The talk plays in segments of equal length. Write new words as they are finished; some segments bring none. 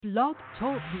Blog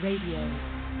Talk Radio.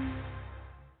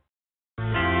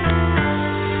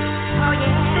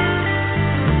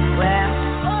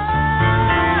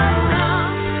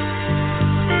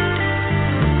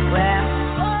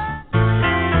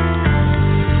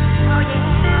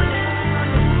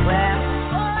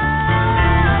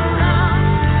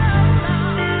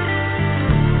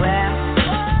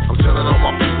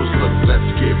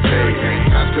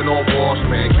 On boss,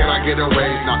 man, can I get a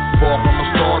raise? Not far from a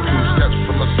star, 2 steps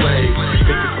from a slave.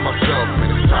 Thinking to myself,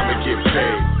 man, it's time to get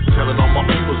paid. Telling all my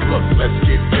peoples, look, let's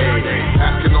get paid.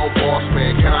 Asking on boss,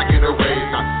 man, can I get a raise?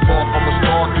 Not far from a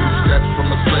star, 2 steps from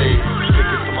a slave.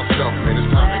 Thinking to myself, man, it's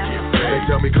time to get paid. They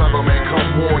tell me, clever man,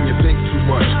 come on, you think too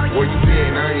much. Where you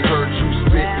been? I ain't heard you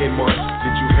spit in months.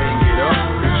 Did you hang it up?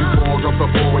 Did you fall off the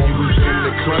ball when you was in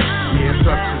the clutch? Yeah,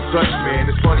 such and such, man.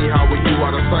 It's funny how when you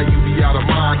out of sight, you be out of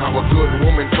mind. How a good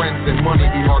woman, friends, and money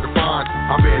be hard to find.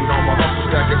 I've been on my hustle,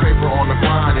 stacking paper on the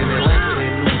grind in Atlanta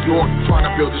and New York, trying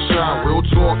to build a shine. Real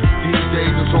talk, these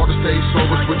days it's hard to stay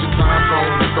sober, switching time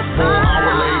zones with the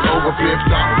 4-hour layover. Fifth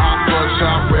stop, hot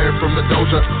bloodshot, red from the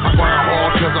doja. I grind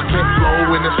hard cause I can't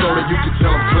flow in the soda. You can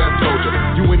tell I'm Clem told you.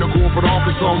 You in the corporate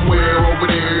office somewhere over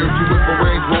there. If you with a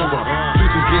Range Rover,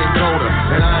 streets is getting colder,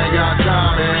 and I ain't got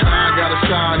time, man. I ain't got a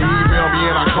shine. He emailed me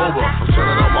in October. I'm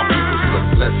telling all my people, look,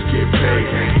 let's get paid.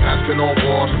 Asking on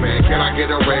boss, man, can I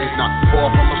get a raise? Not far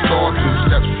from a star, 2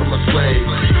 steps from a slave.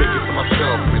 Thinking to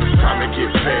myself, man, it's time to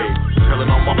get paid. Telling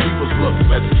all my people, look,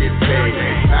 let's get paid.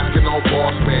 Asking on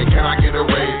boss, man, can I get a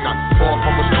raise? Not far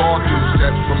from a star, 2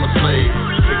 steps from a slave.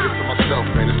 Thinking to myself,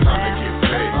 man, it's time to get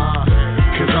paid.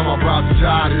 Cause I'm about to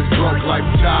die, this broke life,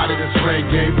 tired of this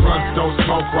reggae. Blunts don't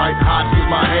smoke right, hot is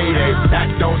my heyday.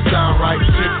 Act don't sound right,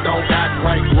 shit don't act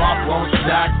right, guap won't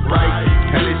stack right.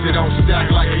 At least it don't stack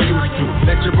like it used to.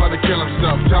 Let your brother kill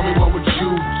himself, tell me what would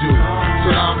you do? So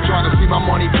now I'm trying to see my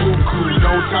money buku.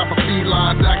 No time for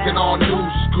felines acting all new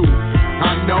school.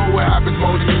 I know what happens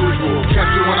more than usual.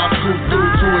 Catch you when I scoop through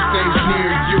to a stage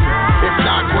near you. If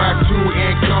not, grab 2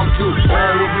 and come through.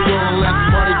 All will be on unless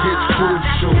money gets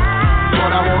crucial. But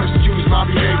I won't excuse my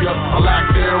behavior, a lack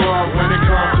thereof when it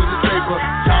comes to the paper.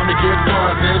 Time to get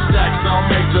fun, then stack some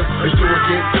major. Make sure it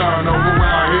get done over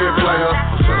around here, player.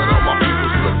 I'm telling all my people,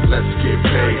 look, let's get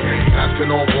paid. Asking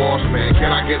on boss, man,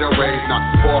 can I get a raise? Not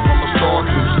far from a star,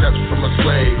 2 steps from a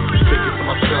slave. Thinking to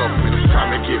myself, man, it's time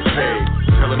to get paid.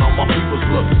 Telling all my people,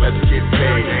 look, let's get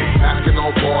paid. Asking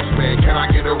on boss, man, can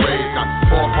I get a raise? Not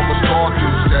far from a star,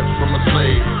 2 steps from a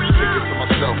slave. Thinking to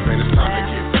myself, man, it's time to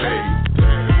get paid.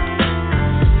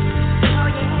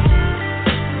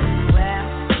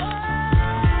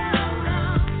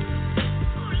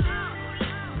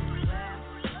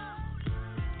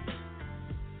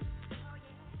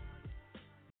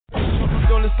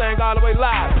 Doing this thing all the way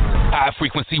live. High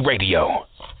Frequency Radio.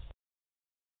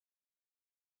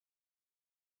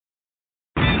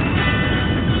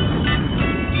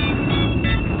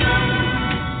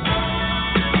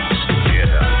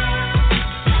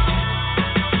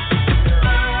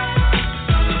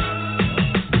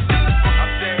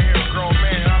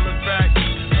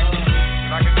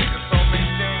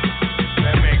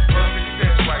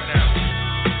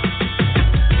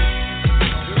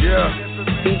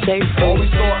 Always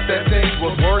thought that things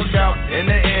would work out in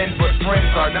the end, but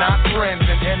friends are not friends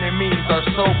and enemies are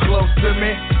so close to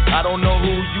me. I don't know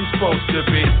who you supposed to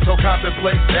be, so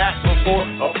contemplate that before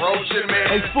approaching me.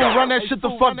 Hey fool, run that shit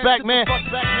the fuck back, man.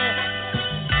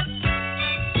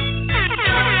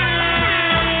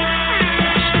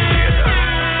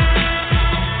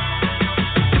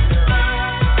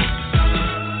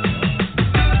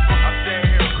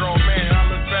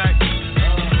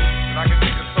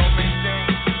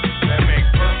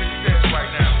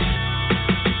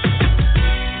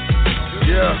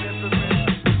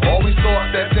 Always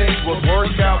thought that things would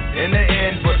work out in the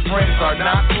end, but friends are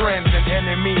not friends and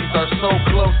enemies are so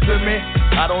close to me.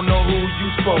 I don't know who you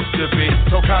supposed to be,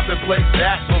 so contemplate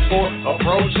that before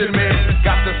approaching me.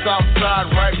 Got the south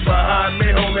side right behind me,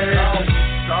 homie.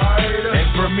 And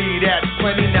for me that's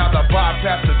plenty. Now the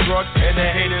bypass the drugs and the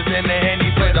haters and the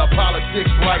henny play the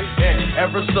politics right and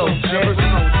ever so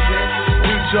gently.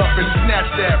 Reach up and snatch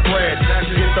that bread,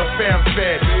 get the fam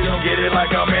fed. Get it like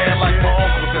a man, like my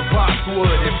uncles and pops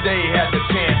would if they had the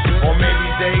chance. Or maybe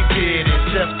they did and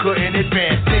just couldn't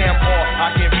advance. Damn, all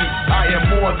I can be, I am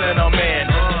more than a man.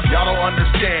 Y'all don't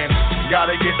understand.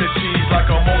 Gotta get the cheese like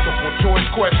a multiple choice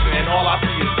question, and all I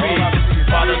see is B.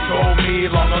 Father told me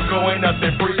long ago ain't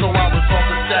nothing free, so I was on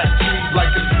the stack cheese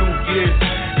like it's New Year's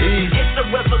Eve. It's a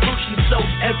revolution, so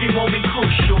every moment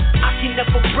crucial. I can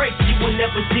never break, you will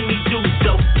never see me do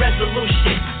so.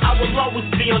 Resolution, I will always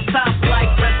be on top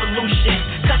like revolution.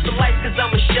 Cut the lights cause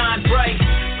I'm a show.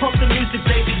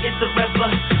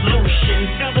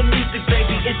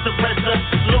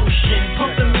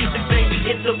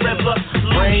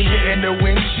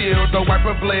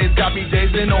 blades got me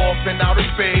dazing off and out of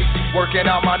space, working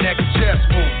out my next chess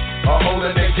move. A hole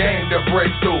in the game to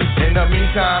break through. In the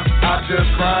meantime, I just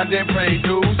grind and pay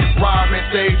dues. Rhyme and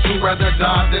stay true, rather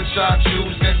die than shine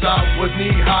shoes. Since I was knee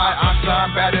high, I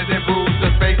shine better than bruise. The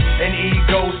face and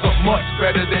egos look much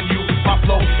better than you. My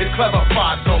flow is clever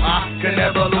fine, so I can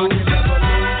never lose.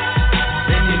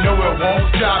 And you know it won't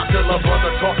stop till a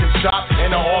brother talking shop in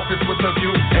the office with a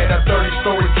view and a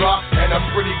 30-story drop and a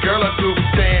pretty girl or two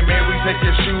saying, man, we take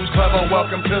your shoes, clever,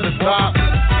 welcome to the top.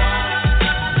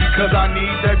 Cause I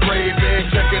need that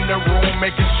gravy, checking the room,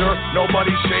 making sure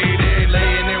nobody's shaded,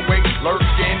 laying in wait,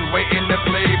 lurking, waiting to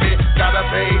play me. Gotta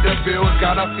pay the bills,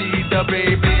 gotta feed the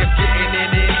baby. If getting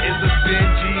it in is a sin,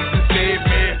 Jesus save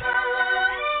me.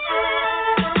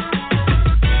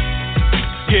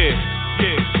 Yeah.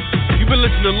 You've been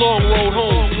listening to Long Road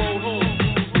Home.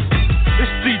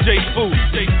 It's DJ Food,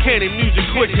 Cannon Music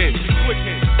Quick Hit.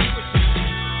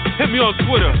 Hit me on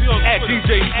Twitter, at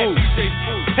DJ Food.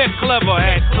 Head Clever,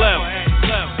 at Clever.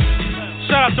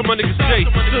 Shout out to my nigga Jay,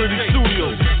 Facility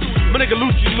Studios. My nigga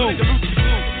Lucci Lou.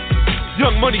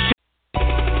 Young Money.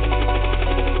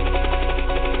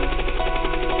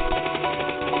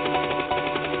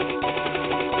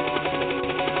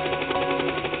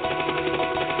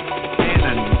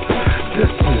 This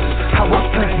is how I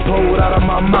think, blowed out of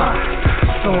my mind.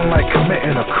 Feeling like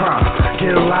committing a crime.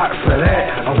 Get a lot for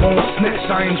that. I won't snitch,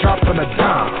 I ain't dropping a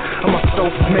dime. I'm a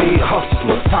self-made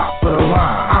hustler, top of the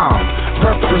line. I'm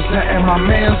representing my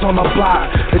mans on the block.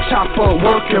 The chopper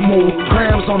work and move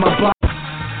grams on the block.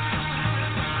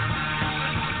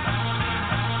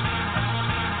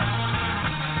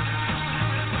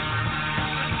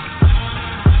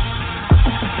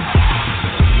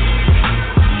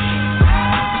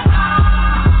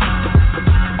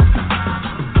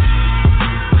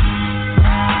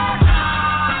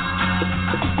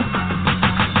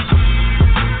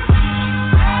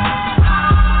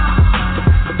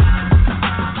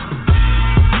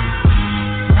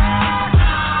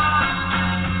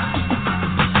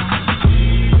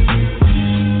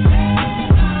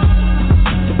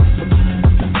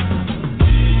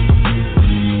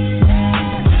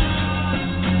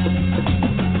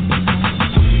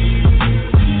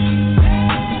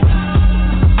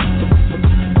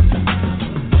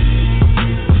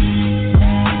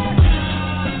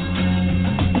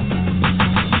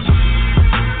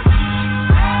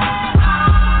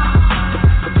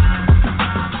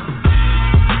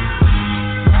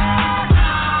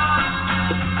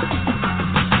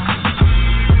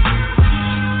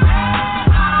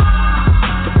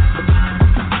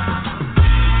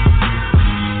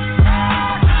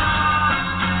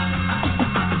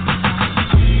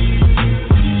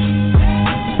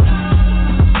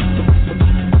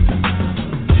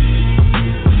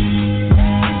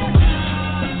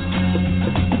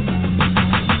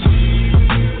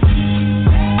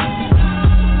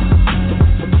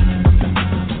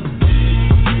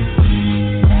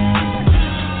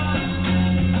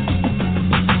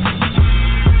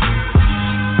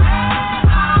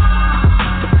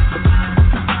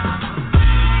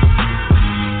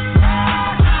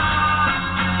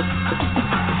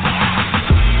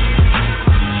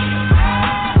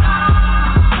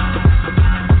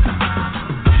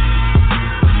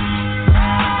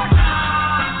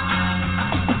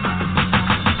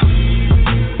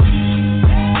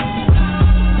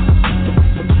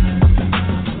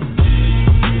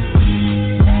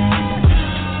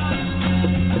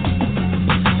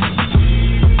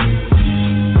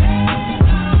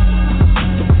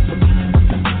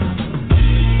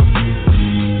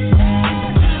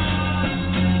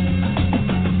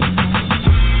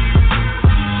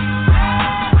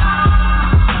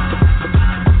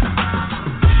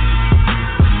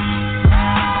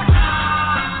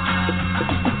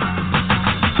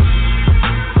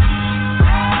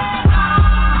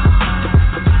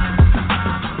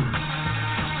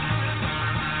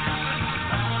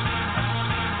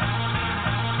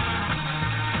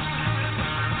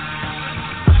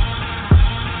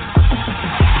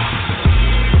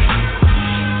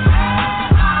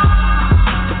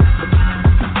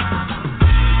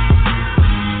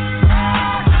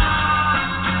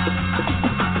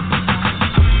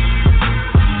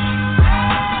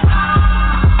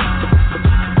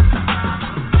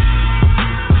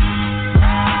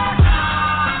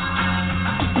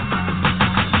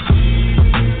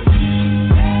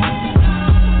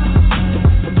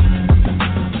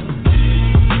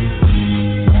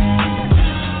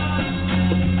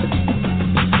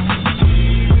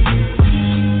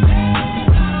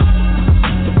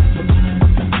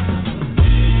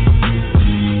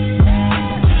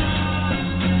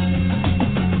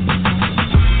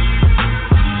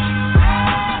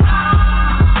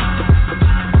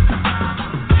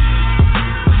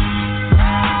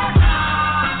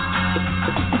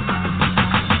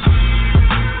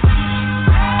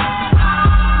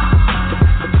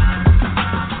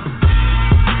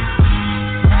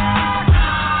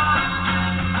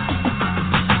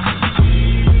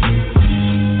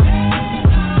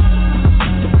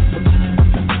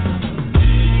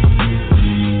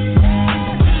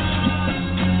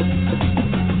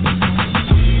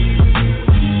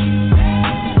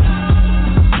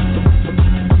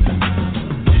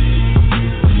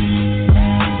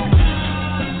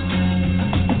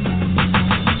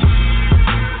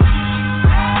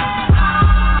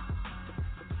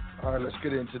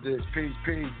 into this. Peace.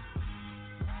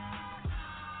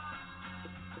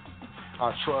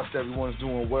 I trust everyone's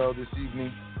doing well this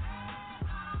evening.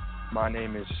 My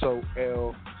name is So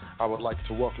L. I would like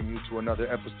to welcome you to another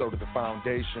episode of The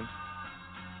Foundation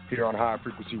here on High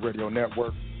Frequency Radio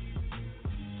Network,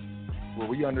 where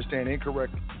we understand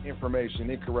incorrect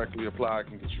information incorrectly applied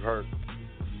can get you hurt.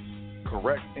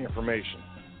 Correct information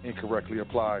incorrectly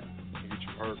applied can get you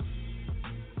hurt.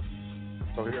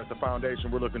 So here at The Foundation,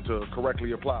 we're looking to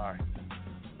correctly apply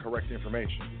correct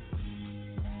information.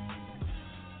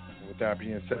 And with that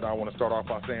being said, I want to start off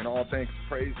by saying all thanks,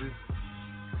 praises,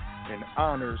 and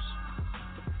honors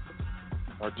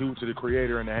are due to the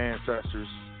Creator and the ancestors.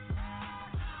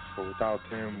 For without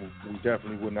them, we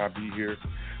definitely would not be here.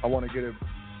 I want to get a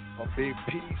big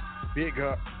peace, big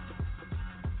up,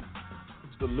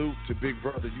 salute to Big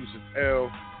Brother Yusuf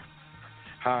L,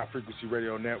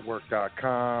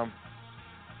 HighFrequencyRadioNetwork.com,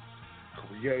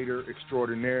 creator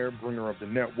extraordinaire, bringer of the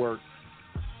network.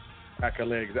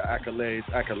 Accolades. I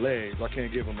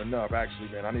can't give him enough. Actually,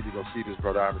 man, I need to go see this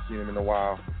brother. I haven't seen him in a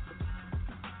while.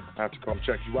 I have to come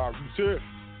check you out. Yusuf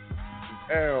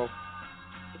L.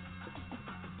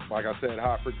 Like I said,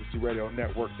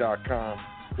 HighFrequencyRadioNetwork.com.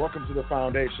 Welcome to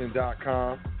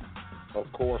thefoundation.com.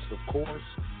 Of course.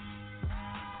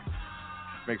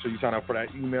 Make sure you sign up for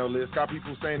that email list. Got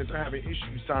people saying that they're having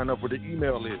issues signing up for the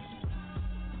email list.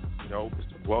 You know,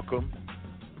 welcome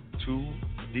to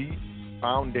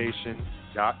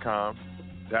thefoundation.com.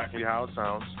 Exactly how it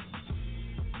sounds.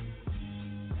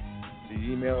 The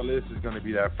email list is going to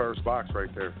be that first box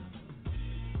right there.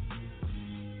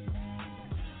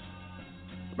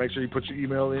 Make sure you put your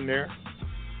email in there.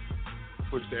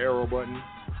 Push the arrow button.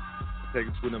 Take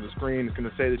it to another screen. It's going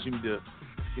to say that you need to,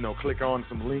 click on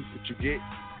some link that you get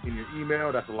in your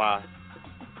email. That's a lie.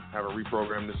 I have to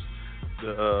reprogram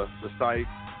the site,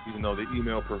 even though the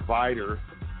email provider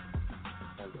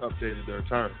has updated their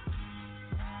terms.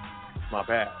 My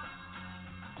bad.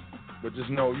 But just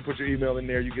know, you put your email in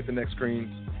there, you get the next screen.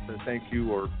 Says thank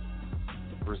you or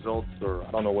results, or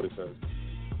I don't know what it says.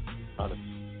 Honestly.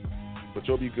 But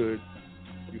you'll be good.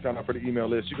 You sign up for the email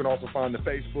list. You can also find the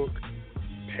Facebook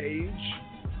page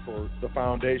for the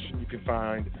foundation. You can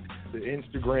find the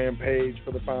Instagram page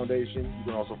for the foundation. You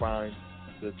can also find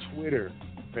the Twitter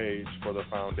page for the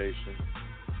foundation.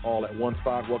 All at one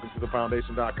spot. Welcome to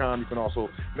thefoundation.com. You can also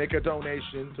make a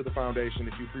donation to the foundation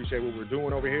if you appreciate what we're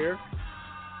doing over here.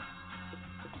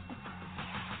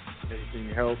 Anything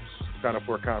helps. Sign up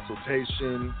for a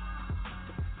consultation.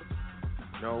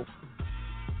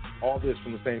 All this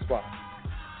from the same spot.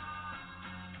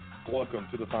 Welcome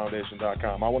to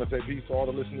thefoundation.com. I want to say peace to all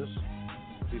the listeners,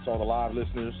 peace to all the live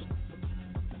listeners,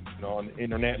 on the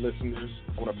internet listeners.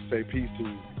 I want to say peace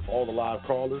to all the live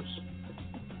callers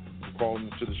who called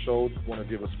into the show. I want to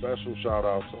give a special shout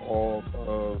out to all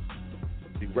of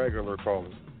the regular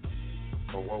callers,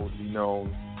 or what would be known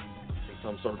in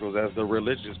some circles as the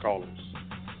religious callers.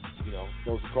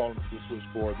 Those who call into the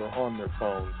switchboard, they're on their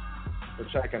phones.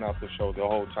 They're checking out the show the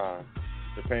whole time.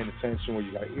 They're paying attention when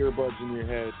you got earbuds in your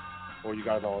head or you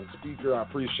got it on speaker. I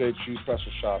appreciate you.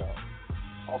 Special shout out.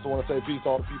 Also want to say peace to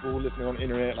all the people who are listening on the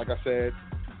internet. Like I said,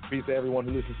 peace to everyone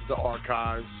who listens to the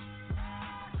archives.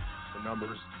 The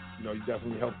numbers, you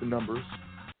definitely help the numbers.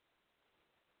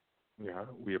 Yeah,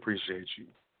 we appreciate you.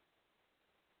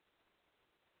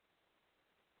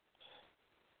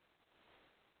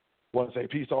 Want to say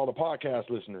peace to all the podcast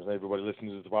listeners, everybody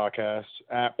listening to the podcast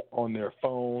app on their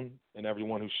phone, and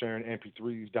everyone who's sharing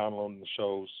MP3s, downloading the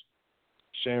shows,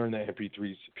 sharing the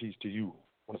MP3s. Peace to you.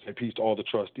 Want to say peace to all the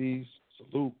trustees,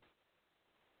 salute,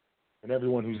 and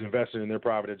everyone who's invested in their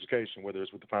private education, whether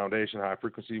it's with the foundation, high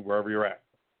frequency, wherever you're at.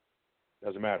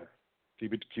 Doesn't matter.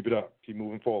 Keep it up. Keep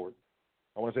moving forward.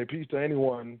 I want to say peace to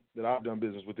anyone that I've done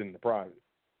business with in the private,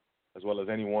 as well as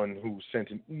anyone who sent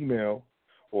an email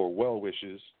or well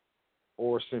wishes,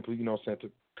 or simply, sent a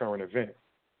current event.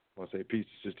 I want to say peace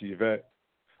to Sister Yvette.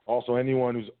 Also,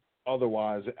 anyone who's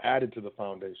otherwise added to the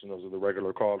foundation. Those are the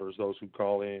regular callers, those who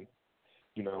call in,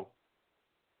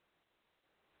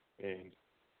 and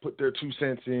put their 2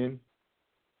 cents in,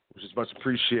 which is much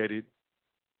appreciated,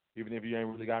 even if you ain't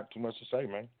really got too much to say,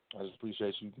 man. I just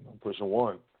appreciate you pushing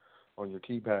 1 on your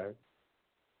keypad.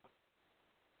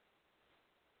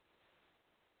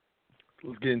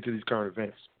 Let's get into these current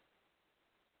events.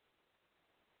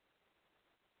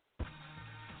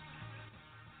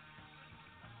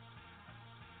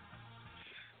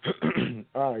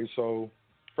 All right, so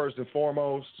first and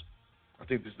foremost, I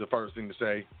think this is the first thing to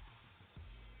say.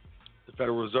 The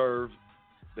Federal Reserve,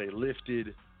 they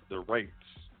lifted the rates.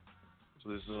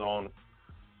 So this is on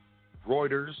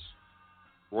Reuters,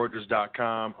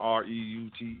 Reuters.com,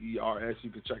 Reuters. You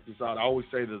can check this out. I always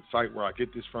say the site where I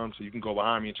get this from, so you can go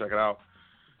behind me and check it out.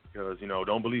 Because,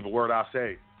 don't believe a word I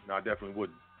say. I definitely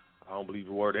wouldn't. I don't believe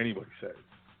a word anybody says.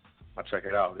 I check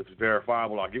it out. If it's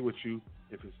verifiable, I'll get with you.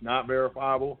 If it's not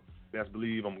verifiable, best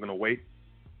believe I'm going to wait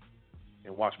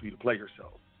and watch for you to play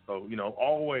yourself. So,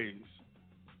 always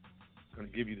going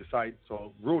to give you the site.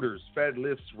 So, Reuters, Fed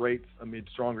lifts rates amid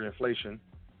stronger inflation,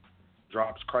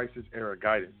 drops crisis-era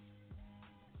guidance.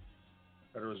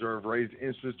 Federal Reserve raised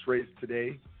interest rates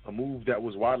today, a move that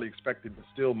was widely expected but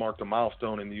still marked a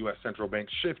milestone in the U.S. central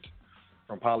bank's shift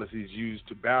from policies used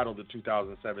to battle the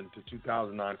 2007 to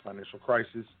 2009 financial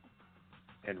crisis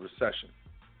and recession.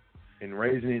 In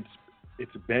raising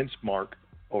its benchmark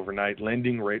overnight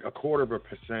lending rate a quarter of a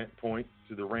percent point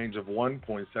to the range of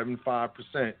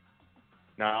 1.75%,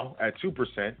 now at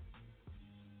 2%,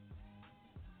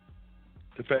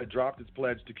 the Fed dropped its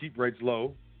pledge to keep rates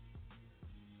low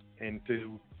and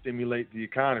to stimulate the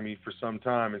economy for some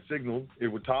time and signaled it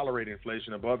would tolerate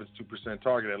inflation above its 2%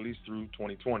 target at least through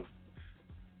 2020.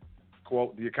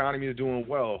 Quote, the economy is doing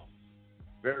well,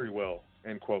 very well,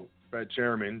 end quote. Fed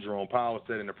Chairman Jerome Powell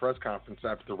said in a press conference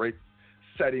after the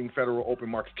rate-setting Federal Open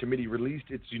Market Committee released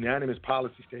its unanimous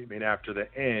policy statement after the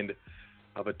end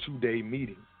of a two-day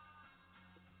meeting.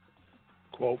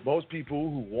 Quote, most people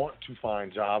who want to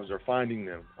find jobs are finding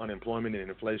them. Unemployment and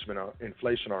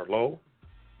inflation are low.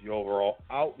 The overall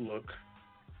outlook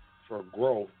for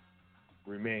growth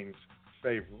remains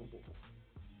favorable.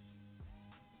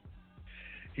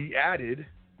 He added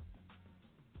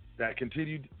that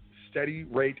continued steady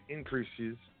rate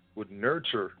increases would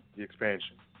nurture the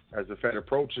expansion as the Fed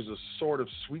approaches a sort of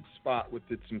sweet spot with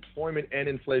its employment and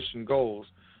inflation goals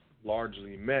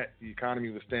largely met, the economy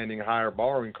withstanding higher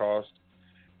borrowing costs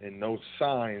and no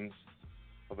signs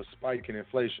of a spike in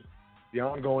inflation. The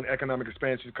ongoing economic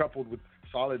expansion coupled with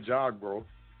solid job growth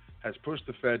has pushed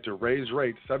the Fed to raise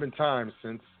rates 7 times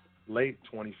since late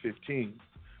 2015,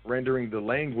 rendering the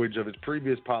language of its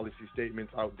previous policy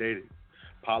statements outdated.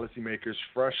 Policymakers'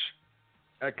 fresh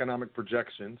economic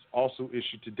projections, also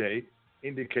issued today,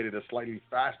 indicated a slightly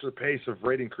faster pace of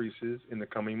rate increases in the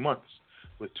coming months,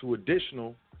 with 2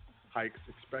 additional hikes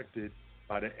expected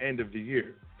by the end of the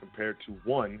year, compared to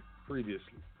 1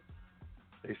 previously.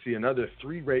 They see another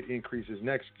 3 rate increases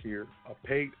next year, a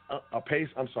pace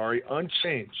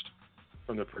unchanged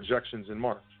from the projections in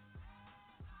March.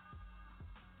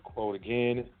 Quote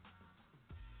again,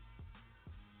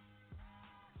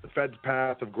 the Fed's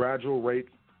path of gradual rate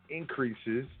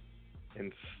increases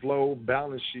and slow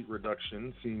balance sheet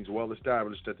reduction seems well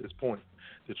established at this point.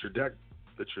 The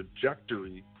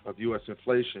trajectory of U.S.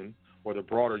 inflation or the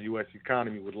broader U.S.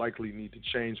 economy would likely need to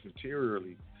change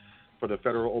materially for the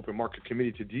Federal Open Market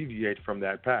Committee to deviate from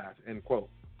that path, end quote.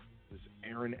 This is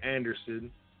Aaron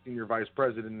Anderson, Senior Vice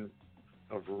President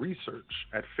of Research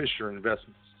at Fisher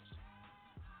Investments.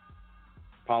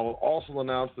 Powell also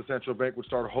announced the central bank would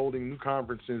start holding new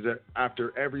conferences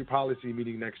after every policy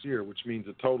meeting next year, which means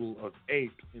a total of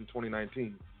 8 in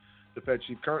 2019. The Fed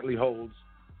chief currently holds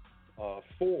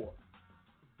 4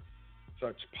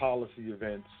 such policy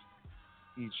events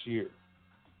each year.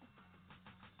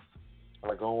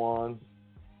 I go on.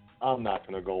 I'm not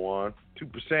going to go on.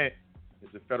 2% is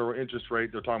the federal interest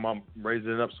rate. They're talking about raising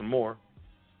it up some more.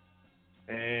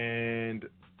 And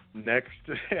next,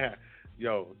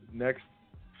 next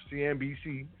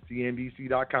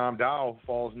CNBC.com Dow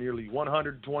falls nearly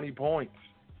 120 points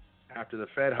after the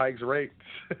Fed hikes rates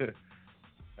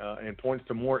and points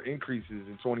to more increases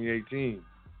in 2018.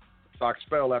 Stocks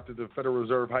fell after the Federal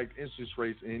Reserve hiked interest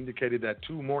rates and indicated that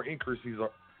 2 more increases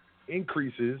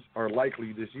are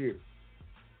likely this year.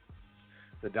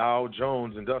 The Dow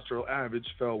Jones Industrial Average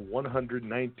fell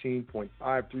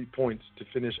 119.53 points to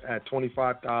finish at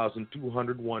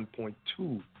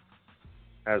 25,201.2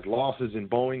 as losses in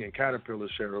Boeing and Caterpillar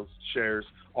shares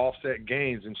offset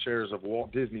gains in shares of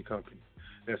Walt Disney Company.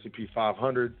 The S&P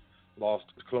 500 lost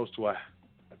close to a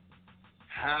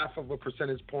half of a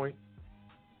percentage point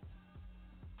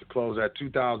to close at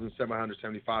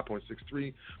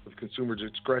 2,775.63, with consumer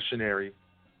discretionary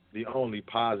the only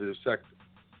positive sector.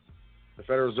 The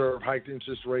Federal Reserve hiked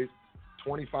interest rates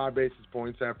 25 basis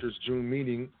points after its June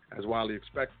meeting, as widely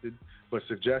expected, but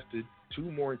suggested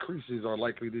 2 more increases are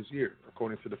likely this year,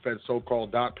 according to the Fed's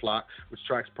so-called dot plot, which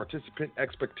tracks participant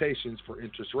expectations for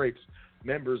interest rates.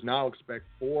 Members now expect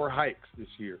 4 hikes this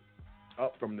year,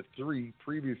 up from the 3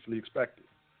 previously expected.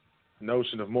 The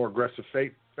notion of more aggressive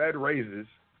Fed raises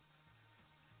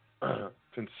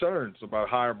concerns about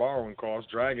higher borrowing costs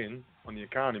dragging on the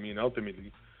economy and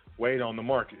ultimately weighed on the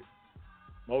market.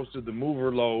 Most of the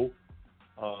mover low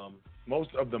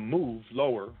most of the moves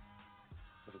lower,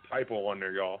 there's a typo on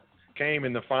there, y'all, came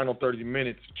in the final 30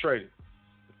 minutes of trading.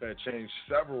 The Fed changed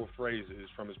several phrases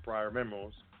from its prior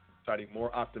memos, citing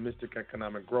more optimistic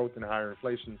economic growth and higher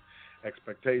inflation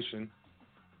expectation,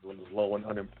 as well as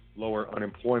lower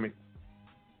unemployment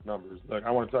numbers. Look,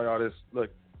 I want to tell y'all this. Look,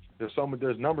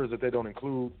 there's numbers that they don't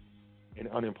include in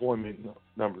unemployment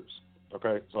numbers.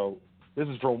 Okay, so this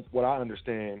is from what I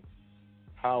understand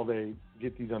how they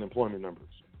get these unemployment numbers,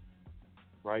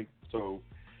 right? So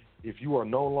if you are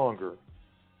no longer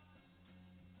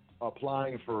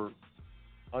applying for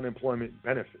unemployment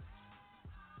benefits,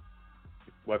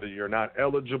 whether you're not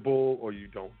eligible or you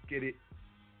don't get it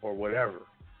or whatever,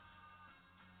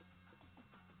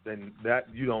 then that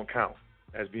you don't count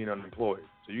as being unemployed.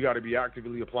 So you got to be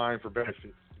actively applying for benefits to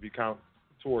be counted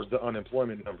towards the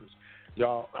unemployment numbers.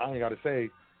 Y'all, I ain't got to say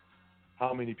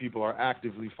how many people are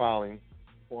actively filing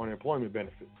for unemployment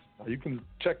benefits. Now, you can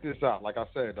check this out. Like I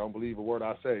said, don't believe a word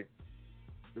I say.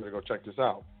 You better go check this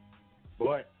out.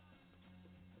 But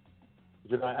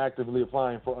if you're not actively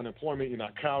applying for unemployment, you're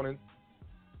not counting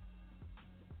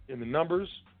in the numbers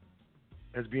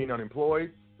as being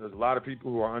unemployed. There's a lot of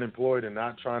people who are unemployed and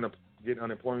not trying to get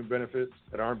unemployment benefits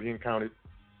that aren't being counted.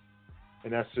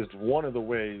 And that's just one of the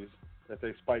ways that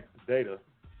they spike the data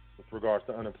with regards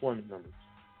to unemployment numbers.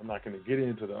 I'm not going to get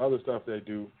into the other stuff they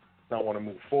do. I want to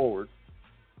move forward.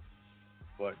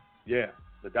 But, yeah,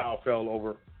 the Dow fell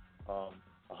over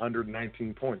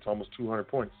 119 points, almost 200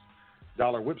 points.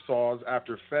 Dollar whipsaws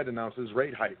after Fed announces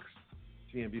rate hikes.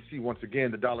 CNBC, once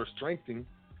again, the dollar strengthening,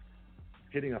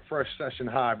 hitting a fresh session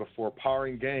high before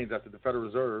powering gains after the Federal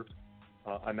Reserve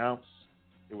announced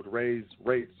it would raise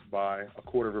rates by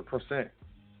 0.25%,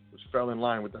 which fell in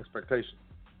line with expectations.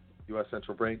 U.S.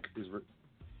 Central Bank is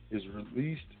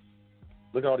released.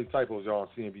 Look at all these typos, y'all, on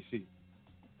CNBC.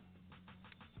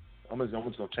 I'm just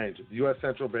going to change it. The U.S.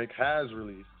 Central Bank has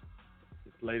released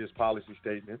its latest policy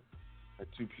statement at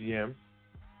 2 p.m.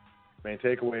 Main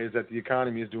takeaway is that the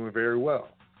economy is doing very well.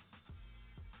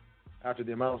 After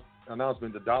the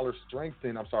announcement, the dollar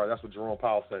strengthened. I'm sorry, that's what Jerome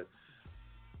Powell said.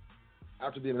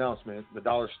 After the announcement, the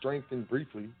dollar strengthened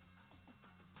briefly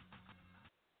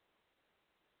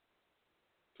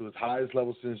to its highest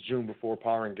level since June before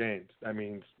powering gains. That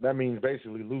means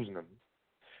basically losing them.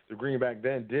 The greenback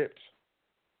then dipped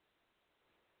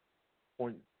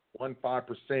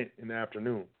 0.15% in the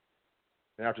afternoon.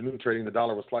 In afternoon trading, the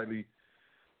dollar was slightly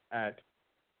at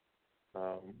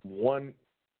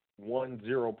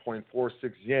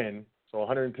 110.46 yen, so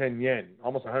 110 yen,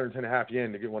 almost 110.5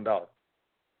 yen to get $1.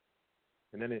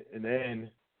 And then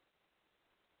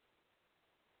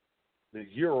the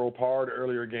euro pared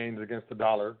earlier gains against the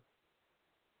dollar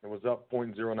and was up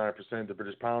 0.09%. The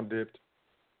British pound dipped.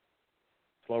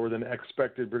 Slower than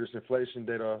expected British inflation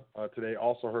data today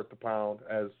also hurt the pound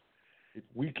as it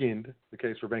weakened the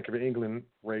case for Bank of England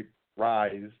rate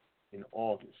rise in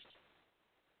August.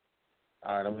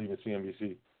 All right, I'm leaving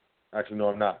CNBC. Actually, no,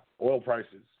 I'm not. Oil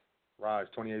prices rise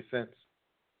 28 cents,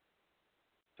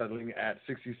 settling at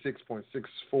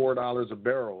 $66.64 a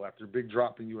barrel after a big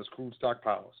drop in U.S. crude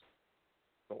stockpiles.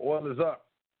 So oil is up.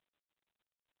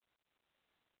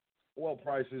 Oil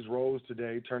prices rose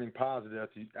today, turning positive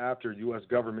after U.S.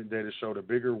 government data showed a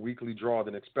bigger weekly draw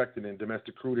than expected in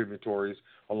domestic crude inventories,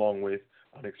 along with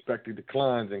unexpected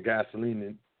declines in gasoline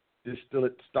and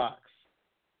distillate stocks.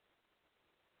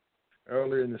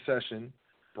 Earlier in the session,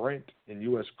 Brent and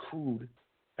U.S. crude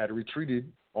had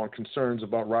retreated on concerns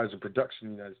about rising production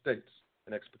in the United States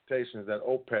and expectations that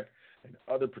OPEC and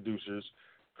other producers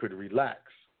could relax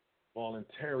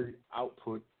voluntary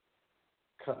output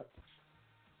cuts.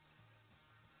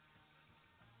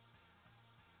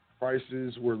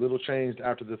 Prices were little changed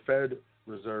after the Fed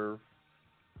Reserve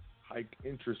hiked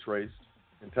interest rates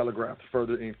and telegraphed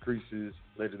further increases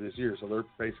later this year. So they're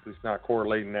basically not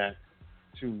correlating that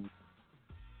to,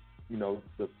 the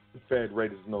Fed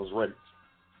raising those rates.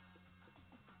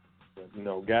 But,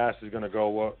 gas is going to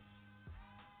go up.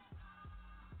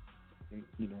 And,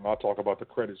 I'll talk about the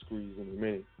credit squeeze in a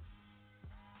minute.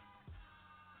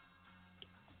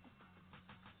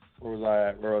 Where was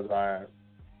I at?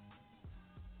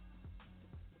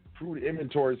 Crude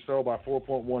inventories fell by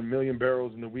 4.1 million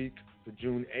barrels in the week to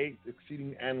June 8th,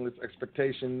 exceeding analysts'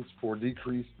 expectations for a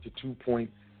decrease to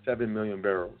 2.7 million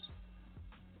barrels.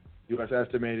 U.S.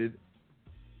 estimated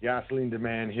gasoline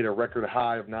demand hit a record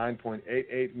high of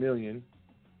 9.88 million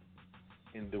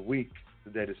in the week,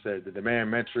 the data said. The demand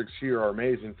metrics here are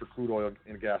amazing for crude oil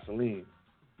and gasoline.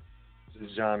 This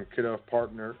is John Kidduff,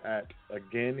 partner at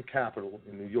Again Capital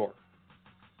in New York.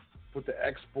 Put the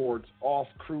exports off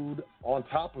crude on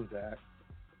top of that,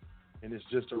 and it's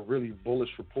just a really bullish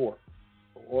report.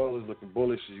 Oil is looking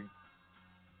bullish,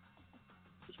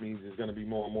 which means it's going to be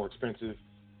more and more expensive,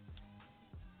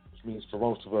 which means for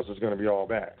most of us it's going to be all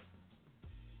bad.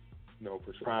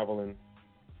 For traveling,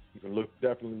 you can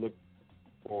definitely look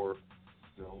for,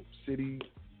 city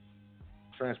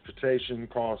transportation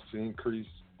costs to increase.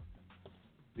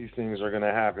 These things are going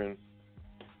to happen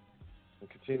and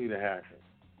continue to happen.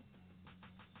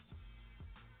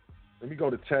 Let me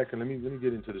go to tech and let me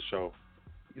get into the show.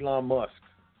 Elon Musk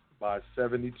buys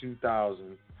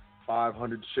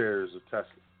 72,500 shares of Tesla.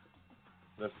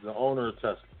 That's the owner of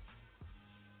Tesla.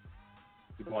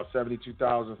 He bought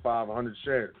 72,500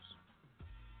 shares.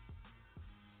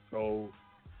 So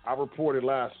I reported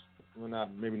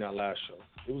maybe not last show.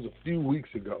 It was a few weeks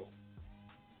ago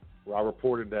where I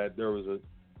reported that there was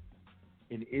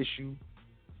an issue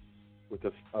with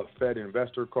a Fed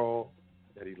investor call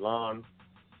that Elon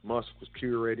Musk was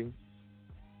curating.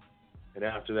 And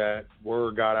after that,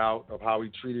 word got out of how he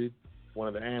treated one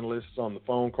of the analysts on the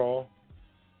phone call,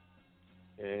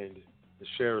 and the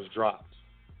shares dropped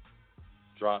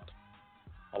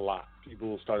a lot.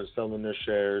 People started selling their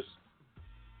shares.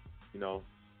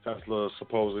 Tesla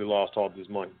supposedly lost all this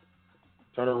money.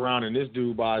 Turn around and this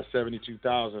dude buys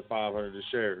 72,500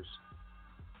 shares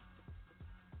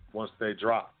once they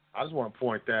drop. I just want to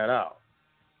point that out.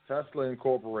 Tesla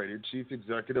Incorporated Chief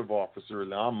Executive Officer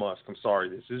Elon Musk, this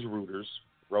is Reuters.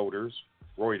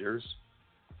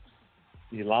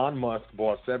 Elon Musk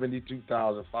bought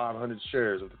 72,500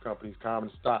 shares of the company's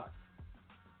common stock.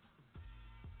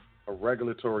 A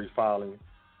regulatory filing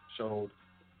showed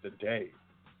the day.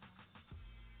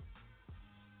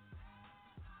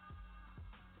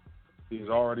 He is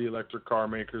already electric car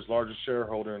maker's largest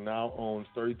shareholder and now owns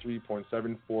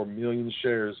 33.74 million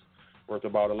shares worth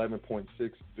about $11.6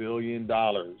 billion.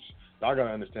 Y'all got to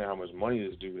understand how much money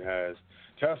this dude has.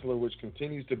 Tesla, which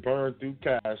continues to burn through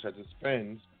cash as it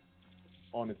spends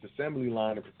on its assembly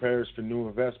line and prepares for new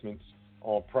investments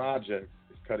on projects,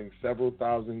 is cutting several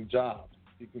thousand jobs,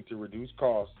 seeking to reduce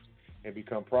costs and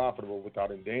become profitable without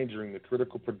endangering the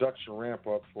critical production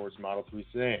ramp-up for its Model 3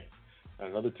 sedan.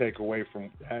 Another takeaway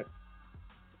from that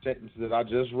sentence that I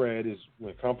just read is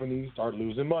when companies start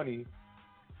losing money,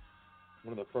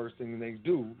 one of the first things they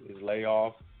do is lay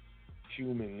off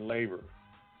human labor.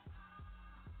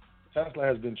 Tesla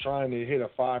has been trying to hit a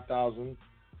 5,000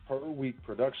 per week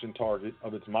production target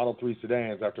of its Model 3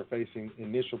 sedans after facing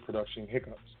initial production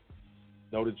hiccups.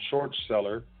 Noted short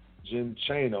seller Jim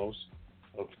Chanos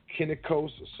of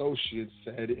Kinnikos Associates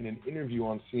said in an interview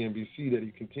on CNBC that he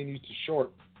continues to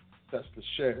short Tesla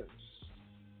shares.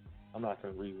 I'm not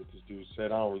going to read what this dude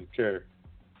said. I don't really care.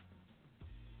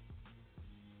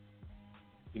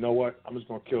 You know what? I'm just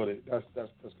going to kill it. That's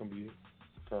going to be it.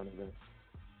 Current event.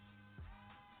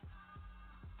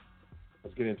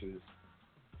 Let's get into this.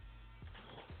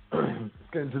 Let's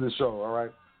get into the show, all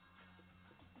right?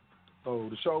 So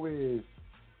the show is,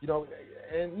 I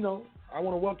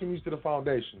want to welcome you to the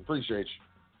foundation. Appreciate you.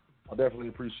 I definitely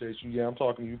appreciate you. Yeah, I'm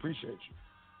talking to you. Appreciate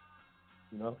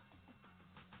you.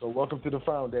 So welcome to the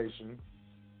foundation.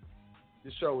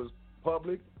 This show is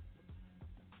public.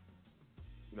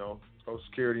 Social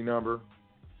security number,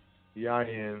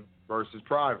 EIN versus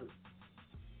private.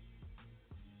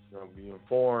 Being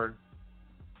foreign,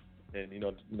 and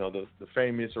the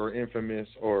famous or infamous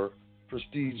or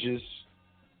prestigious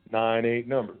 98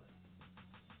 number.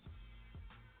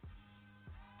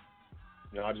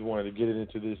 I just wanted to get it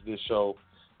into this show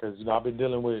because I've been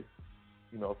dealing with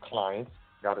clients.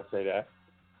 Got to say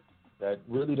that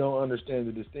really don't understand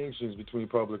the distinctions between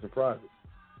public and private.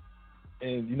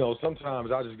 And,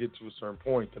 sometimes I just get to a certain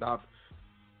point that I've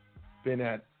been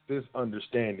at this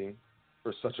understanding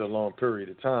for such a long period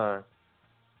of time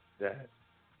that,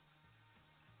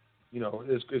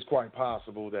 it's quite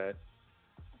possible that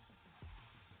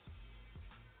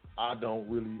I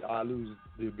lose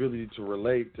the ability to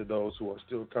relate to those who are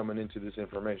still coming into this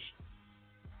information.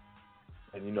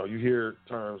 And, you hear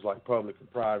terms like public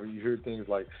and private. You hear things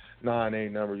like 9A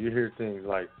number. You hear things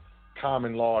like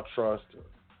common law trust, or,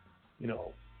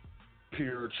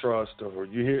 pure trust, or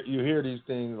you hear these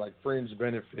things like fringe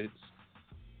benefits,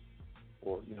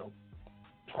 or,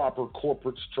 proper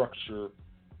corporate structure,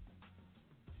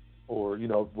 or,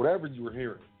 whatever you were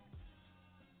hearing.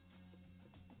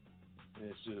 And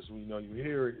it's just, you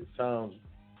hear it, it sounds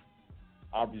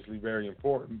obviously very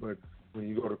important, but when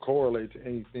you go to correlate to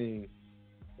anything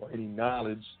or any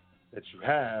knowledge that you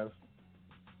have,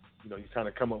 you kind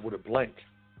of come up with a blank.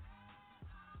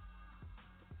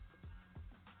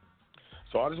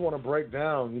 So I just want to break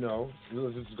down,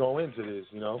 let's just go into this,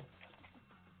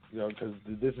 because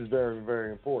this is very,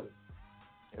 very important.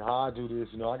 And how I do this,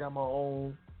 I got my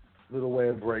own little way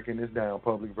of breaking this down,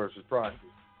 public versus private.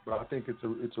 But I think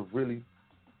it's a really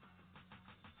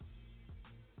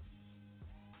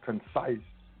concise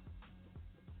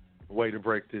way to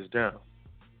break this down.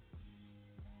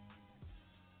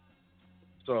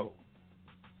 So,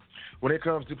 when it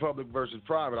comes to public versus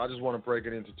private, I just want to break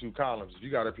it into two columns. If you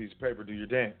got a piece of paper, do your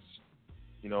dance.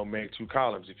 Make two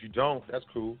columns. If you don't, that's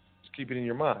cool. Just keep it in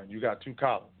your mind. You got two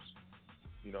columns.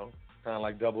 Kind of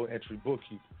like double entry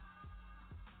bookkeeping.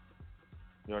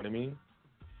 You know what I mean?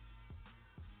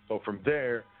 So from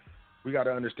there, we got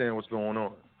to understand what's going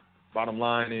on. Bottom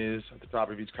line is, at the top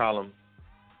of each column,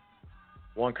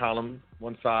 one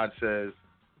side says,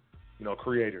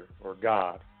 creator or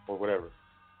God or whatever.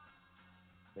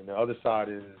 And the other side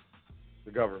is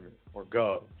the government or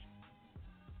gov.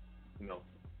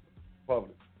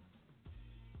 Public.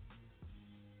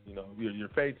 Your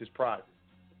faith is private.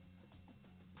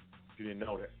 If you didn't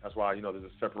know that. That's why, there's a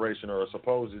separation or a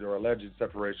supposed or alleged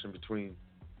separation between,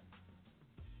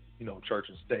 church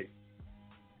and state.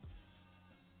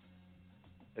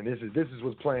 And this is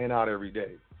what's playing out every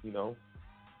day,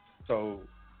 So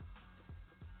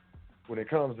when it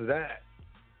comes to that,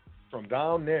 from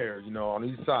down there, on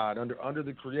each side, under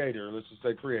the creator, let's just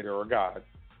say creator or God,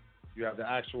 you have the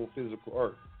actual physical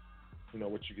earth,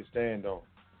 what you can stand on.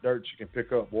 Dirt you can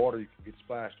pick up, water you can get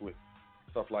splashed with,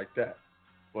 stuff like that.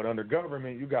 But under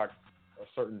government, you got a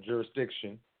certain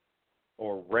jurisdiction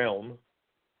or realm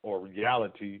or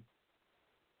reality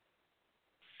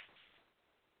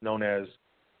known as,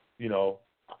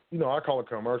 I call it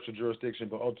commercial jurisdiction,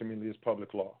 but ultimately it's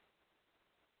public law.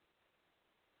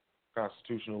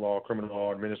 Constitutional law, criminal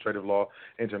law, administrative law,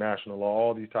 international law,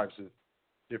 all these types of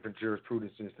different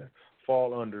jurisprudences that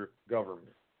fall under government.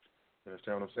 You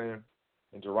understand what I'm saying?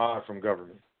 And derive from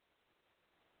government.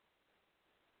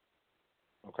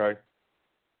 Okay?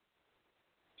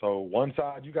 So one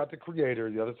side you got the creator,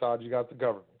 the other side you got the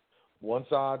government. One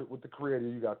side with the creator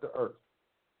you got the earth.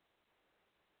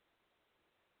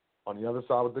 On the other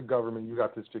side with the government you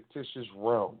got this fictitious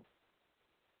realm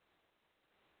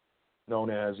known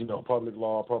as, public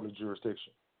law, public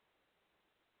jurisdiction.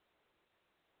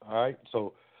 All right?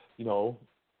 So,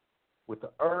 with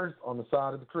the earth on the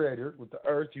side of the creator, with the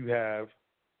earth you have,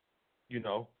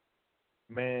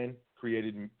 man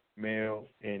created male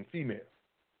and female.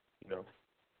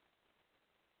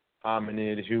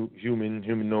 Hominid, human,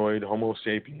 humanoid, Homo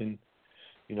sapien,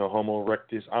 Homo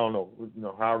erectus. I don't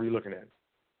know, however you're looking at it.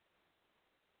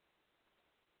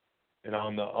 And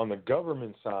on the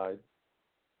government side,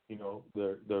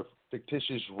 the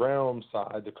fictitious realm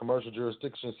side, the commercial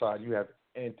jurisdiction side, you have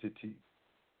entity.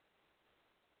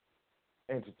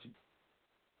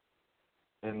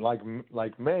 And like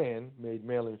man, made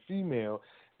male and female,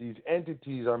 these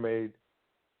entities are made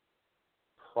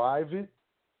private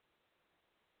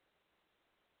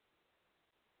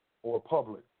or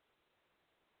public.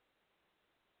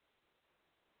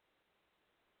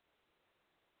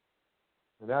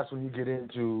 And that's when you get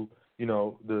into,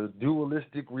 the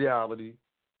dualistic reality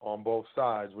on both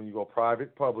sides. When you go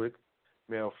private, public,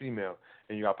 male, female,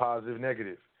 and you got positive,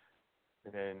 negative.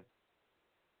 And then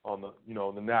on the,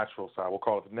 the natural side, we'll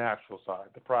call it the natural side,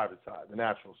 the private side, the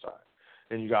natural side.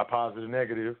 And you got positive,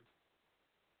 negative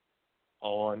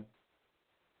on,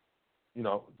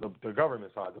 the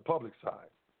government side, the public side.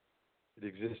 It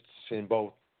exists in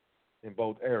both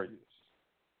areas.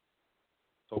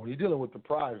 So when you're dealing with the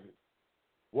private,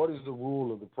 what is the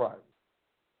rule of the private?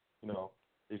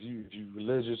 If you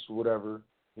religious or whatever,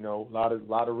 a lot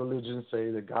of religions say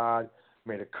that God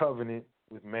made a covenant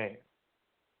with man.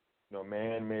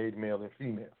 Man made male and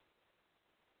female.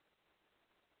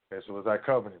 Okay, so it's that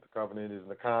covenant. The covenant is in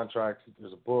the contract.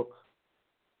 There's a book,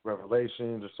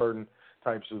 Revelations, or certain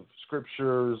types of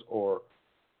scriptures, or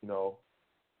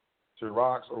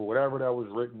Sirachs, or whatever that was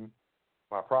written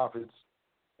by prophets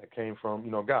that came from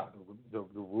God, the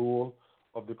rule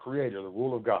of the Creator, the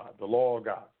rule of God, the law of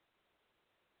God.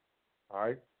 All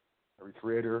right? Every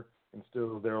creator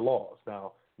instills their laws.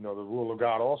 Now, the rule of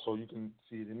God also, you can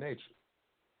see it in nature.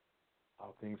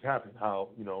 How things happen, how,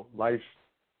 life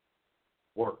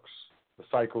works. The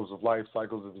cycles of life,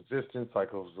 cycles of existence,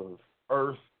 cycles of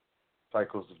earth,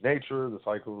 cycles of nature, the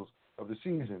cycles of the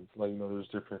seasons. Like, there's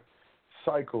different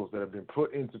cycles that have been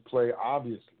put into play,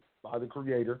 obviously, by the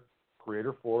creator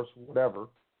force, whatever.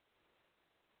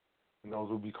 And those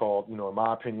would be called, in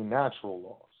my opinion, natural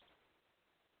laws,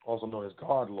 also known as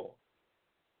God law.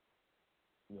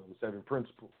 The 7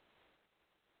 principles.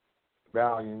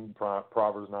 Valiant,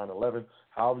 Proverbs 9:11,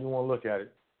 however you want to look at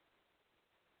it.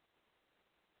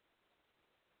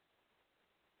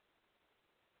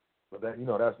 But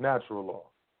that, that's natural law.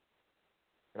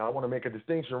 And I want to make a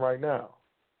distinction right now.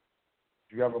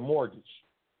 If you have a mortgage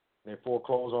and they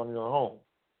foreclose on your home,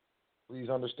 please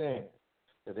understand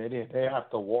that they have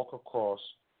to walk across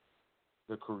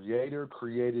the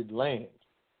creator-created land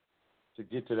to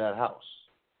get to that house.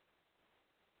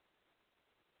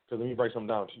 Because let me break something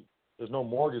down to you. There's no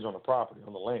mortgage on the property,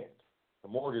 on the land. The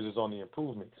mortgage is on the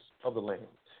improvements of the land.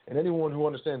 And anyone who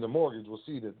understands the mortgage will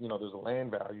see that, there's a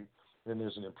land value and then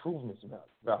there's an improvements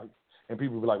value. And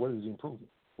people will be like, what is the improvement?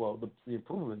 Well, the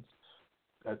improvements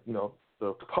that,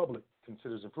 the public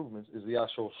considers improvements is the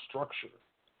actual structure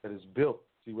that is built.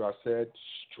 See what I said?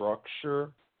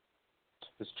 Structure.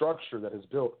 The structure that is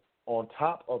built on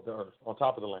top of the earth, on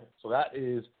top of the land. So that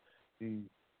is the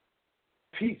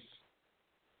piece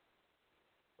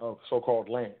of so-called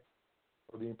land,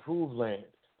 or the improved land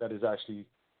that is actually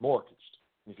mortgaged.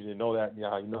 And if you didn't know that, you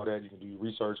know that. You can do your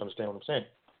research, understand what I'm saying.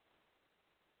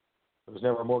 There was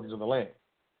never a mortgage on the land.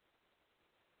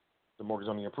 The mortgage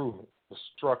on the improvement, the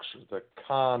structure, the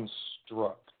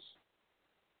construct.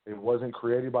 It wasn't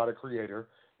created by the creator.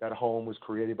 That home was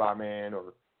created by man,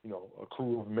 or a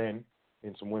crew of men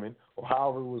and some women, or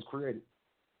however it was created.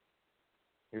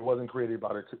 It wasn't created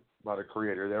by the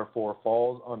creator, therefore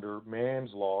falls under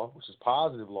man's law, which is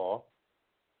positive law.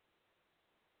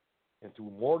 And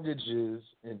through mortgages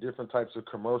and different types of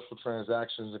commercial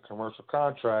transactions and commercial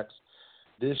contracts,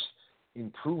 this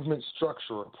improvement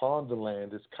structure upon the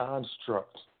land, this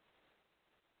construct,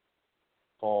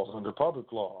 falls under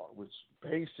public law, which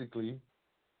basically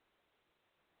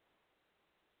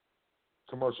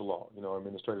commercial law,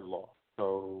 administrative law.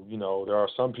 So, there are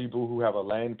some people who have a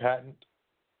land patent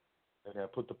and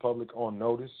have put the public on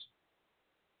notice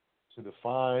to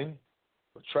define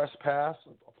a trespass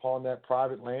upon that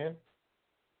private land.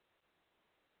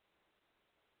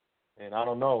 And I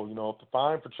don't know, if the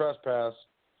fine for trespass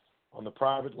on the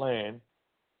private land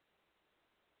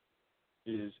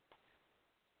is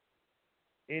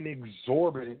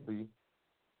exorbitantly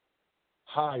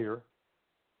higher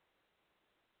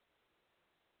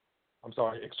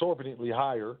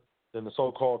than the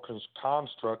so-called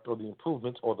construct or the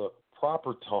improvements or the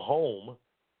proper to home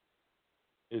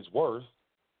is worth.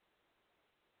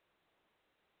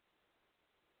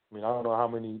 I mean, I don't know how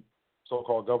many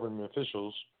so-called government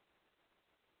officials,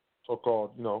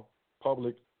 so-called,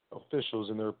 public officials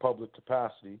in their public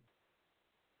capacity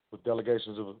with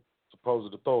delegations of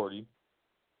supposed authority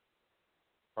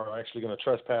are actually going to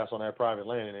trespass on that private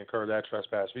land and incur that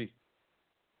trespass fee,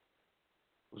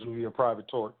 which will be a private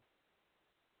tort.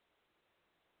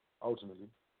 Ultimately,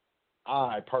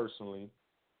 I personally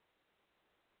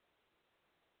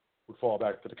would fall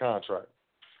back to the contract.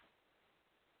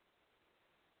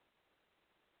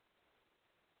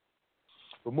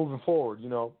 But moving forward,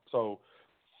 so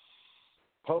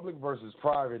public versus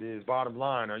private is bottom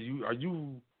line. Are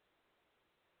you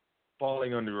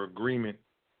falling under agreement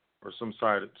or some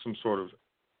sort of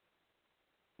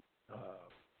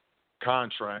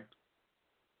contract,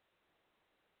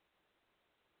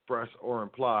 express or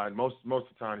implied? Most of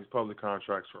the time, these public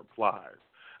contracts are implied.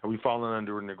 Are we falling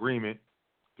under an agreement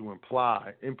through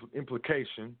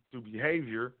implication through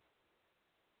behavior?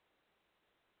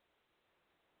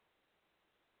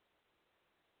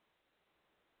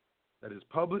 That is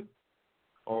public,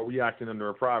 or are we acting under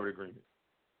a private agreement?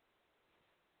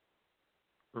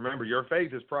 Remember, your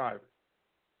faith is private.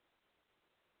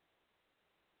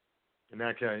 And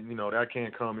that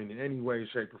can't come in any way,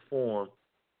 shape, or form,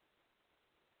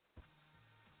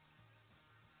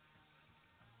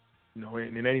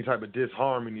 in any type of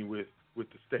disharmony with the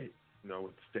state,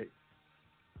 with the state.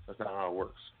 That's not how it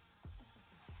works.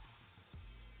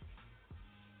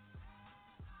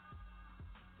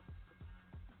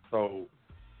 So,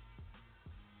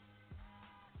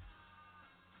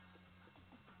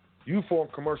 Uniform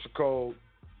Commercial Code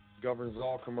governs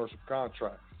all commercial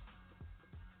contracts,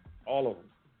 all of them,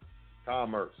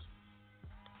 commerce.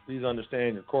 Please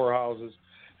understand your courthouses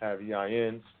have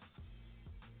EINs,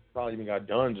 probably even got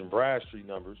Duns and Bradstreet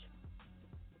numbers.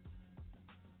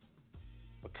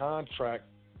 A contract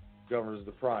governs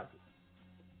the private.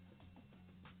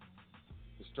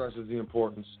 It stresses the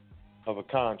importance of a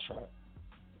contract.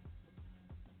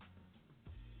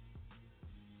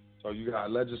 So you got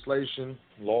legislation,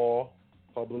 law,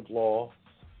 public law,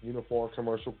 uniform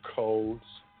commercial codes,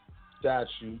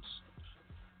 statutes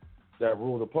that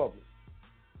rule the public.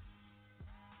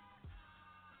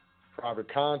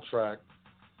 Private contract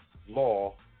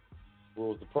law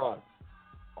rules the private.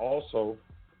 Also,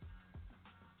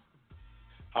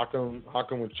 how come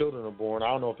when children are born, I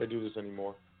don't know if they do this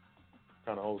anymore,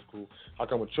 kind of old school, how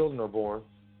come when children are born,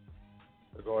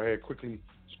 they go ahead quickly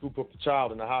scoop up the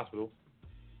child in the hospital,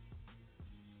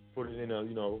 put it in a,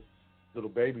 little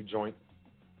baby joint,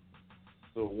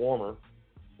 little warmer,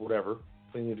 whatever,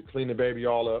 clean the baby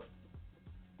all up,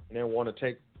 and then want to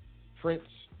take prints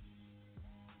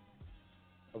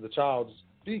of the child's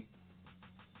feet.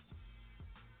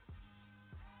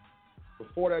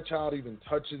 Before that child even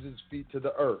touches his feet to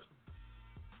the earth,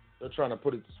 they're trying to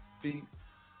put its feet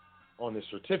on the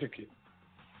certificate.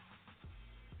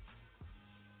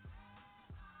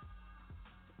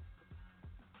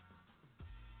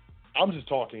 I'm just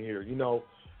talking here,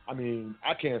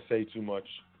 I can't say too much,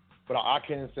 but I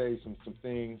can say some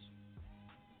things,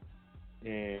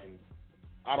 and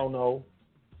I don't know,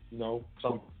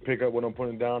 some pick up what I'm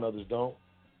putting down, others don't.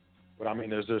 But I mean,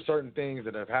 there's certain things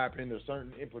that have happened, there's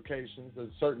certain implications,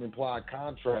 there's certain implied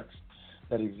contracts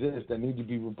that exist that need to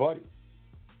be rebutted.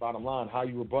 Bottom line, how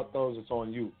you rebut those, it's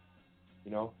on you.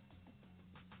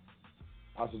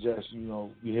 I suggest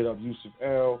you hit up Yusuf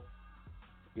L.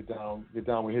 Get down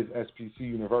with his SPC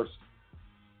University.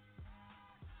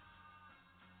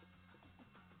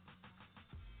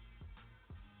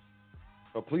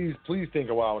 So please think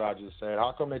about what I just said.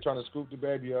 How come they trying to scoop the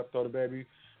baby up, throw the baby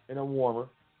in a warmer,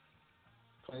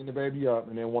 clean the baby up,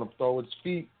 and then want to throw its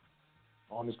feet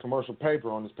on this commercial paper,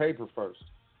 first,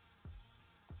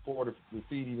 before the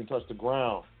feet even touch the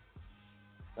ground,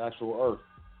 the actual earth.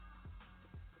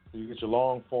 So you get your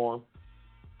long form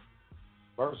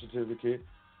birth certificate.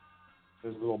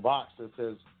 There's a little box that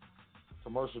says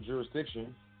commercial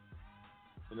jurisdiction,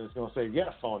 and it's going to say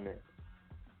yes on there.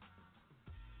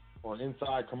 Or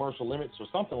inside commercial limits or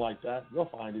something like that. You'll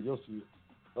find it. You'll see it.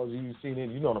 Those of you who've seen it,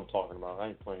 you know what I'm talking about. I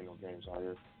ain't playing no games out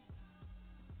here.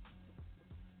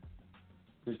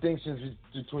 Distinctions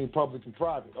between public and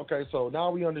private. Okay, so now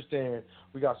we understand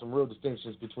we got some real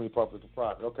distinctions between public and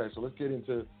private. Okay, so let's get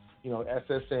into,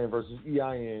 SSN versus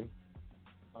EIN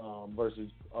versus,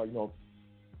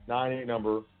 98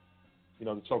 number,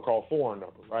 the so-called foreign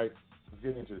number, right? Let's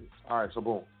get into this. All right, so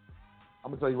boom. I'm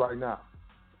going to tell you right now.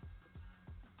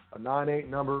 A 98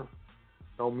 number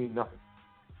don't mean nothing.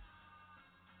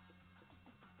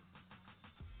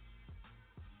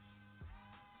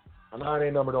 A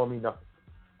 98 number don't mean nothing.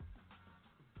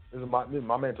 This is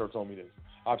my mentor told me this.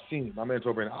 I've seen it. My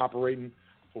mentor been operating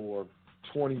for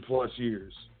 20 plus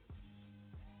years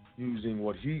using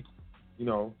what he,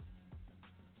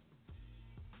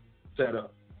 set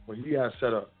up, what he has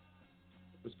set up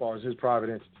as far as his private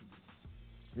entity.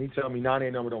 And he tell me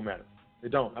 98 number don't matter.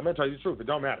 It don't. I'm going to tell you the truth. It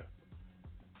don't matter.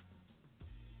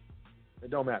 It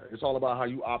don't matter. It's all about how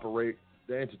you operate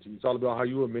the entity. It's all about how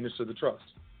you administer the trust.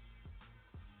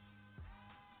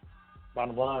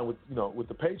 Bottom line, with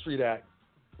the Patriot Act,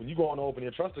 when you go on to open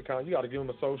your trust account, you got to give them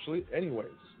a social anyways.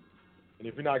 And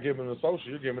if you're not giving them a social,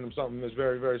 you're giving them something that's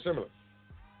very, very similar.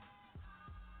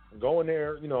 And go in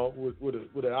there,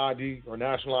 with an ID or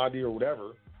national ID or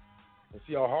whatever, and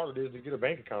see how hard it is to get a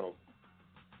bank account open.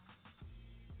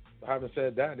 Having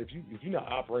said that, if you're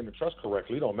not operating the trust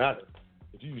correctly, it don't matter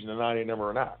if you're using a 98 number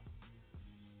or not,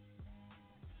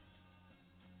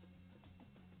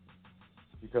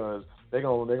 because they're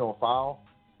gonna file,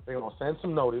 they're gonna send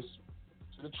some notice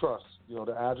to the trust, the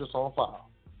address on file,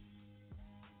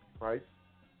 right?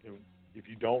 And if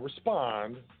you don't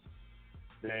respond,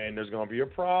 then there's gonna be a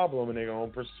problem, and they're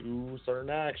gonna pursue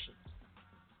certain actions.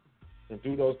 And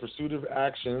through those pursuitive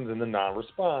actions and the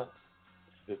non-response,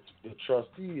 the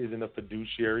trustee is in a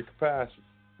fiduciary capacity.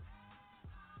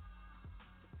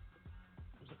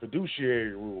 There's a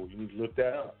fiduciary rule. You need to look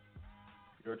that up.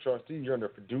 If you're a trustee, you're under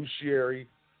fiduciary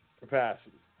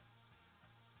capacity.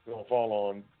 You don't fall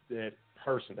on that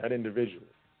person, that individual.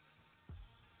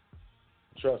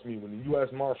 Trust me, when the U.S.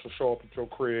 Marshals show up at your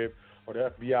crib, or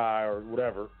the FBI or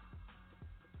whatever,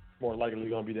 more likely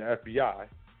going to be the FBI,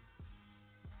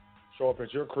 show up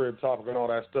at your crib talking all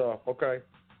that stuff, okay?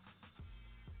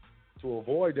 To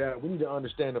avoid that, we need to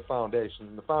understand the foundation.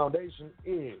 And the foundation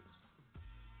is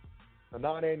a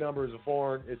 98 number is a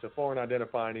foreign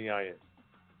identifying EIN.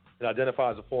 It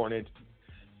identifies a foreign entity.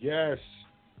 Yes,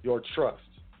 your trust,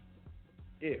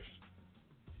 if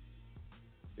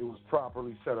it was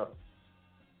properly set up,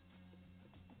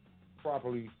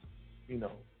 properly,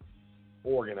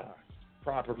 organized,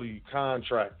 properly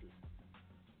contracted,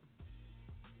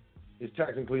 is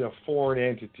technically a foreign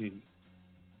entity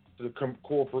to the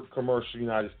corporate commercial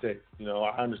United States.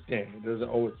 I understand it doesn't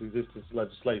owe its existence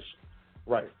legislation.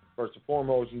 Right. First and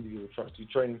foremost, you need to get a trustee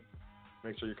training.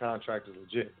 Make sure your contract is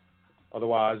legit.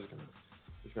 Otherwise,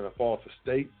 it's going to fall to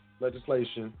state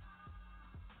legislation.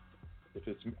 If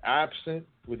it's absent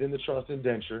within the trust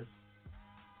indenture,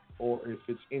 or if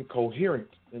it's incoherent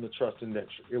in the trust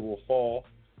indenture, it will fall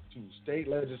to state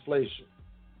legislation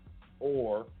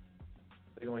or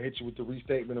They're going to hit you with the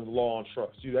restatement of the law on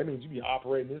trust. That means you've been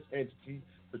operating this entity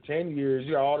for 10 years.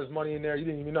 You got all this money in there. You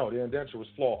didn't even know the indenture was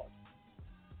flawed.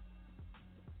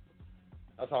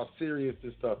 That's how serious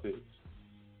this stuff is.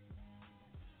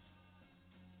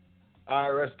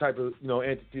 IRS type of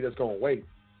entity that's going to wait.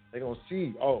 They're going to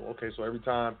see, oh, okay, so every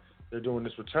time they're doing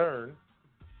this return,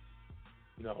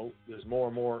 there's more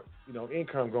and more,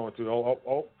 income going through.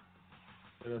 Oh,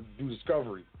 they're going to do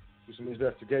discovery, do some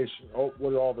investigation. Oh,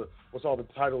 what's all the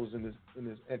titles in this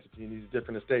entity in these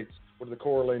different estates? What are the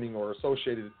correlating or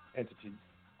associated entities?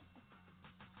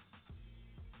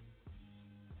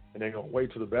 And they're going to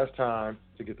wait till the best time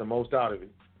to get the most out of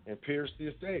it and pierce the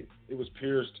estate. It was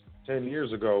pierced 10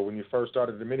 years ago when you first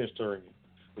started administering it,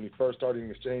 when you first started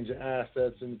exchanging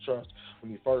assets in the trust,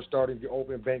 when you first started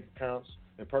opening bank accounts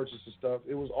and purchasing stuff.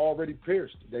 It was already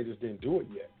pierced. They just didn't do it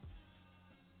yet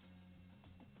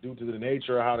due to the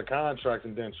nature of how the contract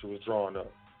indenture was drawn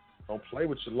up. Don't play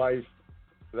with your life,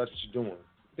 because that's what you're doing.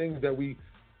 Things that we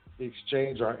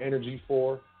exchange our energy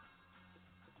for,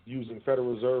 using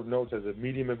Federal Reserve notes as a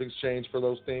medium of exchange for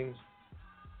those things,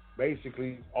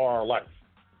 basically are our life.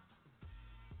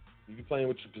 You playing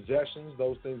with your possessions,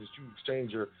 those things that you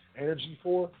exchange your energy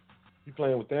for, you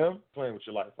playing with them, playing with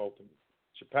your life ultimately.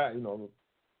 It's your path,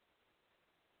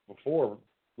 before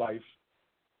life,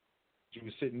 you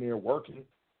were sitting there working,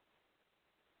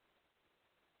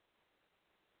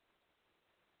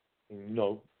 and,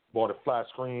 bought a flat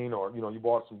screen or, you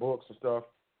bought some books and stuff.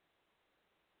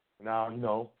 And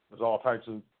now, there's all types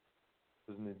of,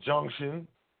 there's an injunction,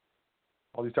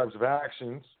 all these types of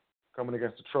actions coming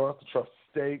against the trust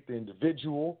estate, the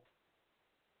individual.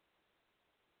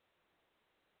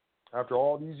 After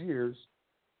all these years,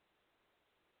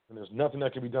 and there's nothing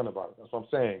that can be done about it. That's what I'm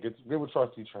saying. Get with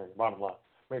trustee training, bottom line.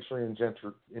 Make sure your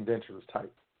indenture is tight.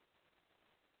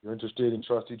 If you're interested in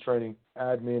trustee training,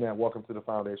 admin at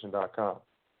welcometothefoundation.com.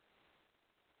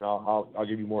 I'll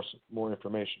give you more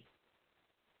information.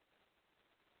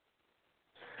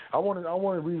 I want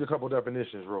to read a couple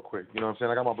definitions real quick. You know what I'm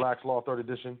saying? I got my Black's Law 3rd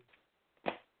edition.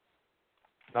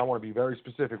 I want to be very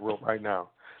specific right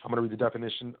now. I'm going to read the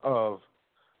definition of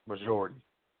majority.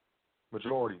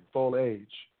 Majority, full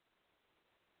age.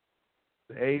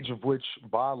 The age of which,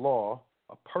 by law,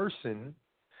 a person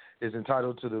is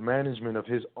entitled to the management of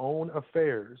his own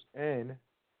affairs and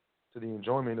to the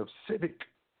enjoyment of civic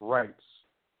rights.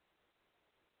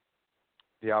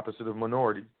 The opposite of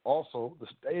minority. Also, the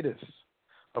status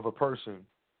of a person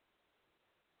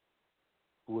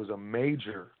who is a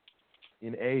major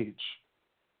in age.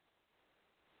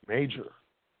 Major.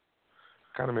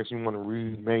 Kind of makes me want to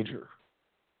read major.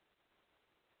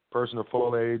 Person of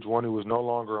full age, one who is no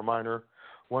longer a minor,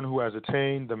 one who has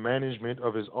attained the management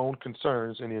of his own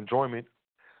concerns and the enjoyment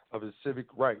of his civic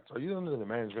rights. Are you under the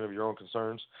management of your own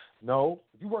concerns? No.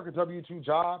 If you work a W-2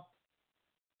 job,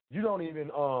 you don't even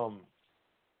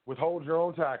withhold your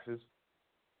own taxes.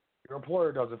 Your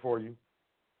employer does it for you.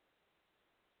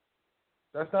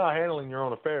 That's not handling your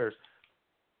own affairs.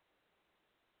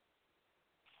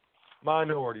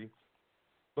 Minority.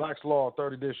 Black's Law,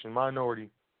 3rd edition, minority.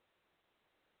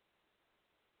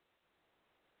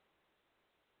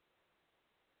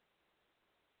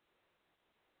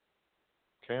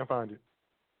 Can't find it.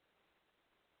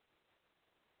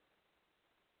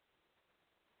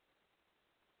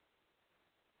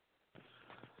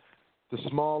 The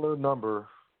smaller number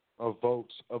of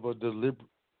votes of a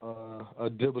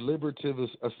deliberative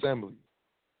assembly.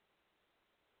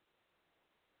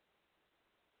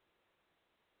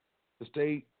 The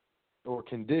state or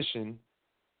condition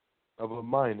of a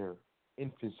minor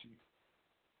infancy.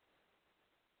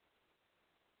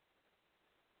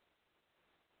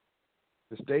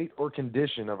 The state or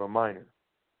condition of a minor.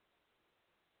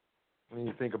 When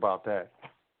you think about that,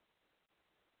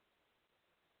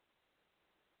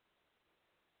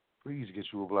 please get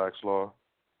you a Black's Law.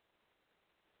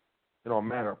 It don't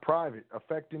matter. Private,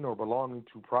 affecting or belonging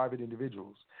to private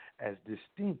individuals as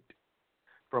distinct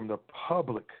from the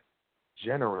public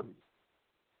generally.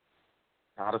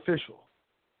 Not official.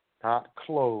 Not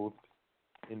clothed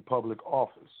in public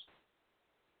office.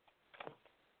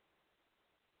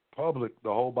 Public, the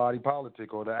whole body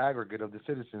politic or the aggregate of the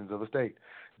citizens of a state,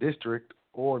 district,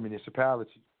 or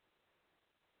municipality.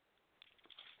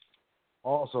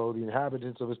 Also, the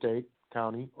inhabitants of a state,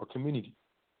 county, or community.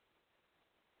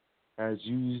 As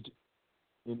used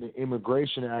in the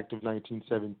Immigration Act of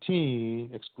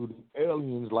 1917, excluding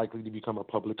aliens likely to become a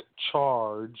public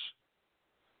charge.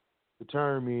 The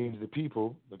term means the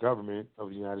people, the government of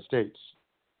the United States.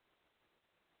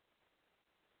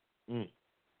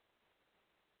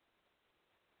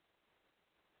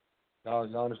 Y'all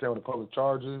understand what a public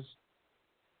charge is?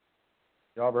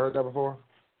 Y'all ever heard that before?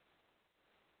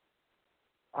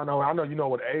 I know you know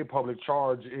what a public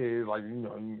charge is, like,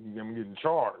 I'm getting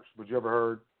charged. But you ever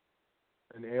heard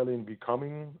an alien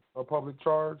becoming a public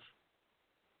charge?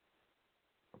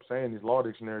 I'm saying these law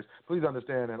dictionaries, please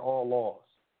understand that all laws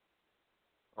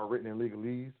are written in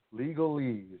legalese.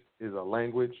 Legalese is a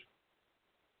language.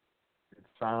 It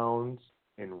sounds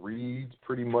and reads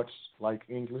pretty much like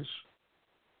English,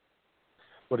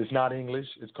 but it's not English.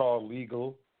 It's called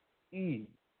legal E.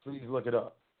 Please look it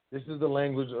up. This is the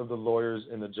language of the lawyers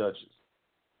and the judges.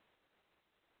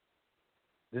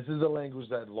 This is the language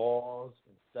that laws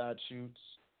and statutes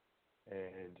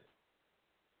and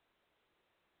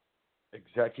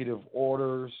executive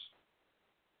orders,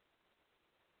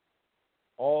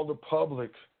 all the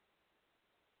public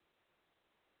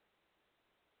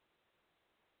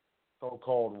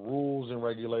so-called rules and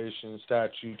regulations,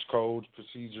 statutes, codes,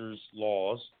 procedures,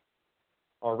 laws,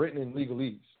 are written in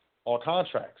legalese. All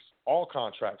contracts,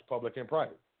 public and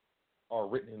private, are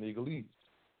written in legalese.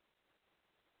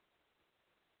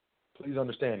 Please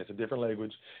understand, it's a different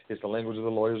language. It's the language of the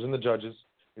lawyers and the judges.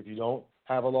 If you don't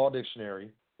have a law dictionary,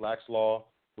 Black's Law,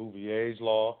 Bouvier's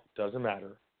Law, doesn't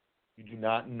matter. You do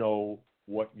not know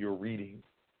what you're reading.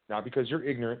 Not because you're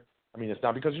ignorant. It's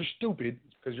not because you're stupid.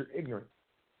 It's because you're ignorant.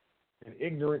 And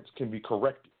ignorance can be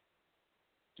corrected.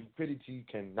 Stupidity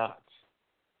cannot.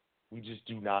 We just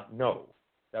do not know.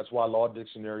 That's why law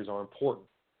dictionaries are important.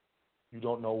 You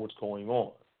don't know what's going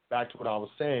on. Back to what I was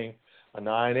saying, a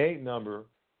 98 number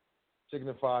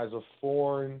signifies a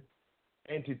foreign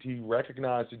entity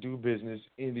recognized to do business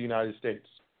in the United States.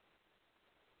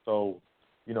 So,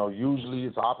 usually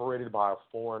it's operated by a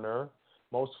foreigner.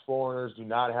 Most foreigners do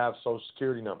not have Social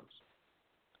Security numbers.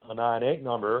 A 98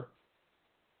 number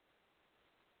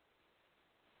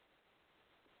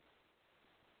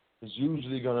is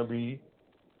usually going to be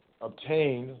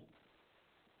obtained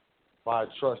by a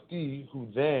trustee who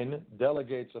then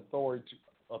delegates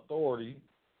authority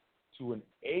to an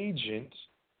agent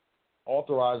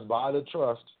authorized by the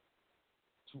trust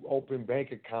to open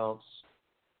bank accounts,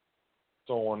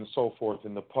 so on and so forth,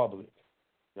 in the public,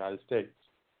 United States.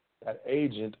 That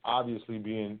agent obviously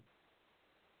being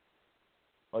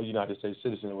a United States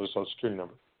citizen with a Social Security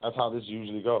number. That's how this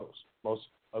usually goes. Most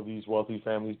of these wealthy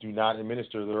families do not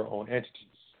administer their own entities.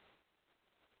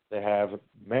 They have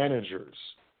managers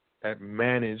that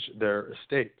manage their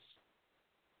estates.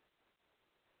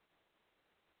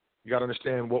 You got to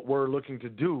understand what we're looking to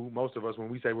do, most of us, when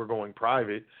we say we're going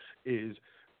private, is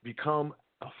become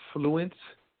affluent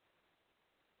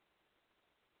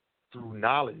through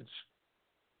knowledge,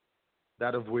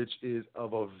 that of which is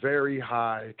of a very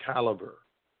high caliber.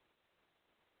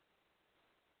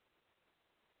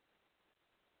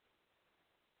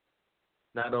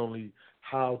 Not only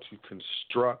how to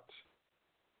construct,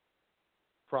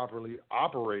 properly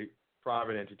operate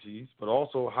private entities, but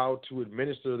also how to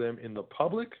administer them in the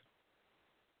public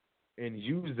and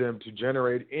use them to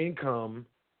generate income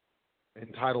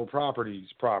and title properties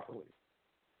properly.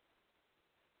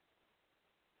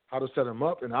 How to set them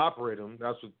up and operate them,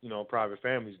 that's what, private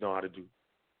families know how to do.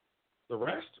 The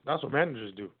rest, that's what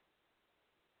managers do.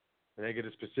 And they get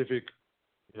a specific,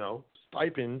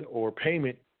 stipend or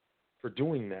payment for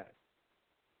doing that.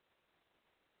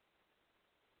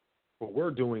 What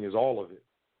we're doing is all of it.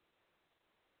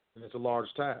 And it's a large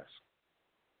task.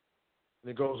 And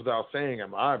it goes without saying,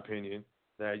 in my opinion,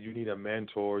 that you need a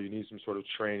mentor, you need some sort of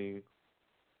training,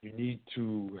 you need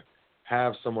to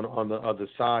have someone on the other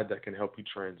side that can help you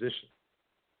transition.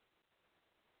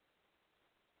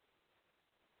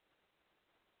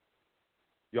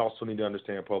 You also need to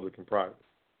understand public and private.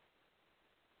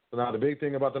 So now the big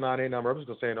thing about the 98 number, I'm just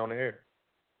going to say it on the air.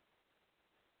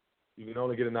 You can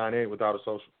only get a 98 without a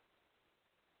social.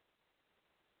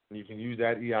 And you can use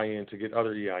that EIN to get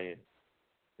other EIN.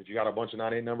 If you got a bunch of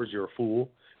 98 numbers, you're a fool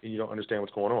and you don't understand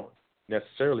what's going on. You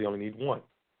necessarily only need one,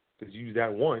 because you use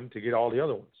that one to get all the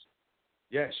other ones.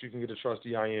 Yes, you can get a trust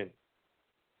EIN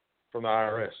from the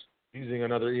IRS using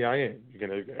another EIN. You can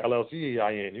get an LLC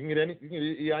EIN. You can get an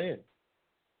EIN.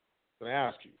 I'm going to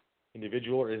ask you,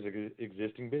 individual or is it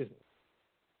existing business?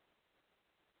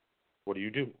 What do you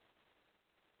do?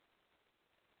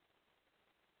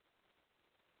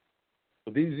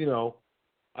 So these,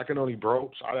 I can only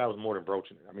broach. That was more than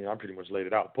broaching it. I pretty much laid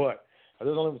it out. But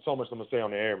there's only so much I'm going to say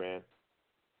on the air, man.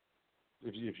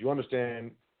 If you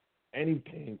understand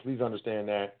anything, please understand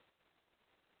that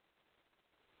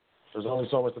there's only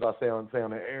so much that I say on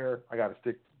the air. I got to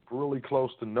stick really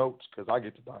close to notes because I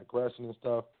get to digressing and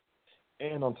stuff.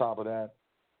 And on top of that,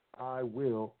 I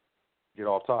will get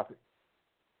off topic.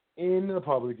 In the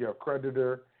public, you have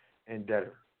creditor and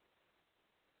debtor.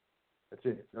 That's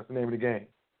it. That's the name of the game.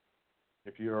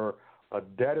 If you're a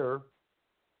debtor,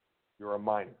 you're a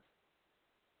minor.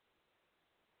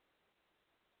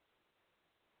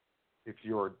 If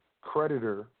you're a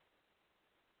creditor,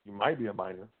 you might be a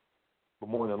minor, but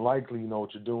more than likely you know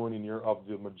what you're doing and you're of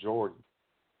the majority,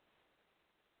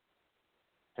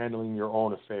 handling your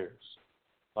own affairs.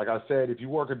 Like I said, if you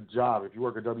work a job, if you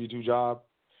work a W-2 job,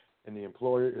 and the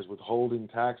employer is withholding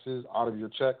taxes out of your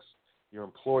checks, your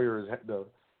employer is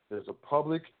there's a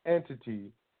public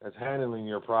entity that's handling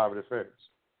your private affairs.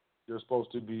 You're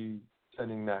supposed to be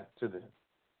sending that to them.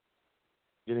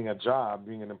 Getting a job,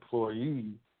 being an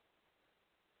employee,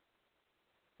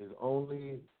 is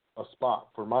only a spot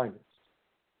for minors.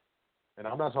 And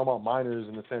I'm not talking about minors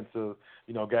in the sense of,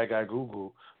 gaga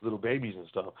goo little babies and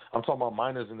stuff. I'm talking about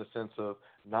minors in the sense of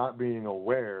not being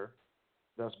aware,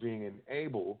 thus being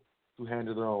enabled to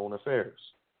handle their own affairs.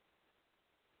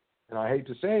 And I hate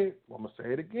to say it, I'm going to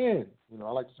say it again.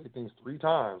 I like to say things 3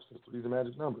 times because 3 is a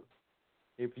magic number.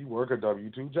 If you work a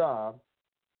W-2 job,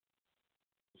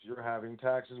 if you're having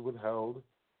taxes withheld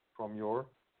from your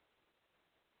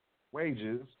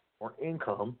wages or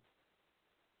income,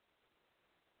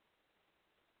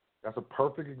 that's a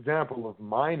perfect example of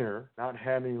minor not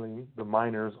handling the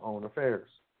minor's own affairs.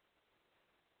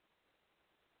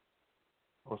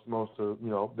 Most of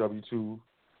W-2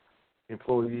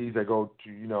 employees that go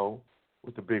to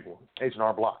with the big one,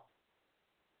 H&R Block.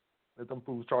 Let them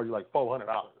fools charge you like $400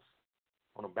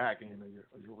 on the back end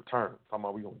of your return. Talking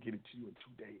about we gonna get it to you in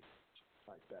 2 days,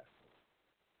 like that.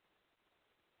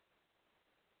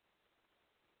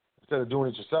 Instead of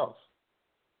doing it yourself.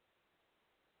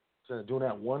 Instead of doing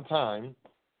that one time,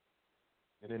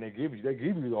 and then they give you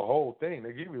the whole thing.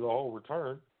 They give you the whole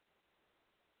return.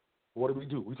 What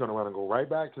do? We turn around and go right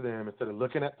back to them instead of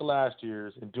looking at the last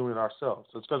year's and doing it ourselves.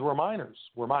 So it's because we're minors.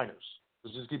 We're minors.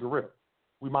 Let's just keep it real.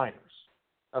 We minors.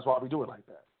 That's why we do it like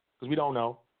that. Because we don't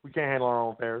know. We can't handle our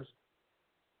own affairs.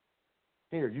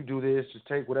 Here, you do this. Just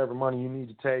take whatever money you need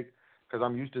to take because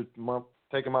I'm used to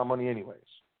taking my money anyways.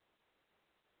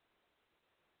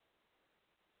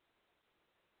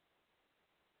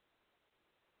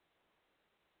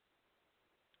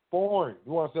 Foreign.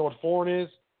 You want to know what foreign is?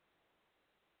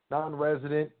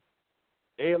 Non-resident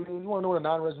alien. You want to know what a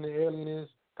non-resident alien is?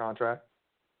 Contract.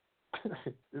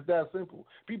 It's that simple.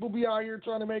 People be out here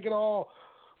trying to make it all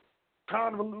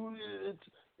convoluted.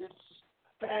 It's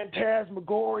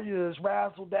phantasmagoria. It's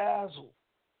razzle-dazzle.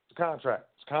 It's a contract.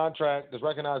 It's a contract that's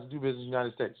recognized to do business in the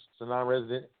United States. It's a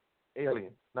non-resident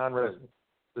alien. Non-resident.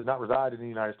 Does not reside in the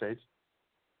United States.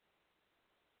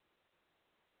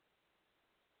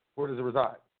 Where does it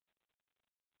reside?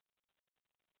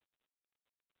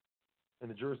 In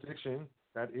the jurisdiction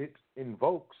that it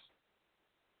invokes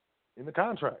in the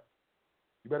contract.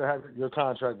 You better have your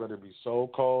contract better be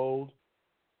so cold.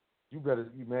 You better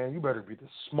be the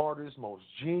smartest, most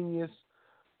genius,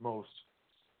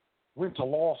 went to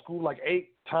law school like 8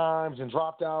 times and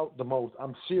dropped out the most.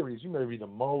 I'm serious. You better be the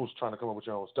most trying to come up with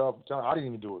your own stuff. I'm telling you, I didn't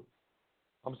even do it.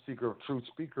 I'm a seeker of truth,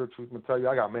 speaker of truth. I'm going to tell you,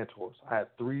 I got mentors. I had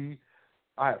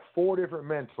 4 different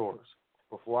mentors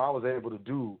before I was able to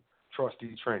do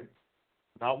trustee training.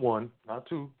 Not 1, not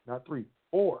 2, not 3,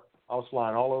 4. I was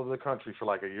flying all over the country for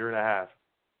like a year and a half,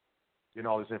 getting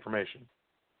all this information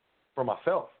for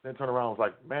myself. Then turn around and was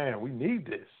like, man, we need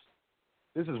this.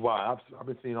 This is why I've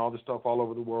been seeing all this stuff all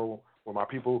over the world where my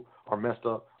people are messed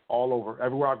up all over,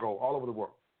 everywhere I go, all over the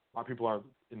world. My people are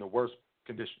in the worst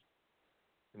condition.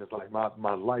 And it's like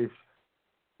my life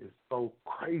is so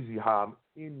crazy how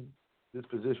I'm in this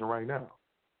position right now.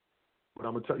 But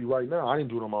I'm going to tell you right now, I didn't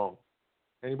do it on my own.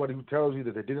 Anybody who tells you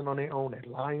that they did it on their own, they're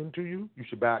lying to you. You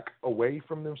should back away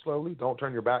from them slowly. Don't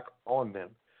turn your back on them.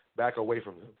 Back away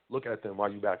from them. Look at them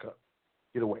while you back up.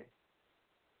 Get away.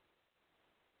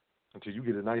 Until you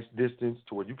get a nice distance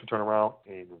to where you can turn around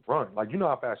and run. Like, you know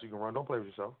how fast you can run. Don't play with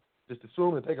yourself. Just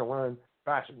assume that they can run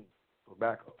faster. So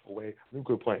back up, away. You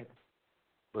quit playing.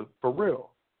 But for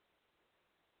real,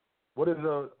 what is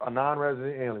a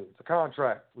non-resident alien? It's a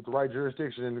contract with the right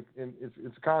jurisdiction, and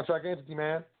it's a contract entity,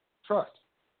 man. Trust.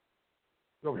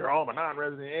 You over here, I'm a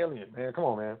non-resident alien, man. Come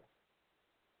on, man.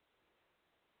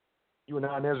 You a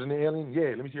non-resident alien?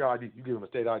 Yeah, let me see your ID. You give him a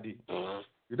state ID.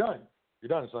 You're done. You're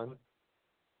done, son.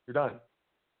 You're done.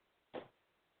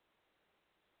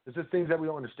 It's just things that we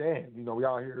don't understand. We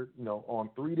out here, on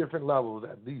 3 different levels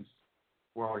at least.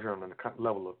 We're out here on the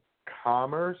level of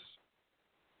commerce.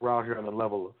 We're out here on the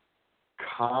level of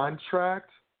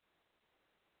contract,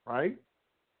 right?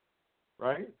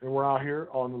 Right? And we're out here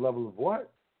on the level of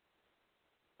what?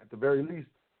 At the very least,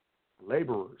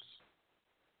 laborers.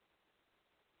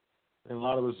 And a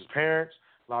lot of us is parents.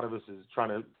 A lot of us is trying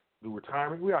to do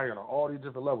retirement. We out here on all these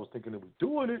different levels thinking that we're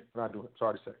doing it. We're not doing it.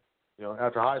 Sorry to say.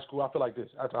 After high school, I feel like this.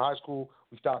 After high school,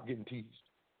 we stopped getting teased.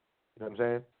 You know what I'm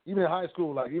saying? Even in high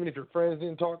school, like even if your friends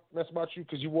didn't mess about you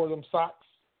because you wore them socks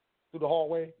through the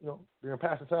hallway, during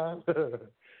passing time.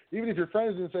 Even if your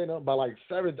friends didn't say nothing, by like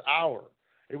 7th hour,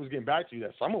 it was getting back to you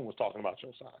that someone was talking about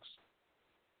your socks.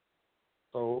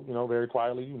 So, very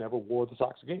quietly, you never wore the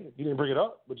socks again. You didn't bring it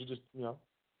up, but you just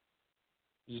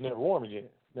never wore them again.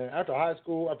 Now, after high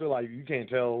school, I feel like you can't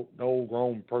tell no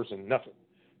grown person nothing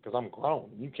because I'm grown.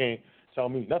 You can't tell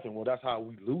me nothing. Well, that's how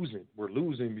we losing. We're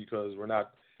losing because we're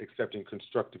not accepting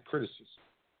constructive criticism.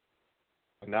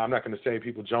 And now I'm not going to say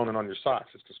people joning on your socks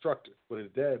is constructive, but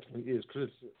it definitely is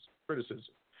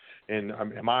criticism. And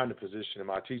am I in the position? Am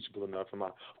I teachable enough? Am I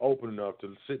open enough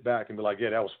to sit back and be like, yeah,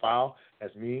 that was foul.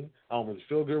 That's mean. I don't really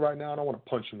feel good right now. I don't want to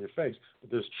punch you in your face.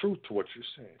 But there's truth to what you're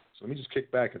saying. So let me just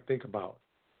kick back and think about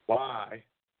why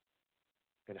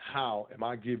and how am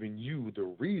I giving you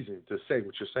the reason to say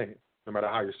what you're saying, no matter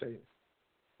how you're saying it.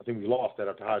 I think we lost that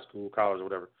after high school, college, or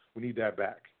whatever. We need that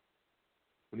back.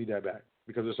 We need that back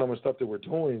because there's so much stuff that we're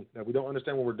doing that we don't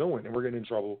understand what we're doing, and we're getting in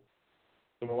trouble.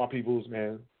 Some of my people's,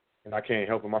 man, and I can't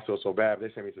help them. I feel so bad.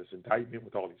 They sent me this indictment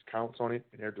with all these counts on it,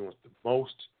 and they're doing the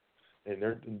most.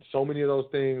 And so many of those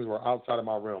things were outside of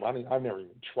my realm. I've never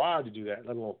even tried to do that,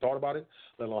 let alone thought about it,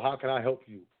 let alone how can I help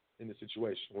you in this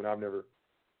situation when I've never,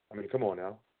 come on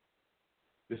now.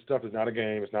 This stuff is not a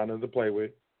game. It's not nothing to play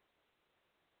with.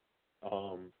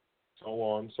 So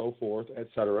on, so forth,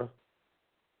 etc.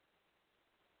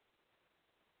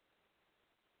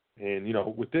 And,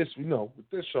 with this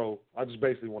show, I just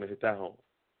basically want to hit that home.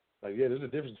 Like, yeah, there's a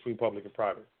difference between public and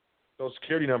private. Social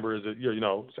security number is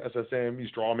SSN, you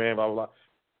straw man, blah, blah, blah.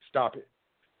 Stop it.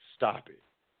 Stop it.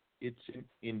 It's an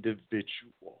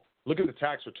individual. Look at the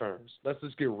tax returns. Let's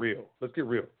just get real. Let's get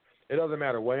real. It doesn't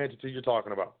matter what entity you're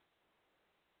talking about.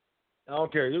 I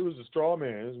don't care. It was a straw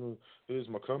man. This is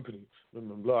my company. Blah,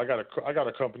 blah, blah. I got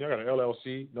a company. I got an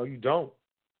LLC. No, you don't.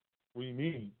 What do you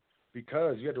mean?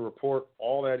 Because you had to report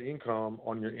all that income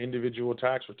on your individual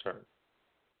tax return.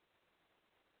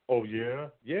 Oh, yeah?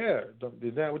 Yeah.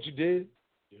 Is that what you did?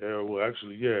 Yeah, well,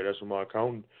 actually, yeah, that's what my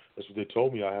accountant, that's what they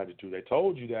told me I had to do. They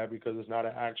told you that because it's not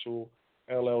an actual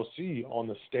LLC on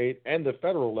the state and the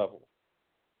federal level.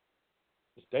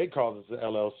 The state calls it the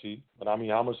LLC, but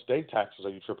how much state taxes are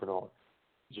you tripping on?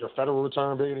 Is your federal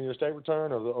return bigger than your state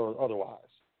return or otherwise?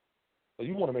 So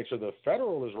you want to make sure the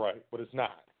federal is right, but it's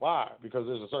not. Why? Because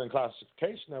there's a certain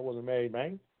classification that wasn't made,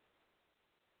 man.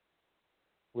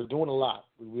 We're doing a lot.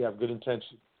 We have good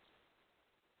intentions,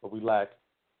 but we lack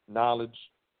knowledge,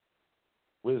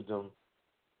 wisdom,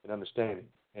 and understanding.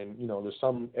 And, there's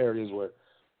some areas where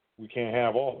we can't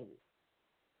have all of it.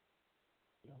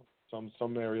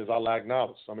 Some areas I lack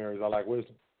knowledge. Some areas I lack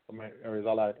wisdom. Some areas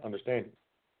I lack understanding.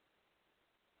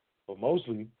 But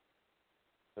mostly,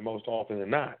 and most often than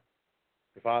not,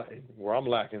 where I'm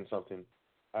lacking something,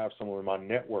 I have someone in my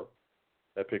network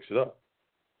that picks it up.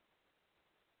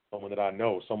 Someone that I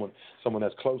know, someone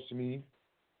that's close to me,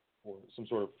 or some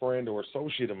sort of friend or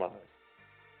associate of mine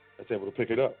that's able to pick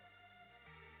it up.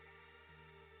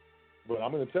 But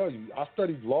I'm going to tell you, I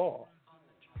studied law.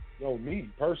 Me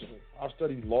personally, I've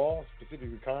studied law,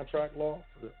 specifically contract law,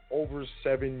 for over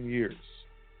 7 years.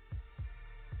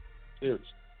 Seriously.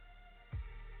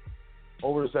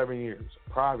 Over 7 years,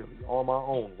 privately, on my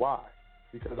own. Why?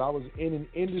 Because I was in an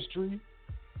industry,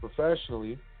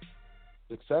 professionally,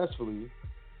 successfully,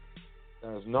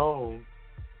 that is known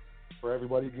for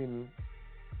everybody getting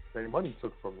their money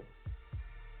took from them.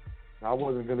 And I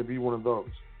wasn't going to be one of those.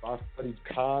 I studied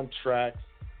contracts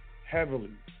heavily.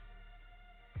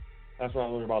 That's when I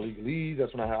learned about legalese.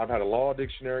 That's when I've had a law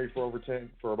dictionary for over 10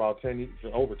 years.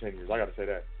 I got to say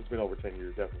that. It's been over 10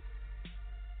 years, definitely.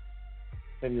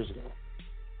 10 years ago.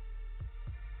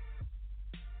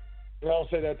 And I don't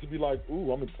say that to be like,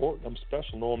 ooh, I'm important, I'm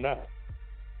special. No, I'm not.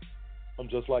 I'm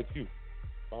just like you.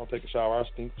 If I don't take a shower, I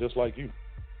stink just like you.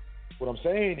 What I'm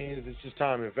saying is it's just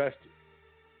time invested.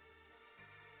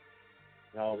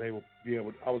 And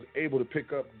I was able to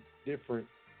pick up different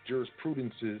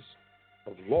jurisprudences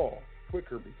of law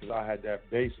quicker because I had that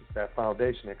basis, that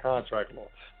foundation in contract law.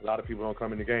 A lot of people don't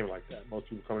come in the game like that. Most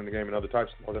people come in the game in other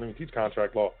types of law. They don't even teach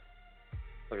contract law,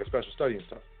 like a special study and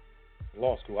stuff. In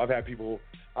law school,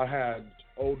 I had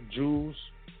old Jews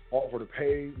offer to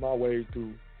pay my way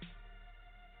through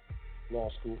law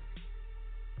school.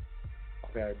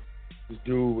 I've had this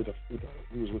dude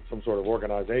he was with some sort of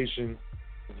organization.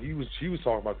 And he was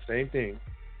talking about the same thing.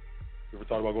 You ever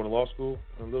thought about going to law school?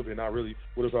 A little bit, not really.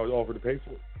 What if I was offered to pay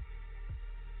for it?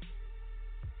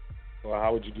 Well,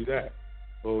 how would you do that?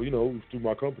 Well, through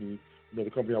my company, the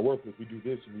company I work with, we do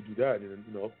this and we do that, and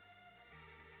what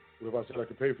if I said I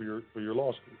could pay for your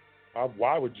law school?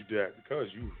 Why would you do that? Because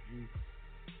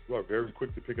you are very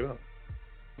quick to pick it up.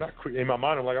 Not quick in my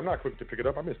mind. I'm not quick to pick it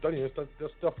up. I've been studying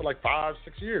this stuff for like 5-6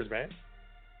 years, man.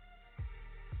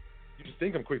 You just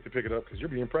think I'm quick to pick it up because you're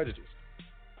being prejudiced.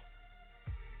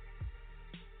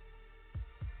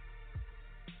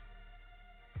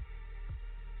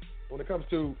 When it comes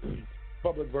to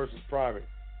public versus private,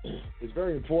 it's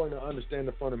very important to understand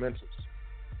the fundamentals.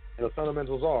 And the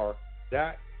fundamentals are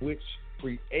that which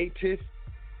createth,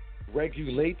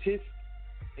 regulateth,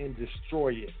 and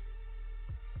destroyeth.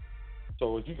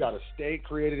 So if you got a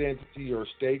state-created entity or a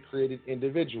state-created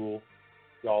individual,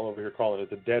 y'all over here calling it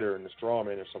the debtor and the straw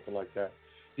man or something like that.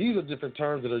 These are different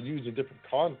terms that are used in different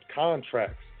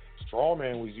contracts. Straw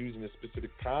man was used in a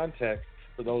specific context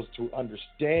for those to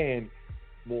understand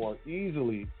more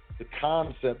easily the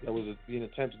concept that was being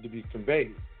attempted to be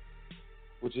conveyed,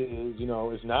 which is,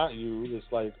 it's not you, it's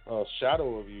like a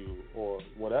shadow of you or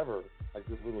whatever, like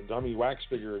this little dummy wax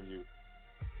figure of you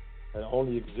that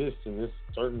only exists in this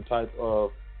certain type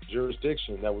of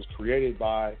jurisdiction that was created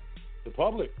by the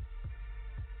public.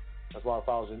 That's why it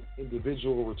files an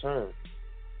individual return.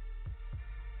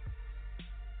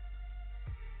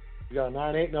 You got a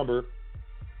 98 number,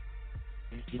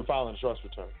 you're filing a trust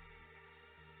return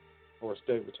or a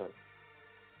state return.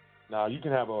 Now you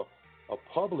can have a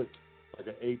public, like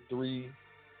an 83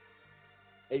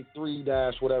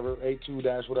 whatever, 82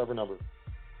 whatever number,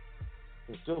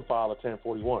 and still file a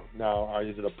 1041. Now,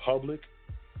 is it a public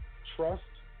trust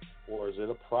or is it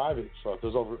a private trust?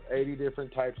 There's over 80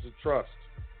 different types of trust.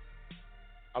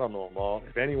 I don't know them all.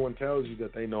 If anyone tells you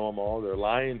that they know them all, they're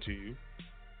lying to you.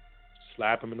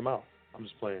 Slap them in the mouth. I'm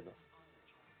just playing them.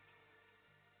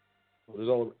 Well, there's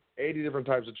over 80 different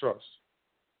types of trust.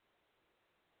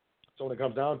 So when it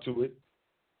comes down to it,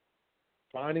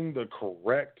 finding the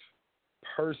correct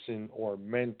person or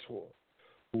mentor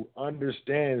who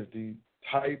understands the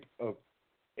type of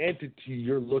entity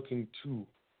you're looking to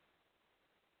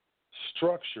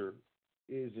structure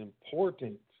is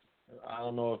important. I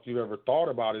don't know if you've ever thought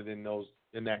about it in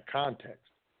that context.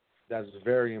 That's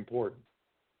very important.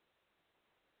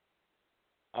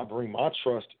 I bring my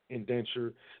trust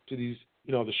indenture to these,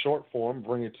 the short form,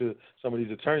 bring it to some of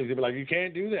these attorneys. They'll be like, you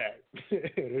can't do that.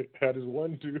 I had this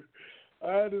one dude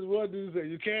say,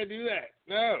 you can't do that.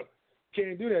 No,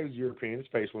 can't do that. He's European. His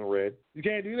face went red. You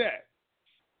can't do that.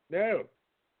 No.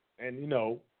 And,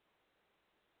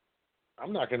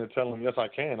 I'm not going to tell him, yes, I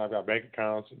can. I've got bank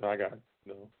accounts. And I got,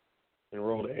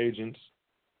 enrolled agents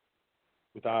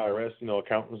with the IRS,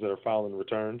 accountants that are filing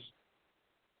returns.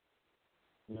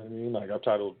 You know what I mean? Like, I've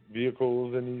titled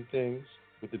vehicles and these things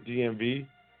with the DMV.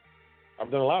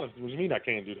 I've done a lot of things. What do you mean I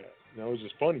can't do that? It's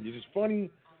just funny. It's just funny,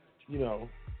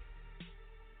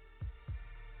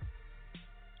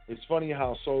 It's funny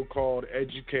how so-called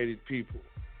educated people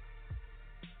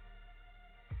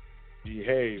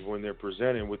behave when they're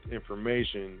presented with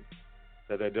information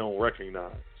that they don't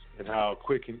recognize, and how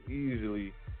quick and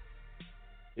easily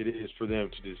it is for them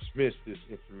to dismiss this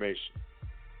information,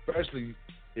 especially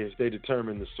if they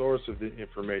determine the source of the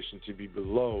information to be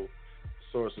below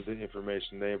the source of the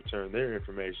information they obtained their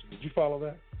information. Did you follow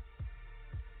that?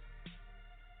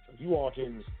 So if you walk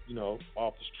in,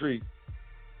 off the street,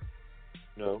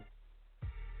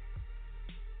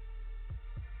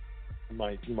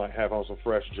 you might have on some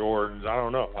fresh Jordans. I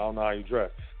don't know how you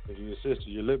dress. If you're your sister,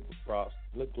 your lip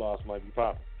gloss might be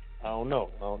popping. I don't know.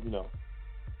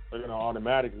 They're going to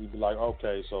automatically be like,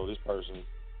 okay, so this person,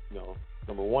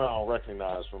 number one, I don't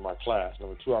recognize from my class.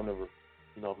 Number two, I've never,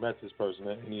 met this person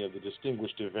at any of the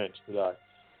distinguished events that I,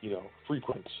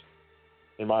 frequent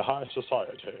in my high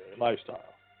society lifestyle.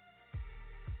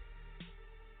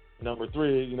 Number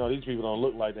three, these people don't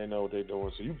look like they know what they're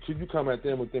doing. So you come at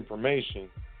them with information,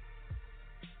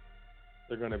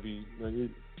 they're going to be,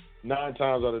 9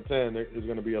 times out of 10, there's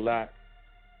going to be a lack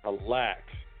of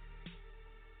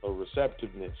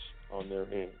receptiveness on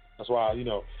their end. That's why,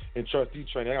 in trustee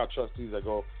training, I got trustees that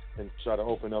go and try to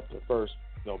open up their first,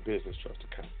 business trust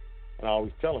account. And I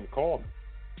always tell them, call me.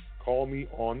 Call me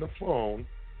on the phone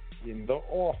in the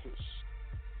office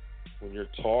when you're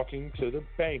talking to the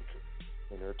banker,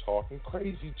 when they're talking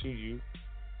crazy to you,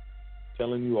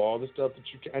 telling you all the stuff that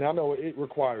you can. And I know it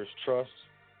requires trust.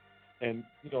 And,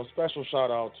 special shout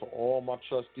out to all my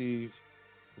trustees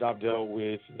that I've dealt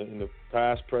with in the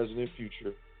past, present, and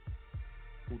future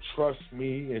who trust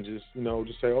me and just,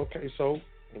 just say, okay, so,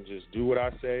 and just do what I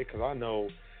say, because I know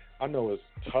it's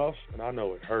tough and I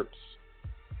know it hurts.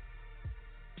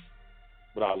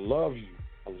 But I love you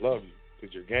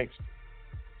because you're gangster.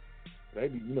 They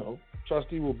be,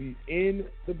 trustee will be in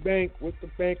the bank with the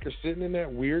banker sitting in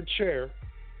that weird chair,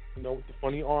 with the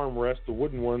funny armrest, the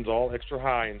wooden ones all extra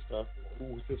high and stuff.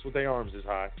 Who sits with their arms this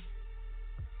high?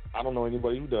 I don't know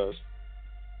anybody who does.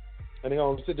 And they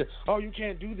all sit there, oh, you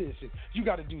can't do this, and you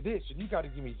got to do this, and you got to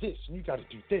give me this, and you got to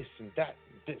do this and that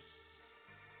and this.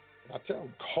 And I tell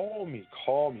them, call me,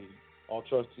 all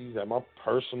trustees at my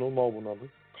personal mobile number.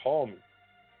 Call me.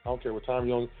 I don't care what time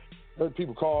you're on.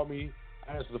 People call me,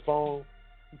 I answer the phone.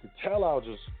 You could tell I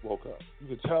just woke up. You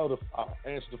could tell I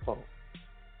answer the phone.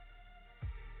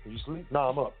 Are you sleep?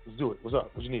 Nah, I'm up. Let's do it. What's up?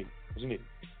 What you need?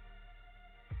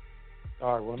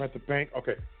 All right, well, I'm at the bank.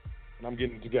 Okay. And I'm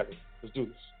getting it together. Let's do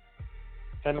this.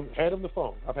 Hand them the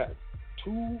phone. I've had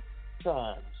 2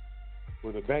 times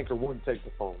where the banker wouldn't take the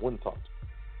phone, wouldn't talk to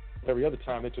me. Every other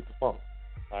time they took the phone.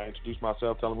 I introduce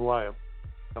myself, tell them who I am,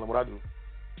 tell them what I do.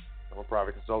 I'm a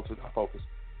private consultant. I focus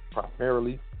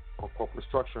primarily on corporate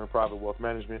structure and private wealth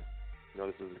management.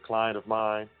 This is a client of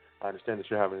mine. I understand that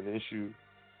you're having an issue,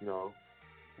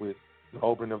 with the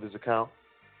opening of this account.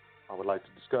 I would like to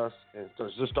discuss and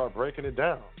just start breaking it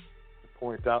down and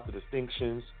point out the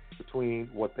distinctions between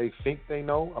what they think they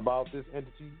know about this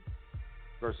entity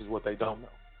versus what they don't know.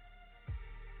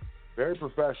 Very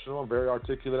professional. I'm very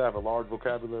articulate. I have a large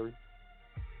vocabulary.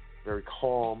 Very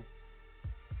calm.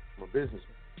 I'm a businessman.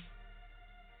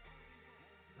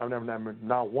 I've never,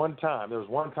 not one time. There was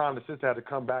one time the sister had to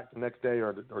come back the next day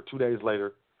or 2 days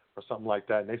later or something like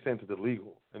that, and they sent it to the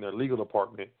legal, and their legal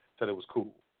department said it was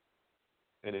cool,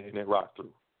 and it rocked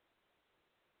through.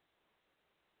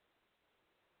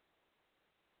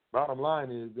 Bottom line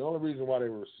is, the only reason why they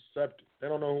were receptive, they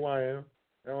don't know who I am.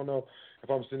 They don't know if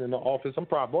I'm sitting in the office. I'm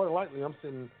probably, more than likely, I'm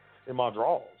sitting in my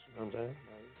drawers, you know what I'm saying?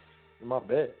 In my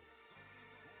bed,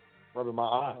 rubbing my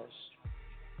eyes,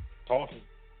 talking.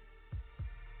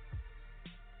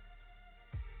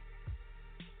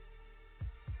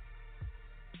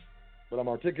 But I'm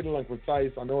articulate and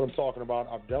concise. I know what I'm talking about.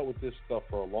 I've dealt with this stuff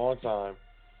for a long time.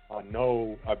 I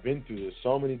know I've been through this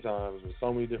so many times with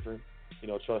so many different,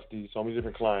 trustees, so many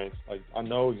different clients. Like, I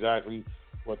know exactly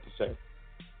what to say.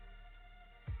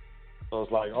 So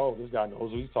it's like, oh, this guy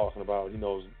knows what he's talking about. He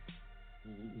knows.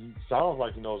 He sounds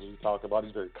like he knows what he's talking about.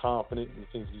 He's very confident in the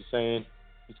things he's saying.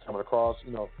 He's coming across.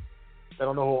 They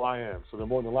don't know who I am, so they're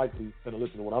more than likely going to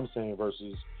listen to what I'm saying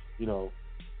versus,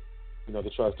 the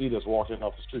trustee that's walking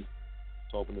off the street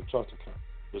to open the trust account.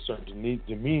 There's certain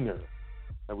demeanor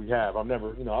that we have. I've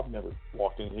never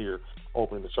walked in here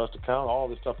opening the trust account. All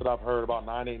this stuff that I've heard about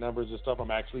 9-8 numbers and stuff,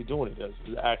 I'm actually doing it. Is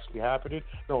it actually happening?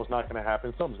 No, it's not going to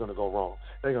happen. Something's going to go wrong.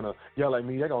 They're going to yell at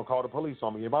me. They're going to call the police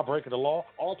on me. If I break the law,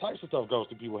 all types of stuff goes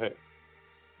to people's head.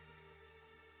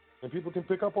 And people can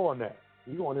pick up on that.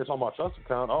 You go in there talking about trust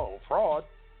account, oh, fraud,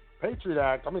 Patriot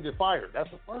Act, I'm going to get fired. That's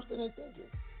the first thing they're thinking.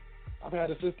 I've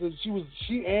had a sister,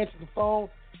 she answered the phone,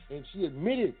 and she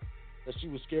admitted that she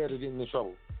was scared of getting in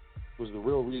trouble. Was the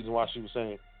real reason why she was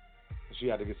saying that she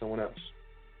had to get someone else.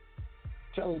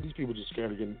 I'm telling you, these people just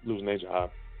scared of losing their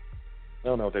job. They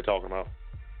don't know what they're talking about.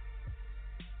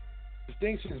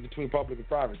 Distinctions between public and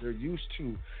private. They're used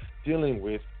to dealing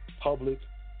with public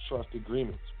trust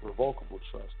agreements, revocable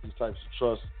trust, these types of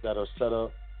trusts that are set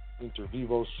up, inter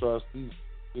vivos trust, these,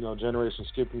 generation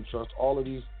skipping trust, all of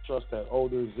these trusts that owe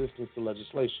their existence to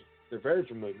legislation. They're very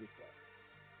familiar with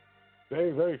that.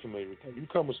 Very, very familiar with that. You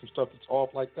come with some stuff that's off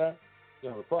like that, you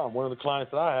have a problem. One of the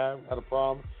clients that I have had a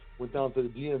problem, went down to the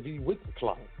DMV with the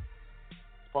client.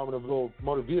 Department of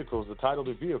Motor Vehicles, the title of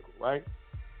the vehicle, right?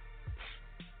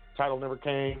 Title never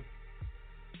came.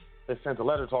 They sent a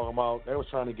letter talking about they was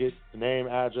trying to get the name,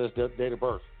 address, date of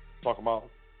birth. Talking about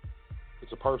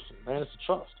it's a person. Man, it's a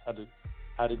trust.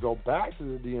 Had to go back to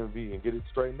the DMV and get it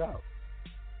straightened out.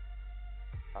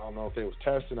 I don't know if they was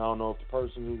testing. I don't know if the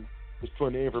person who was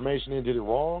putting the information in did it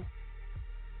wrong.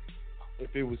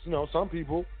 If it was, some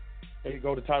people, they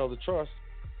go to title of the trust,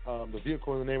 the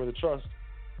vehicle in the name of the trust,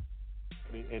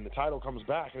 and the title comes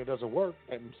back and it doesn't work.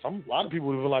 And a lot of people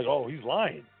would be like, oh, he's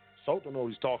lying. Soap don't know what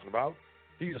he's talking about.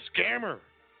 He's a scammer.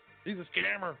 He's a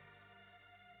scammer.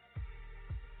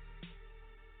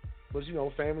 But,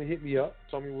 family hit me up,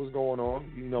 told me what's going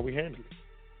on. We handled it.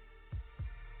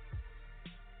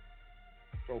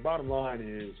 So bottom line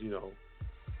is,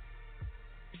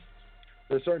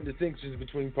 there's certain distinctions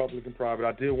between public and private.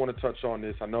 I did want to touch on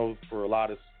this. I know for a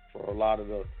lot of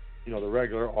the, the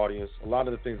regular audience, a lot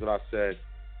of the things that I said,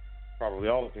 probably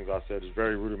all the things I said is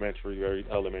very rudimentary, very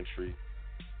elementary.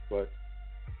 But,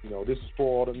 this is for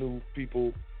all the new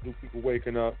people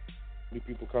waking up, new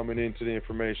people coming into the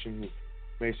information who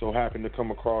may so happen to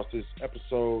come across this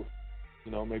episode,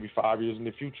 maybe 5 years in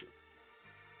the future.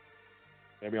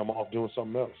 Maybe I'm off doing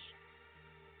something else.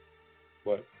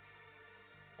 But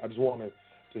I just wanted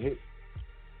to hit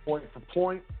point for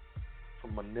point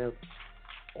from my notes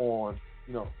on,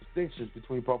 distinctions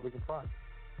between public and private.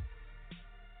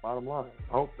 Bottom line.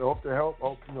 I hope to help.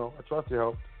 I trust your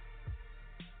help.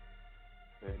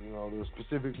 And, there's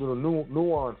specific little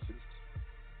nuances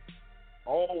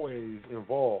always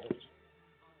involved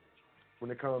when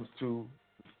it comes to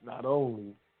not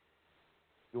only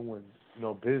doing,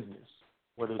 business,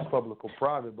 whether it's public or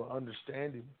private, but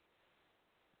understanding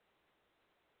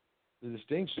the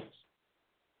distinctions,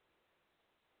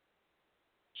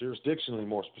 jurisdictionally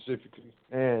more specifically,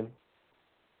 and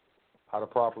how to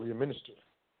properly administer,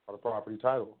 how to properly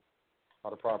title, how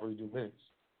to properly do minutes,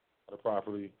 how to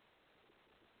properly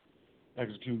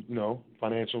execute,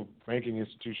 financial banking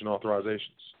institution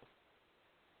authorizations.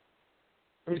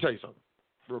 Let me tell you something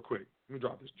real quick. Let me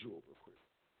drop this jewel real quick.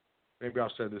 Maybe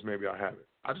I've said this, maybe I haven't.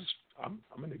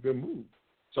 I'm in a good mood.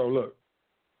 So look,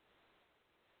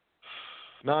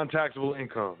 non-taxable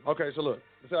income. Okay, so look,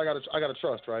 let's say I got a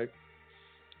trust, right?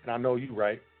 And I know you,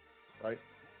 right?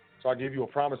 So I give you a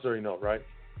promissory note, right?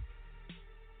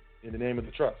 In the name of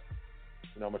the trust.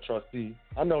 I'm a trustee.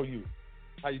 I know you.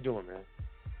 How you doing, man?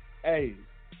 Hey,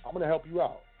 I'm going to help you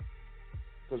out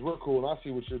because we're cool and I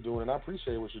see what you're doing and I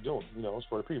appreciate what you're doing. It's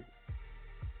for the people.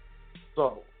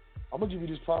 So I'm going to give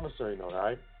you this promissory note, all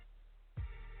right?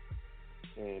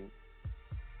 And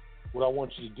what I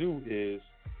want you to do is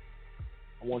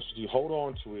I want you to hold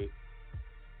on to it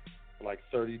for like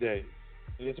 30 days.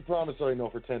 And it's a promissory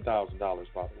note for $10,000, by the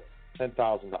way.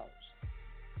 $10,000.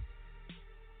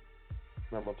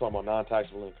 Remember, I'm talking about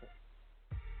non-taxable income.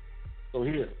 So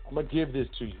here, I'm going to give this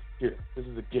to you. Here, this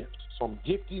is a gift. So I'm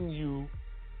gifting you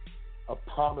a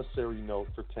promissory note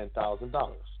for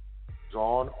 $10,000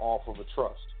 drawn off of a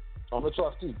trust. So I'm a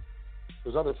trustee.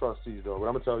 There's other trustees, though, but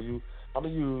I'm going to tell you, I'm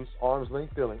going to use arm's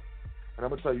length billing, and I'm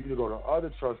going to tell you to go to other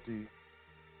trustees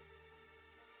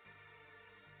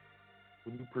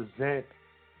when you present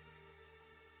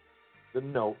the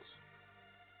notes.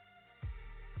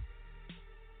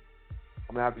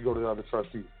 I'm going to have to go to the other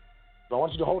trustees. So I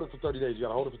want you to hold it for 30 days. You got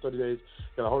to hold it for 30 days.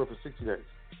 You got to hold it for 60 days.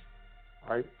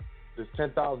 All right? There's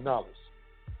 $10,000.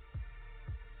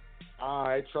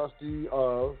 I, trustee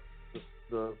of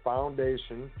the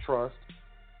foundation trust,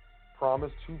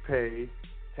 promise to pay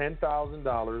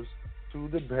 $10,000 to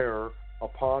the bearer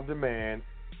upon demand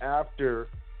after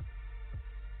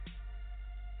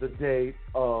the date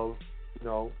of,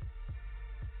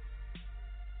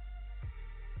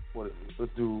 what is it?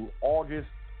 Let's do August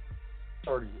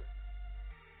 30th.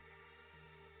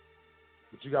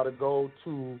 But you got to go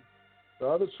to the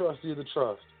other trustee of the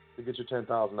trust to get your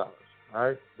 $10,000. All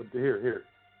right? But here's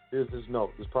this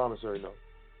note, this promissory note.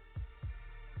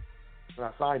 And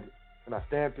I signed it. And I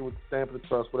stamped it with the stamp of the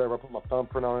trust, whatever. I put my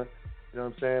thumbprint on it. You know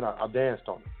what I'm saying? I danced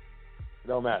on it. It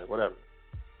don't matter, whatever.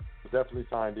 I definitely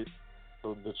signed it.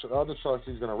 So the other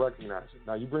trustee is going to recognize it.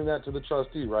 Now, you bring that to the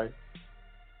trustee, right?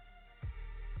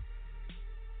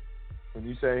 And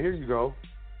you say, here you go.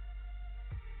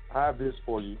 I have this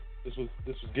for you. This was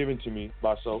given to me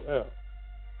by so L.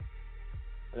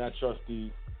 And that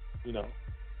trustee,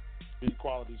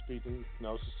 quality speaking,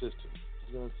 it's assistant.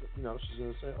 She's gonna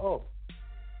say, oh,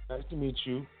 nice to meet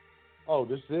you. Oh,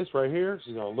 this right here.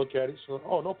 She's gonna look at it. She's gonna,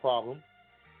 oh, no problem.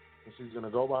 And she's gonna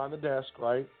go behind the desk,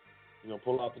 right? You're gonna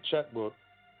pull out the checkbook,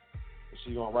 and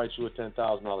she's gonna write you a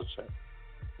 $10,000 check.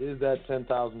 Is that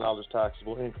 $10,000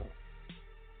 taxable income?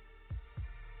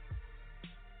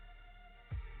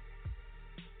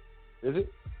 Is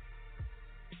it?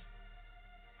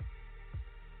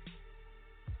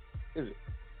 Is it?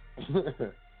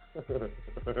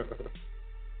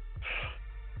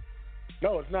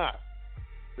 No, it's not.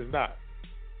 It's not.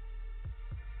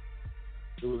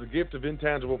 It was a gift of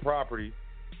intangible property,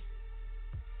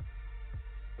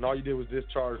 and all you did was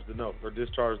discharge the note or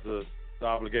discharge the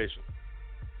obligation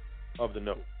of the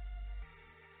note.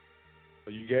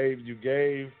 So you gave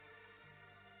the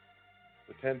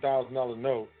 $10,000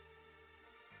 note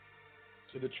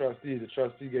to the trustee. The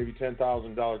trustee gave you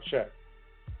 $10,000 check.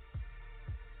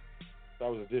 That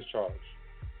was a discharge.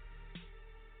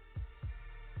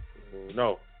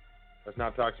 No, that's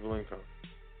not taxable income.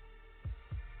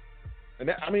 And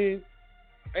that,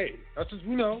 hey, that's just,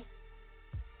 do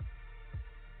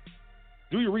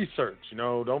your research,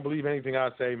 don't believe anything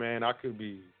I say, man. I could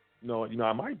be,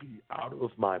 I might be out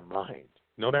of my mind.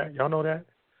 You know that? Y'all know that?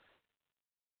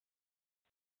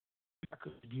 I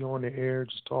could be on the air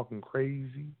just talking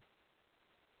crazy.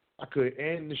 I could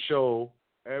end the show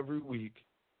every week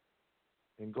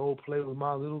and go play with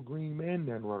my little green men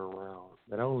that run around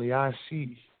that only I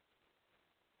see.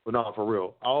 But no, for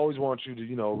real. I always want you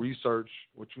to, research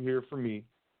what you hear from me.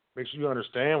 Make sure you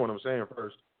understand what I'm saying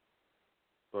first.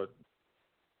 But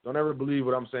don't ever believe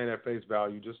what I'm saying at face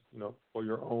value, just, for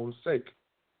your own sake.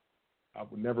 I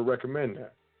would never recommend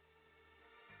that.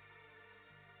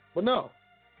 But no,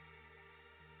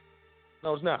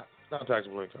 it's not. It's not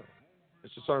taxable income.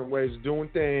 It's just certain ways of doing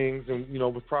things,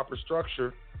 and, with proper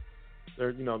structure,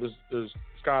 there's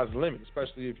sky's the limit,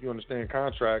 especially if you understand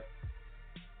contract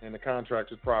and the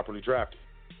contract is properly drafted.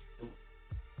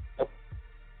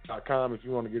 .com if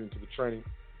you want to get into the training.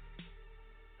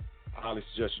 I highly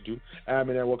suggest you do.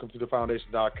 Admin at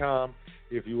welcometothefoundation.com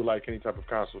if you would like any type of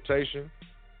consultation.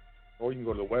 Or you can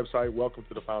go to the website,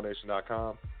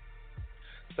 welcometothefoundation.com.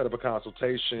 Set up a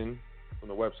consultation from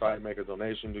the website, make a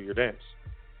donation, do your dance.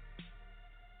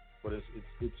 But it's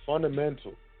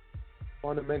fundamentally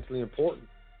important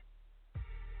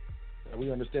that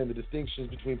we understand the distinctions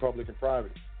between public and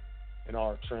private in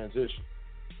our transition.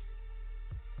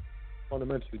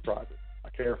 Fundamentally private. I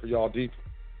care for y'all deeply.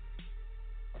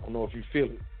 I don't know if you feel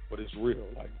it, but it's real.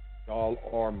 Like, y'all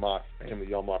are my family.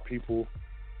 Y'all my people.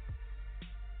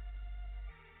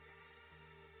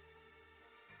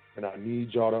 And I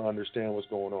need y'all to understand what's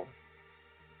going on.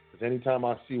 Because anytime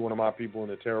I see one of my people in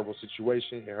a terrible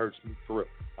situation, it hurts me for real.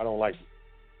 I don't like it.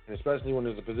 And especially when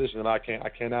there's a position that I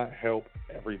cannot help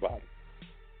everybody.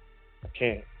 I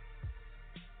can't.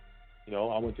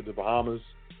 I went to the Bahamas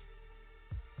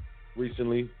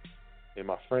recently, and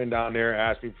my friend down there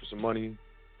asked me for some money.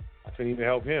 I couldn't even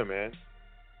help him, man.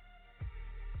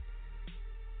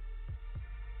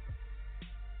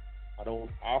 I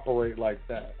don't operate like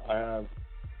that. I have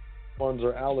funds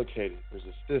are allocated. There's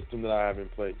a system that I have in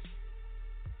place.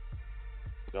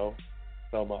 Tell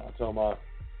my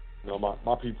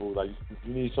people, like, if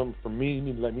you need something from me, you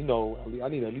need to let me know. I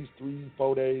need at least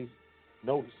 3-4 days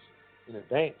notice in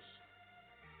advance.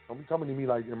 Don't be coming to me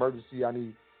like emergency. I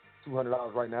need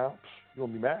 $200 right now. You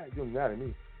won't be mad. You won't be mad at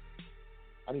me.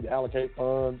 I need to allocate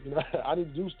funds. I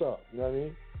need to do stuff. You know what I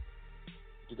mean?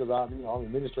 Because I'm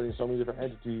administrating so many different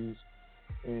entities,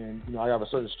 and I have a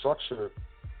certain structure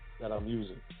that I'm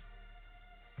using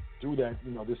through that.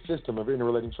 This system of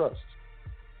interrelating trust.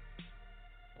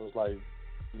 So it's like,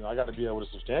 I got to be able to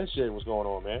substantiate what's going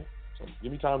on, man. So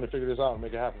give me time to figure this out and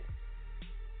make it happen.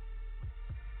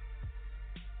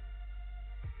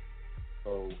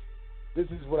 So this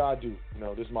is what I do.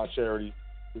 This is my charity.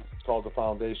 It's called the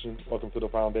Foundation. Welcome to the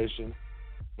Foundation.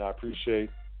 And I appreciate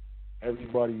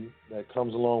everybody that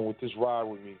comes along with this ride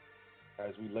with me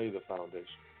as we lay the foundation.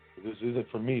 But this isn't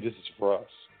for me. This is for us.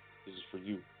 This is for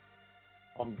you.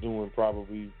 I'm doing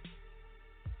probably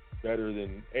better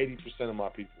than 80% of my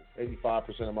people,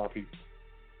 85% of my people,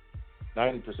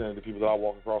 90% of the people that I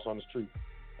walk across on the street.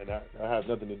 And that has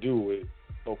nothing to do with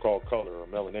so-called color or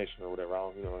melanation or whatever.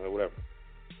 Whatever.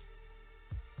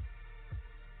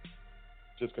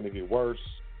 It's just going to get worse.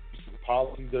 You see the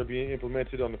policies that are being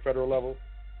implemented on the federal level.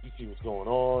 You see what's going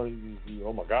on.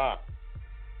 Oh, my God.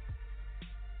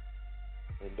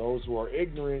 And those who are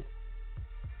ignorant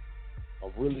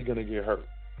are really going to get hurt.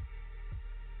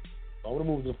 I'm going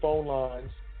to move to the phone lines.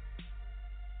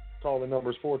 Call the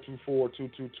numbers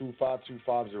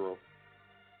 424-222-5250.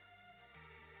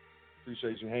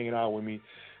 Appreciate you hanging out with me.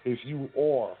 If you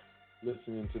are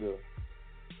listening to the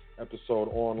episode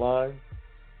online,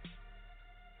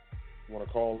 you want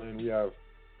to call in, we have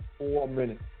 4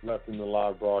 minutes left in the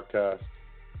live broadcast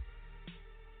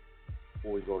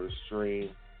before we go to stream.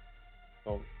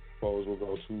 Don't suppose we'll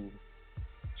go too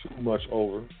much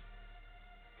over.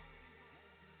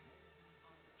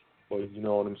 But you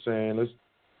know what I'm saying?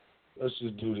 Let's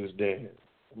just do this dance.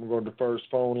 I'm going to go to the first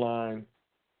phone line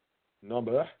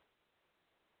number.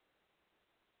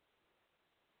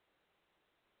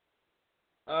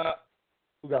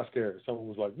 Who got scared? Someone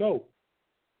was like, no.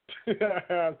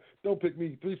 Don't pick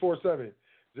me.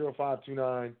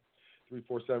 347-0529.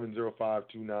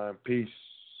 347-0529. Peace.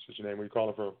 What's your name? Where you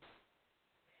calling from?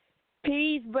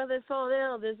 Peace, Brother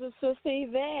Solel. This is Sister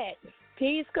Yvette.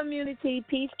 Peace, community.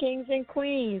 Peace, kings and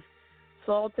queens.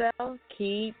 Soltel,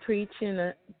 keep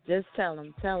preaching. Just tell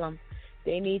them.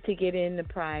 They need to get into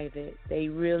private. They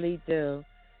really do.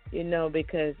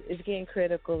 Because it's getting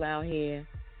critical out here.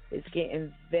 It's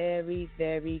getting very,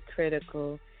 very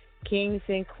critical. Kings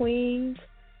and queens,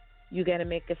 you got to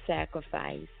make a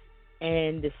sacrifice.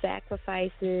 And the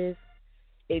sacrifice is,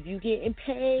 if you're getting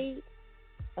paid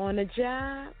on a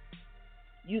job,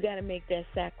 you got to make that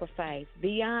sacrifice.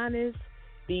 Be honest.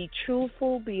 Be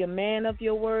truthful. Be a man of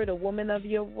your word, a woman of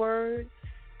your word.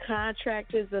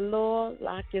 Contract is the law.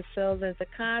 Lock yourselves into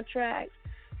contracts.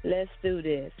 Let's do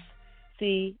this.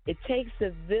 See, it takes a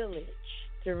village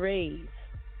to raise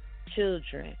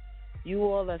children. You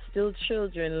all are still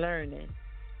children learning.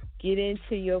 Get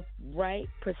into your right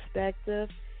perspective.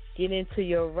 Get into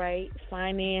your right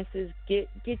finances. Get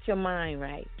your mind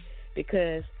right,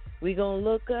 because we're going to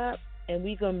look up and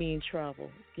we're going to be in trouble.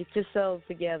 Get yourselves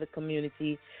together,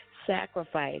 community.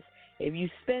 Sacrifice. If you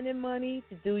spending money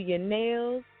to do your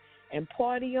nails and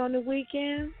party on the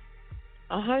weekend,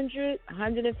 $100,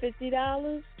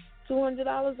 $150,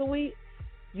 $200 a week,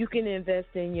 you can invest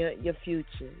in your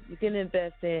future. You can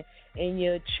invest in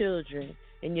your children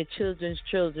and your children's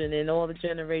children and all the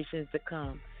generations to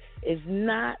come. It's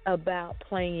not about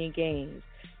playing games,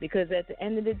 because at the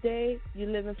end of the day, you're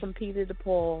living from Peter to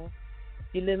Paul.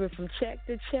 You're living from check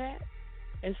to check,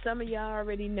 and some of y'all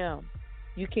already know.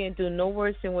 You can't do no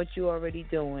worse than what you're already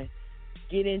doing.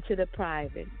 Get into the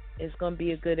private. It's going to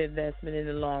be a good investment in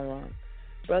the long run.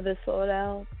 Brother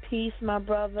Sordell, peace, my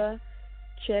brother.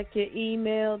 Check your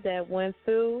email that went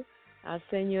through. I'll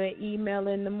send you an email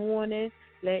in the morning,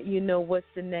 let you know what's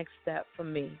the next step for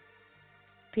me.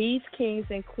 Peace, kings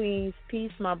and queens.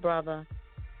 Peace, my brother.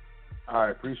 All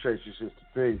right, appreciate you, sister.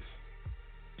 Peace.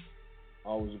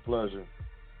 Always a pleasure.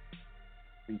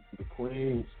 Peace to the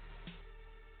queens.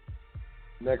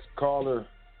 Next caller.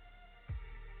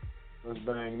 Let's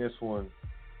bang this one.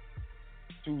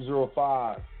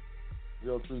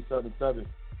 205-0377.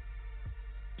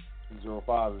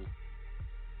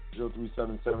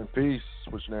 205-0377. Peace.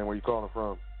 What's your name? Where you calling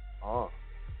from?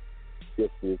 Yes,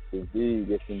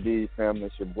 indeed, family.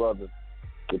 It's your brother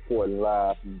reporting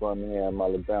live from Birmingham,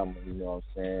 Alabama. You know what I'm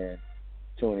saying?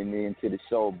 Tuning in to the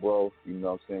show, bro. You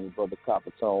know what I'm saying? Your brother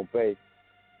Coppertone Bay.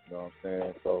 You know what I'm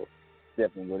saying? So,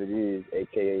 definitely what it is,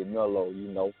 a.k.a. Mellow, you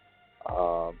know.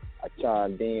 I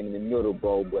chimed in the middle,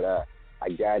 bro, but I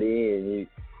got in,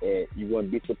 and you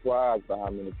wouldn't be surprised by how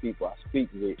many people I speak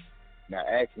with. Now,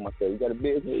 I asked myself, you got a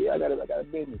business? Yeah, I got a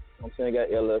business. You know what I'm saying? I got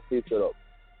LLC set up.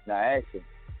 Now, I asked him,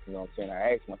 you know what I'm saying?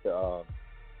 I asked myself,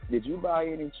 did you by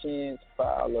any chance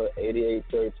file a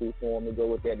 8832 form to go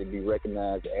with that to be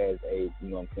recognized as a, you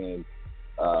know what I'm saying,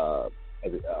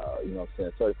 you know what I'm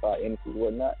saying, certified entity or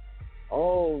whatnot?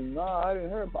 Oh, no, I didn't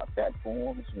hear about that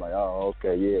form. I'm like, oh,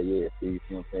 okay, yeah, see, you know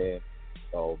what I'm saying?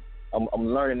 So I'm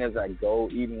learning as I go,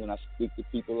 even when I speak to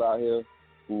people out here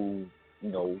who,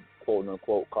 you know, quote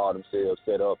unquote, call themselves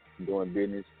set up doing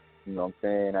business, you know what I'm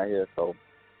saying, out here. So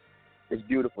it's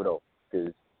beautiful, though,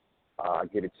 because I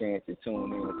get a chance to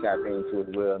tune in and tap into it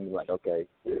as well and be like, okay,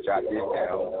 jot this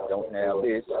down, don't have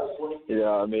this, you know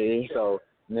what I mean? So,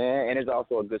 man, and it's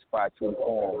also a good spot to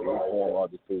inform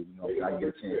others too, you know what I'm saying? I can get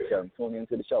a chance to tell them, tune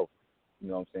into the show, you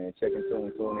know what I'm saying? Check and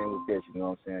tune in with this, you know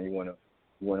what I'm saying? You wanna up,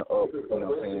 you know what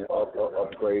I'm saying,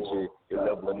 upgrade your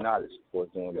level of knowledge for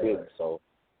doing business. So,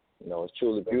 you know, it's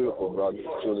truly beautiful, brother.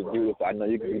 It's truly beautiful. I know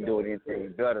you could be doing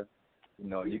anything better. You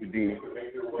know, you could be,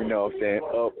 you know what I'm saying,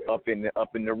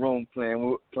 up in the room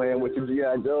playing with your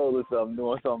G.I. Joe or something,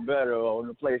 doing something better on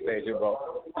the PlayStation,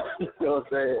 bro. You know what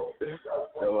I'm saying?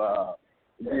 So,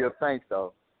 give thanks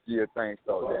though. That, you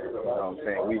know what I'm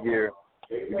saying? We here,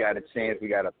 we got a chance, we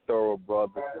got a thorough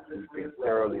brother who's been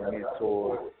thoroughly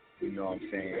mentored, you know what I'm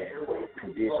saying,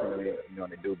 conditionally, you know,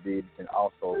 to do business and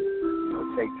also, you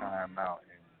know, take time out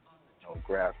and, you know,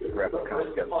 grab the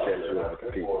concept and share it with the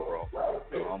people, bro.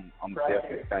 So I'm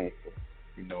definitely thankful.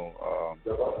 You know,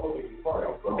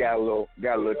 we got a little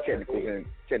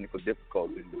technical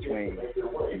difficulties between,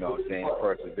 you know what I'm saying,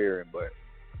 persevering, but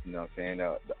you know what I'm saying,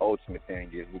 the ultimate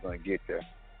thing is we're gonna get the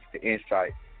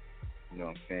insight, you know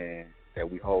what I'm saying,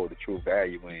 that we hold the true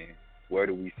value in. Where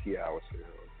do we see ourselves? You know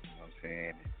what I'm saying?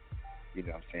 And, you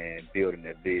know what I'm saying, building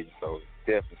that vision. So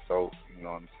definitely so, you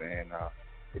know what I'm saying,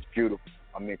 it's beautiful.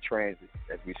 I'm in transit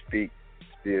as we speak,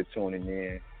 still tuning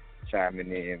in,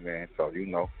 chiming in, man. So, you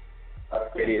know,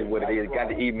 it is what it is. Got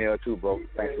the email too, bro.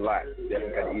 Thanks a lot.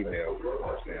 Definitely got the email. You know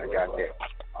what I'm saying? I got that.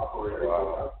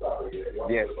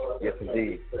 Yes,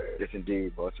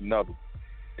 indeed, bro. It's another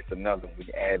one. We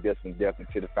can add this one definitely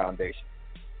to the foundation.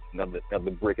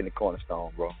 Another brick in the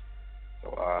cornerstone, bro.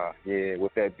 So, yeah,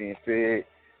 with that being said,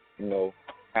 you know,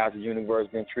 how's the universe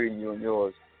been treating you and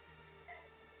yours?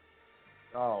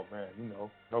 Oh, man, you know,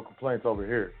 no complaints over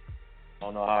here. I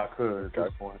don't know how I could at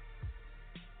this point.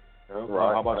 Yeah,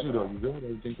 right. How about you, though? You good?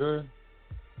 Everything good?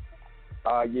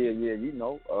 Yeah, you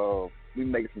know, we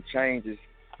making some changes.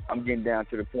 I'm getting down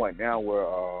to the point now where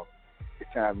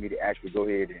it's time for me to actually go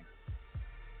ahead and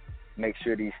make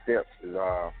sure these steps is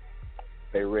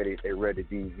they ready to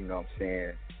be, you know what I'm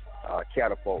saying,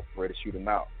 catapult, ready to shoot them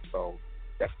out. So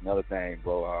that's another thing,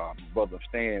 bro. Brother I'm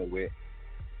staying with,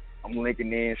 I'm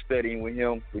linking in, studying with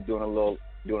him. We're doing a little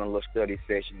study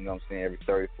session, you know what I'm saying, every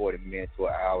 30, 40 minutes to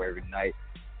an hour every night.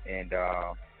 And,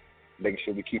 making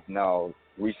sure we keeping our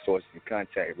resources in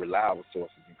contact, reliable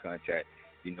sources in contact,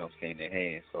 you know what I'm saying, in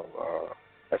hand. So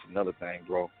that's another thing,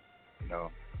 bro. You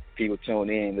know, people tune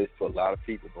in, listen to a lot of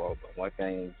people, bro, but one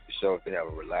thing for sure is they have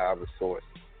a reliable source.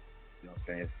 You know what I'm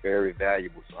saying? It's very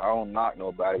valuable. So I don't knock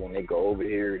nobody when they go over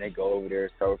here and they go over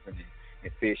there surfing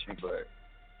and fishing, but,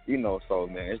 you know, so,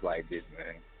 man, it's like this,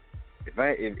 man.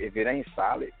 If it ain't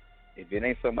solid, if it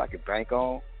ain't something I can bank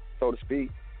on, so to speak,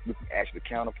 you can actually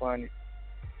count upon it.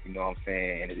 You know what I'm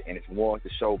saying? And it's more to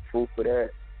show proof of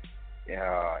that.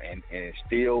 And it's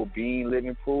still being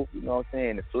living proof, you know what I'm saying,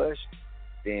 in the flesh,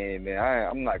 then, man,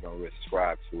 I'm not going to really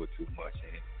subscribe to it too much.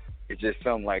 And it's just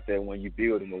something like that when you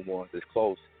build the ones that's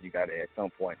close, you got to at some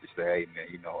point just say, hey, man,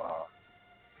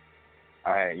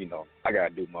 I got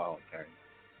to do my own thing.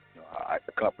 You know, I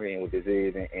comprehend what this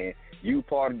is, and you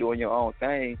part of doing your own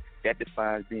thing, that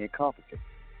defines being competent.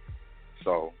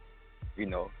 So, you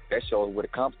know, that shows where the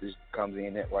competence comes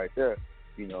in at right there.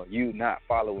 You know, you not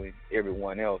following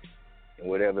everyone else in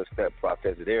whatever step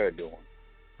process that they're doing.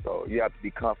 So you have to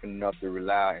be confident enough to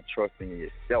rely and trust in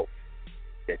yourself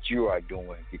that you are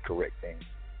doing the correct thing.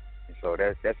 And so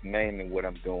that's mainly what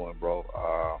I'm doing, bro.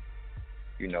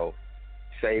 You know,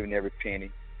 saving every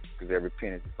penny, because every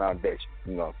penny is the foundation,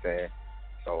 you know what I'm saying?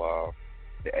 So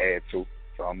to add to.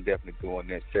 So I'm definitely doing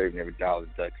that, saving every dollar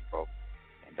deduction, bro.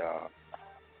 And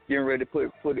getting ready to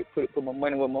put my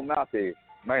money where my mouth is,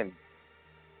 mainly.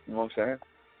 You know what I'm saying?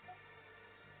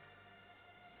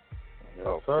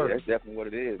 Yes, sir. Yeah, that's definitely what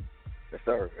it is. Yes,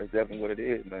 sir. That's definitely what it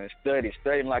is, man.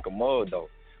 Studying like a mug, though.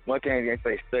 One thing you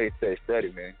can't say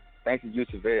study, man. Thanks to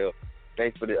UCVale.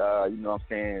 Thanks for the, you know what I'm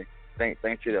saying?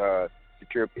 Thanks to the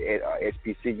security at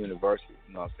SPC University.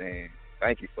 You know what I'm saying?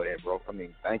 Thank you for that, bro. I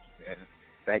mean, thank you, man.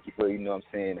 Thank you for, you know what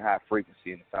I'm saying, high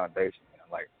frequency in the foundation, man.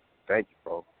 Like, thank you,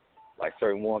 bro. Like,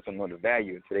 certain ones don't know the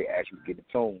value until they actually get the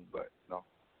tune, but, you know,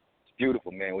 it's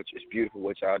beautiful, man. It's beautiful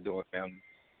what y'all doing, family.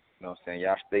 You know what I'm saying?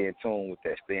 Y'all stay in tune with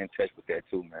that. Stay in touch with that,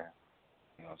 too, man.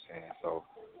 You know what I'm saying? So,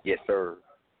 yes, sir.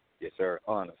 Yes, sir.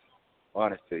 Honest.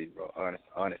 Honest to you, bro.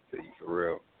 Honest to you, for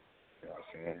real. You know what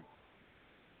I'm saying?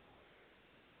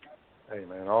 Hey,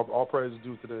 man, all praise is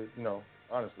due to the, you know,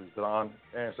 honestly, to the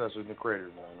ancestors and the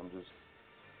creators, man. I'm just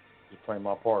playing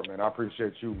my part, man. I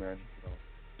appreciate you, man. You know,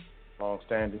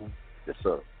 long-standing. Yes,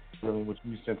 sir. Dealing with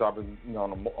you since I've been, you know,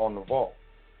 on the vault.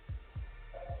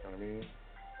 You know what I mean?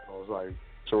 So it's like,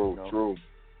 True, you know, true.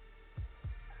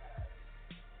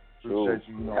 Appreciate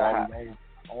you, you know,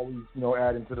 always, you know,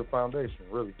 adding to the foundation,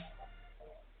 really.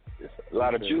 A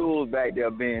lot of jewels back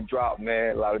there being dropped,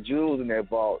 man. A lot of jewels in that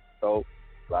vault, so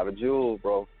a lot of jewels,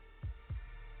 bro.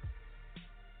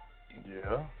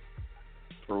 Yeah.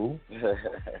 True.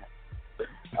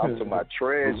 I'm to my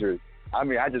treasures. I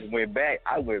mean, I just went back.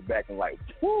 I went back and like,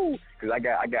 whoo, because I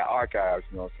got archives.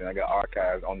 You know what I'm saying? I got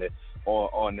archives on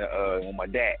my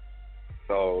DAT.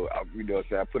 So you know what I'm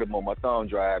saying? I put them on my thumb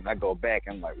drive and I go back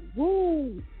and I'm like,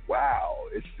 woo, wow,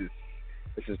 this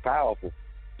is powerful.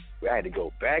 I had to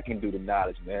go back and do the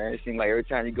knowledge, man. It seems like every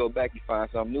time you go back, you find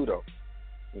something new, though.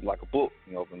 It's like a book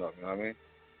you open up, you know what I mean?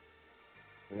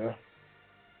 Yeah.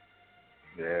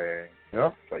 Yeah.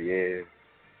 Yeah. So,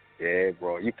 yeah,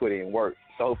 bro. You put in work.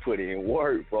 So put in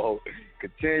work, bro.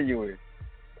 Continuing.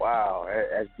 Wow,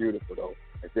 that's beautiful, though.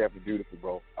 That's definitely beautiful,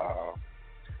 bro.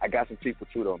 I got some people,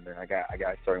 too, though, man. I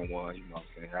got certain ones, you know what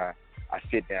I'm saying? I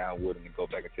sit down with them and go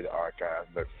back into the archives,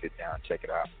 let them sit down and check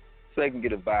it out. So they can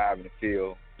get a vibe and a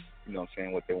feel, you know what I'm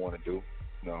saying, what they want to do.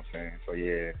 You know what I'm saying? So,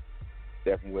 yeah,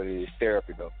 definitely what it is.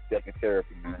 Therapy, though. Definitely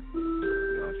therapy, man. You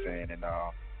know what I'm saying? And,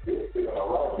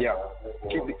 yeah,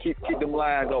 keep them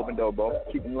lines open, though, bro.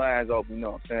 Keep them lines open, you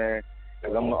know what I'm saying?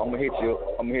 Because I'm going to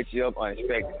hit you up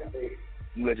unexpected. I'm going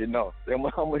to let you know. I'm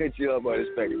going to hit you up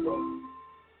unexpected, bro.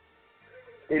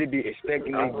 It'll be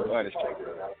expectedly unexpected.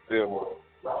 Feel me?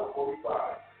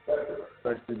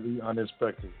 Expectedly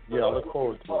unexpected. Yeah, I look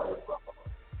forward to it.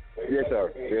 Yes,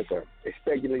 sir. Yes, sir.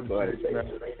 Expectedly but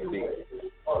unexpected. Indeed.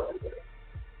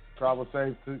 Travel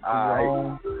safe to your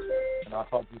home, and I'll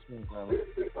talk to you soon, family.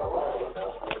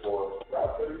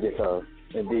 Yes, sir.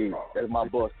 Indeed. That's my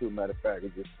boss, too, matter of fact. He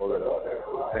just pulled it up.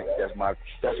 I think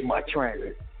that's my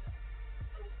transit.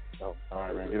 So, all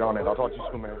right, man. Get on it. I'll talk to you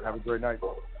soon, man. Have a great night.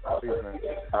 Peace, man.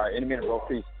 All right, in a minute, bro.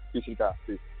 Peace. Peace and God.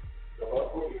 Peace.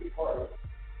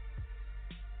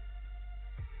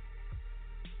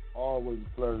 Always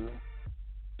a pleasure.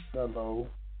 Hello.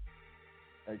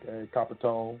 A.K.A.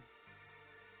 Coppertone.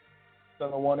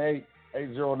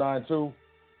 718-8092.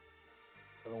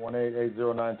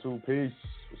 718-8092. Peace.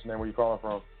 What's your name? Where you calling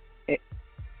from?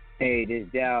 Hey, this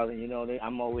is Dal. You know,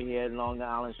 I'm over here at Long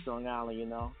Island, Strong Island, you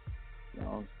know.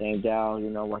 Same Dal, you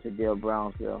know, what's the deal,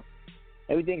 Brownsville.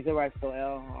 Everything's all right, so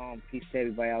L. Peace to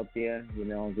everybody out there. You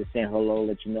know, just saying hello,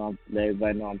 let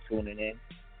everybody know I'm tuning in.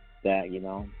 That you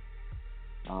know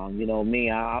me,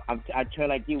 I turn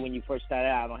like you when you first started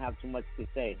out. I don't have too much to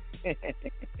say.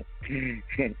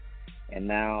 And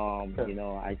now, you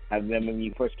know, I remember when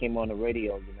you first came on the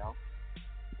radio. You know,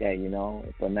 that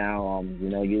but now, you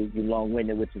know, you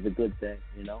long-winded, which is a good thing.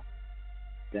 You know,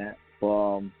 that.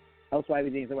 Also,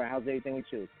 everything's all right. How's everything with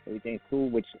you? Everything's cool,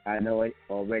 which I know it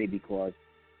already because,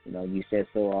 you know, you said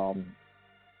so.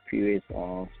 Previous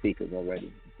speakers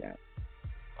already. Yeah.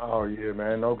 Oh yeah,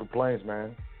 man. No complaints,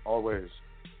 man. Always.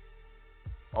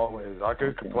 I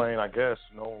could complain, I guess.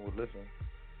 No one would listen.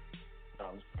 No,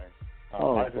 I'm just playing.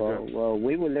 Well,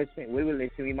 we were listening.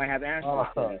 We might have answers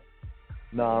to that.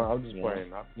 No, I'm just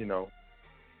playing. You know,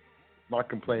 my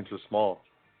complaints are small,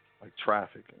 like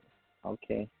traffic.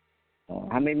 Okay.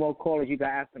 How many more callers you got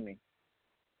after me?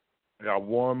 I got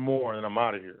one more, and then I'm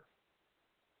out of here.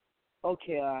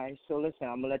 Okay, all right. So listen,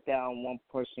 I'm gonna let that one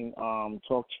person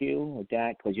talk to you with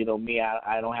that, because you know me,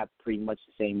 I don't have pretty much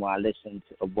the same. While I listen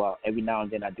to, well, every now and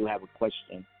then I do have a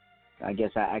question. I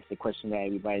guess I ask the question that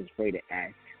everybody's afraid to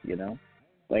ask, you know.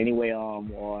 But anyway,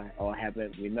 or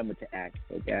haven't remembered to ask.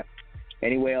 Okay.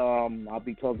 Anyway, I'll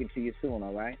be talking to you soon.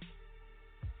 All right.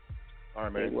 All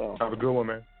right, man. Well. Have a good one,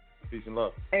 man. Peace and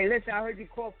love. Hey, listen, I heard you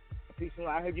cough. Peace and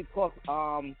love. I heard you cough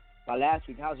by last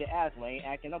week. How's your asthma? Ain't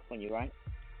acting up on you, right?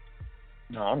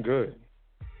 No, I'm good.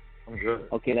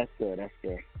 Okay, that's good.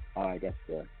 All right, that's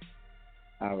good.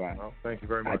 All right. Well, thank you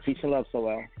very much. All right, peace and love, so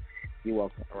well. You're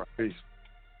welcome. All right, peace.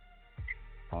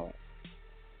 All right.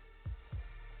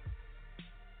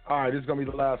 All right, this is gonna be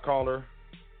the last caller.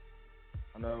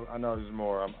 I know there's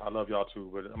more. I love y'all too,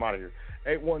 but I'm out of here.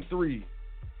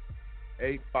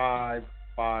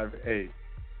 813-8558.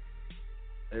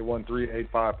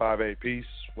 813-8558. Peace.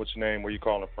 What's your name? Where you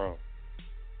calling from?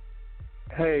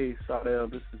 Hey, Saudel,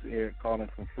 this is Eric calling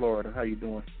from Florida. How you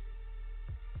doing?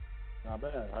 Not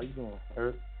bad. How you doing,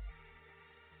 Eric?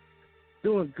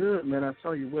 Doing good, man. I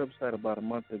saw your website about a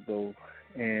month ago,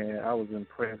 and I was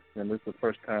impressed, and this is the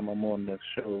first time I'm on the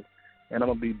show. And I'm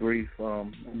going to be brief.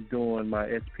 I'm doing my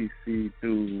SPC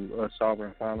through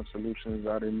Sovereign Filing Solutions.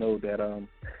 I didn't know that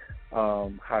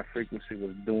High Frequency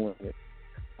was doing it.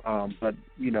 But,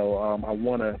 you know, I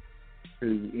want to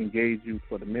engage you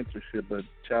for the mentorship, but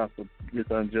this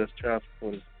unjust child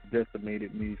support has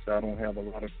decimated me, so I don't have a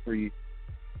lot of free,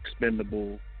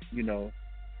 expendable, you know,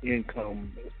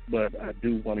 income. But I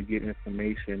do want to get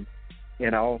information,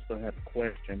 and I also have a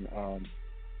question.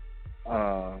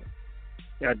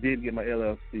 I did get my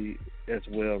LLC as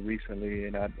well recently,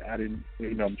 and I didn't,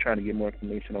 you know, I'm trying to get more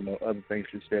information on the other things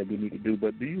you said we need to do.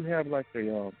 But do you have like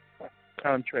a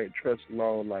contract trust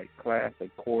law like class or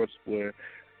course where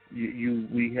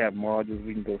we have modules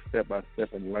we can go step by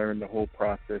step and learn the whole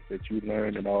process that you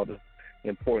learned and all the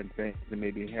important things, and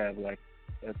maybe have like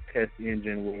a test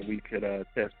engine where we could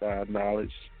test our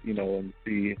knowledge, you know, and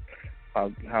see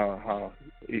how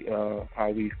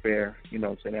we fare, you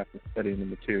know, saying after studying the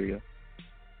material.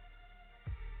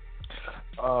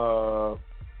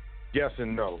 Yes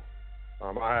and no.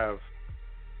 I have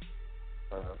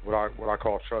what I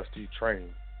call trustee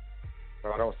training,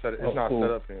 but I don't set it. It's not set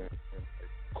up in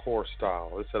course style.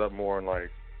 It's set up more in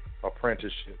like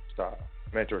apprenticeship style,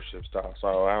 mentorship style.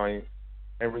 So ain't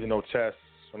really no tests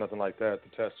or nothing like that. The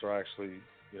tests are actually,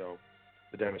 you know,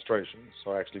 the demonstrations.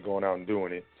 So actually going out and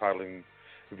doing it, titling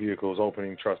vehicles,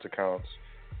 opening trust accounts,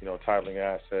 you know, titling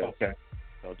assets, you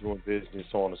know, doing business,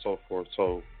 so on and so forth.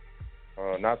 So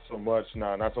not so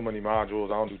many modules.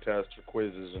 I don't do tests or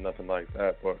quizzes or nothing like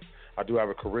that. But I do have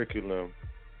a curriculum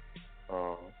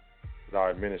that I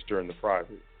administer in the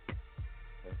private.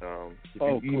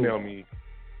 If you email me,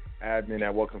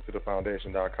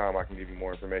 admin@welcometothefoundation.com, I can give you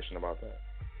more information about that.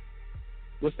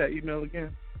 What's that email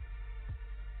again?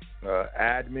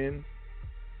 Admin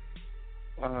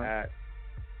at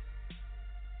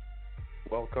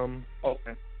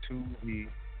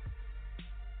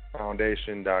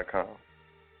welcometothefoundation.com.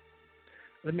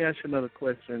 Let me ask you another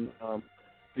question.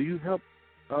 Do you help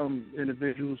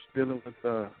individuals dealing with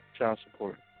child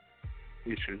support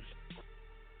issues?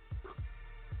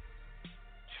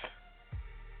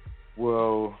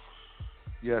 Well,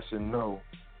 yes and no.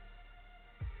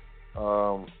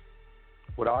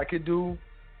 What I could do,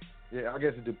 I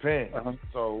guess it depends.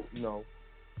 So, you know,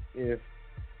 if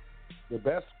the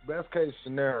best case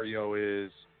scenario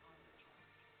is,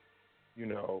 you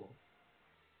know,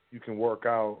 you can work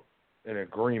out an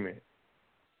agreement,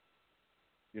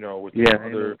 you know, with the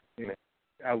other.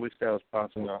 I wish that was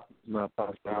possible. No, not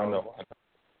possible. I know.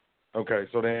 Okay,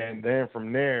 so then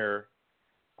from there,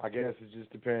 I guess it just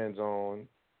depends on,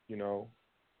 you know,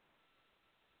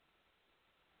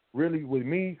 really with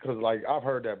me, because like I've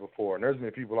heard that before, and there's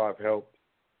been people I've helped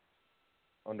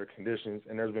under conditions,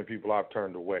 and there's been people I've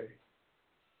turned away.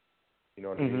 You know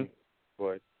what I mean?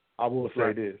 But I will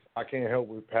say this: I can't help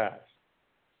with past.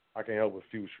 I can help with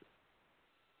future.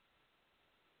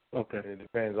 Okay. And it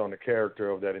depends on the character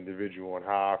of that individual and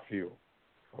how I feel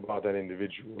about that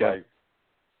individual. Yeah. Like,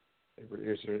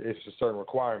 it's a certain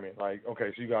requirement. Like,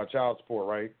 okay, so you got child support,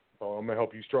 right? So I'm gonna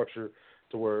help you structure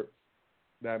to where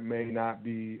that may not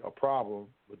be a problem,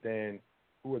 but then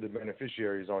who are the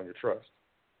beneficiaries on your trust?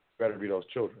 Better be those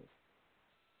children.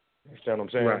 You understand what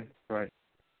I'm saying? Right.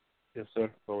 Yes, sir.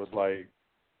 So it's like,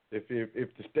 if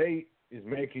the state is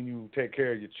making you take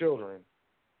care of your children,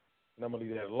 and I'm gonna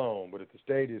leave that alone. But if the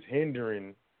state is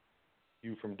hindering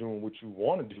you from doing what you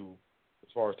want to do, as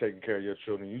far as taking care of your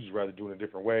children, you just rather do it a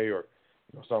different way or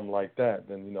something like that,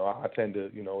 then I tend to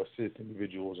assist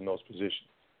individuals in those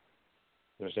positions.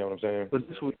 You understand what I'm saying? But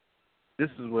this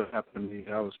is what happened to me.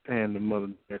 I was paying the mother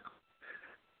back,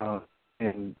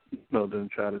 and then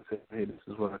try to say, hey, this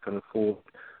is what I can afford.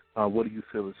 What do you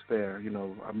feel is fair?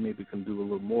 I maybe can do a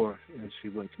little more, and she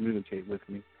wouldn't communicate with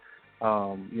me. I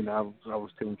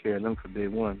was taking care of them for day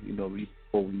one,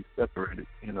 before we separated,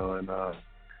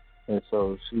 and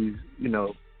so she's,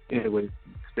 anyway,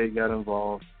 state got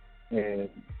involved, and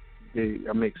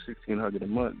I make $1,600 a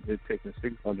month. They're taking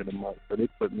 $600 a month, so they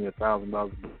put me $1,000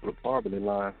 below the poverty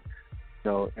line,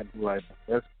 and like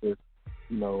that's just,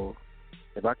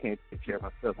 if I can't take care of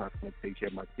myself, how can I take care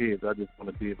of my kids? I just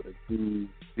want to be able to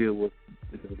deal with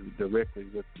directly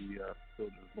with the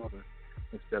children's mother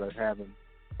instead of having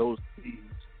those fees,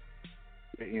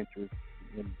 their interest,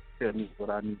 and tell me what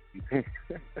I need to be paying.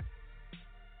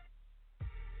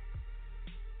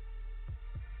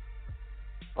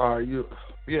 I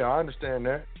understand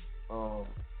that. I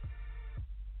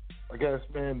guess,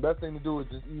 man, best thing to do is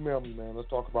just email me, man. Let's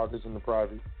talk about this in the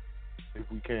private,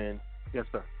 if we can. Yes,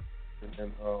 sir.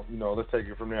 And let's take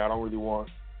it from there. I don't really want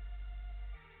to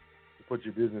put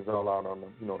your business all out on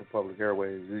the public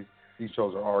airways. These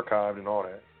shows are archived and all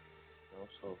that.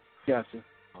 So. Gotcha.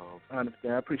 I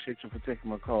understand. I appreciate you for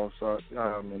taking my call, sir.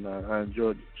 And I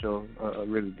enjoyed the show. I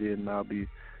really did, and I'll be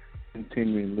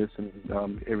continuing listening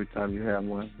every time you have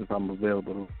one if I'm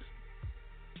available.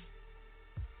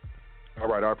 All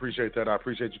right, I appreciate that. I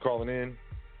appreciate you calling in.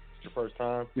 It's your first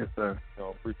time. Yes, sir.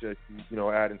 Appreciate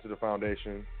you, adding to the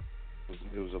foundation.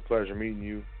 It was a pleasure meeting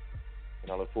you,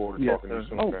 and I look forward to talking to you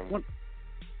soon, family.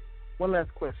 One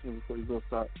last question before you go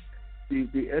start. The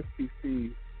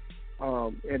SPC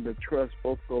and the trust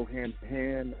both go hand in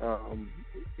hand.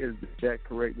 Is that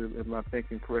correct? Am I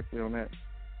thinking correctly on that?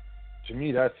 To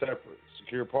me, that's separate.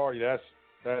 Secure party, that's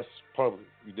public.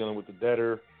 You're dealing with the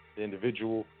debtor, the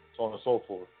individual, so on and so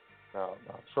forth. Now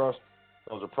trust,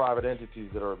 those are private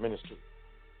entities that are administered.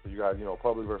 So you got,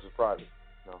 public versus private.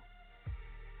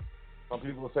 Some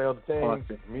people will say other things.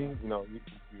 To me,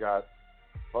 you got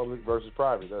public versus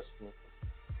private. That's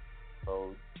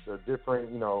so they're different.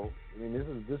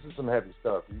 This is some heavy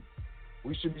stuff.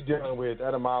 We should be dealing with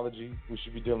etymology. We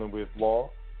should be dealing with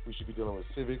law. We should be dealing with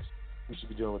civics. We should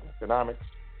be dealing with economics.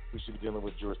 We should be dealing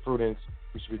with jurisprudence.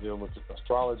 We should be dealing with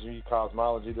astrology,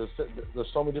 cosmology. There's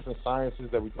so many different sciences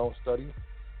that we don't study.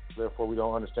 Therefore, we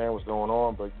don't understand what's going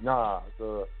on. But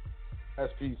the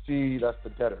SPC, that's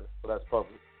the debtor, so that's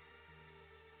public.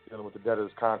 Dealing with the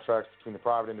debtor's contracts between the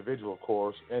private individual, of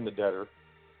course, and the debtor,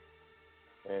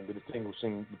 and the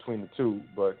distinguishing between the two.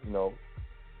 But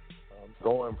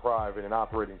going private and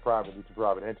operating privately to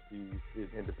private entities is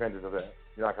independent of that.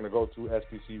 You're not going to go to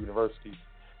SPC University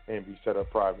and be set up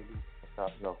privately.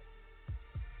 That's not,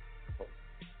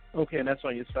 no. Okay, and that's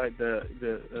on your site,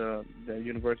 the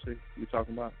university you're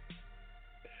talking about?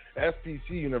 SPC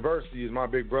University is my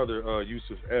big brother,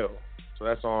 Yusuf L. So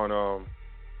that's on,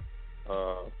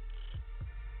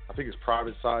 I think it's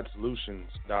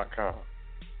privatesidesolutions.com.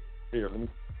 Here,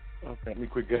 let me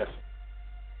quick guess.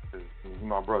 He's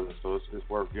my brother, so it's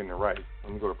worth getting it right.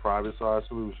 Let me go to Private Side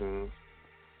Solutions.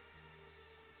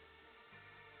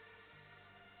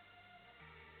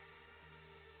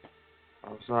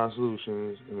 Private Side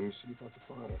Solutions, and let me see if I can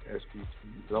find an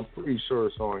SPT. I'm pretty sure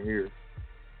it's on here.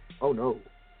 Oh no.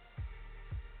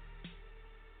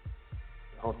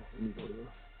 Hold on, let me go to the...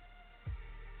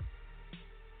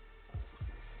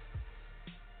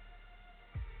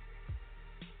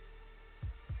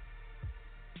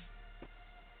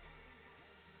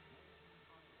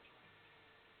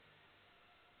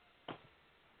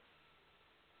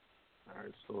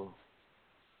 So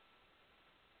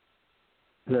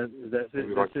that's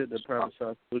it, the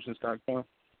privatesidesolutions.com?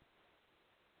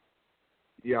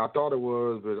 Yeah, I thought it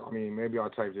was, but maybe I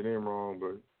typed it in wrong,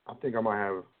 but I think I might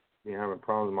have me having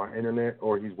problems with my internet,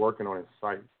 or he's working on his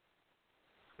site.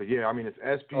 But yeah, I mean, it's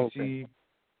SPC,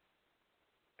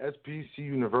 SPC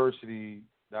University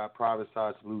Private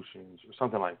Side Solutions or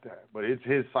something like that. But it's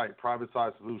his site. Private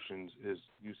Side Solutions is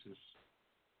Yusuf's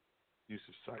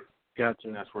site. Gotcha.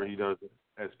 And that's where he does it.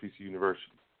 SPC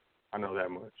University. I know that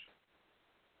much.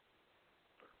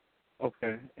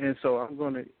 Okay, and so I'm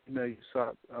going to email you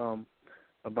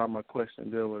about my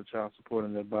question there with child support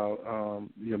and about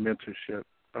your mentorship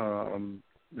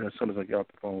as soon as I get off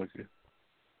the phone with you.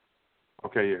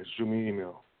 Okay, yeah, shoot me an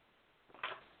email.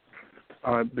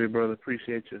 All right, big brother,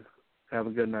 appreciate you. Have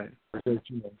a good night. Appreciate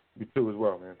you, man. You too as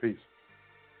well, man. Peace.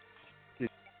 Peace.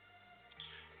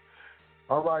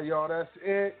 All right, y'all, that's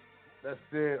it. That's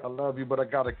it. I love you, but I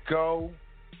got to go.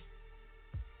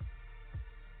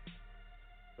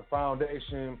 The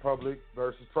foundation, public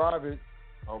versus private.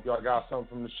 I hope y'all got something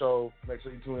from the show. Make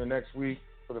sure you tune in next week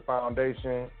for the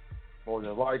foundation. More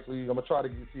than likely, I'm going to try to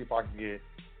see if I can get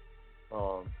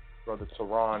Brother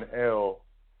Teron L.,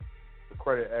 the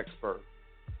credit expert,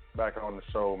 back on the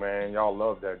show, man. Y'all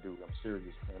love that dude. I'm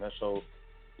serious, man. That show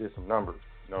did some numbers.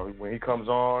 You know, when he comes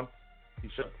on, he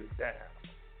shuts it down.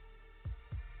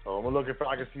 So I'm looking if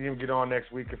I can see him get on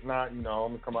next week. If not, you know,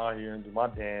 I'm going to come out here and do my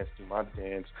dance.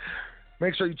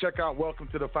 Make sure you check out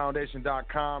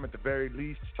welcometothefoundation.com at the very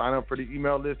least. Sign up for the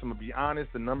email list. I'm going to be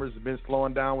honest, the numbers have been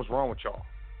slowing down. What's wrong with y'all?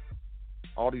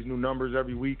 All these new numbers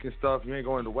every week and stuff. You ain't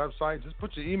going to the website. Just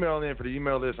put your email in for the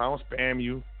email list. I don't spam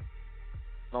you.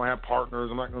 I don't have partners.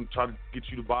 I'm not going to try to get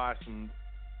you to buy some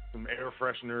air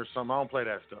freshener or something. I don't play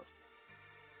that stuff.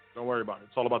 Don't worry about it.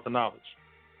 It's all about the knowledge.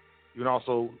 You can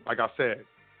also, like I said,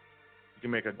 you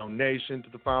can make a donation to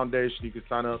the foundation. You can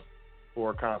sign up for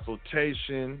a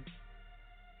consultation.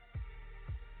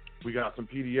 We got some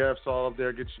PDFs all up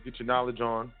there. Get your knowledge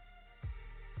on.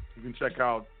 You can check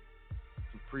out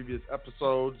some previous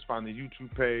episodes. Find the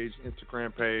YouTube page,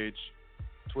 Instagram page,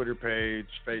 Twitter page,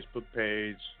 Facebook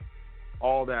page.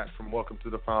 All that from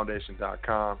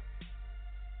welcometothefoundation.com.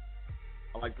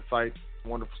 I like the site. It's a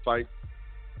wonderful site.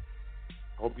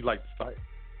 I hope you like the site.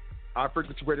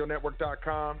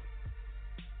 HighFrequencyRadioNetwork.com.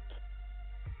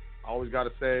 I always got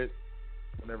to say it.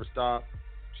 I'll never stop.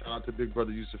 Shout out to Big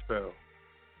Brother Yusuf L.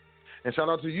 And shout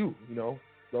out to you,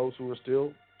 those who are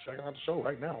still checking out the show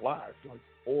right now live.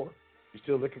 Or you're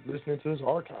still listening to this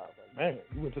archive. Like, man,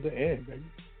 you went to the end, baby.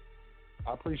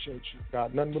 I appreciate you.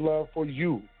 Got nothing but love for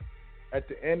you. At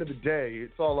the end of the day,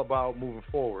 it's all about moving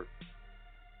forward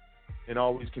and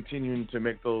always continuing to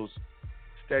make those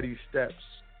steady steps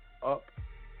up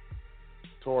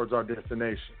towards our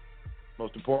destination.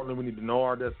 Most importantly, we need to know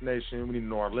our destination. We need to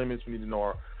know our limits. We need to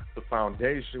know the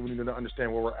foundation. We need to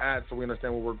understand where we're at so we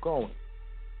understand where we're going.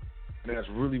 And that's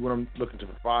really what I'm looking to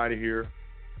provide here,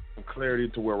 some clarity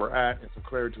to where we're at and some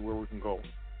clarity to where we can go.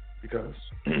 Because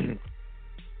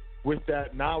with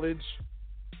that knowledge,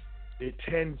 it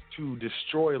tends to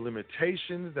destroy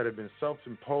limitations that have been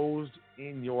self-imposed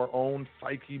in your own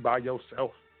psyche by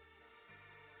yourself.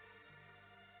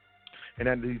 And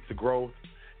that leads to growth,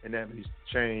 and that leads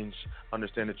to change.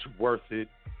 Understand that you're worth it.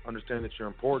 Understand that you're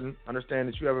important. Understand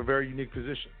that you have a very unique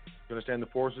position. You understand the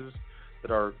forces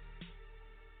that are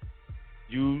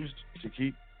used to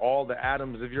keep all the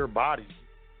atoms of your body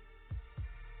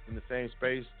in the same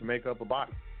space to make up a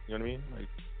body. You know what I mean? Like,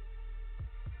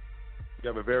 you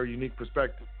have a very unique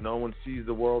perspective. No one sees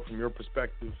the world from your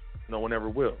perspective. No one ever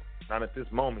will. Not at this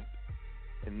moment,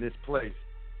 in this place,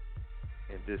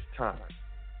 in this time.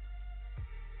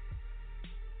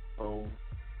 So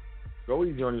go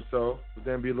easy on yourself, but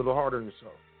then be a little harder on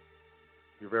yourself.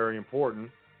 You're very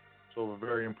important. So a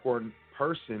very important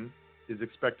person is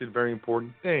expected very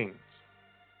important things.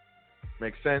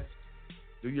 Make sense?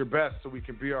 Do your best so we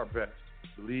can be our best.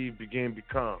 Believe, begin,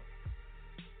 become.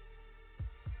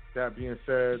 That being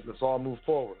said, let's all move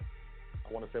forward.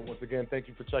 I want to say once again, thank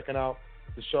you for checking out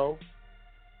the show,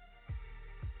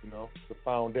 the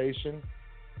foundation.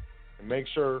 And make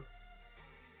sure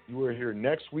you are here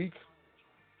next week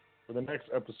for the next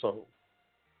episode.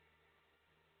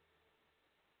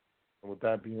 And with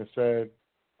that being said,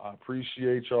 I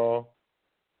appreciate y'all.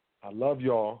 I love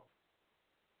y'all.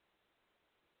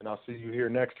 And I'll see you here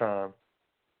next time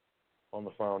on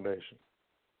the foundation.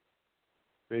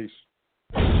 Peace.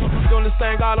 Doing this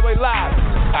thing all the way live.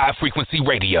 High Frequency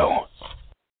Radio.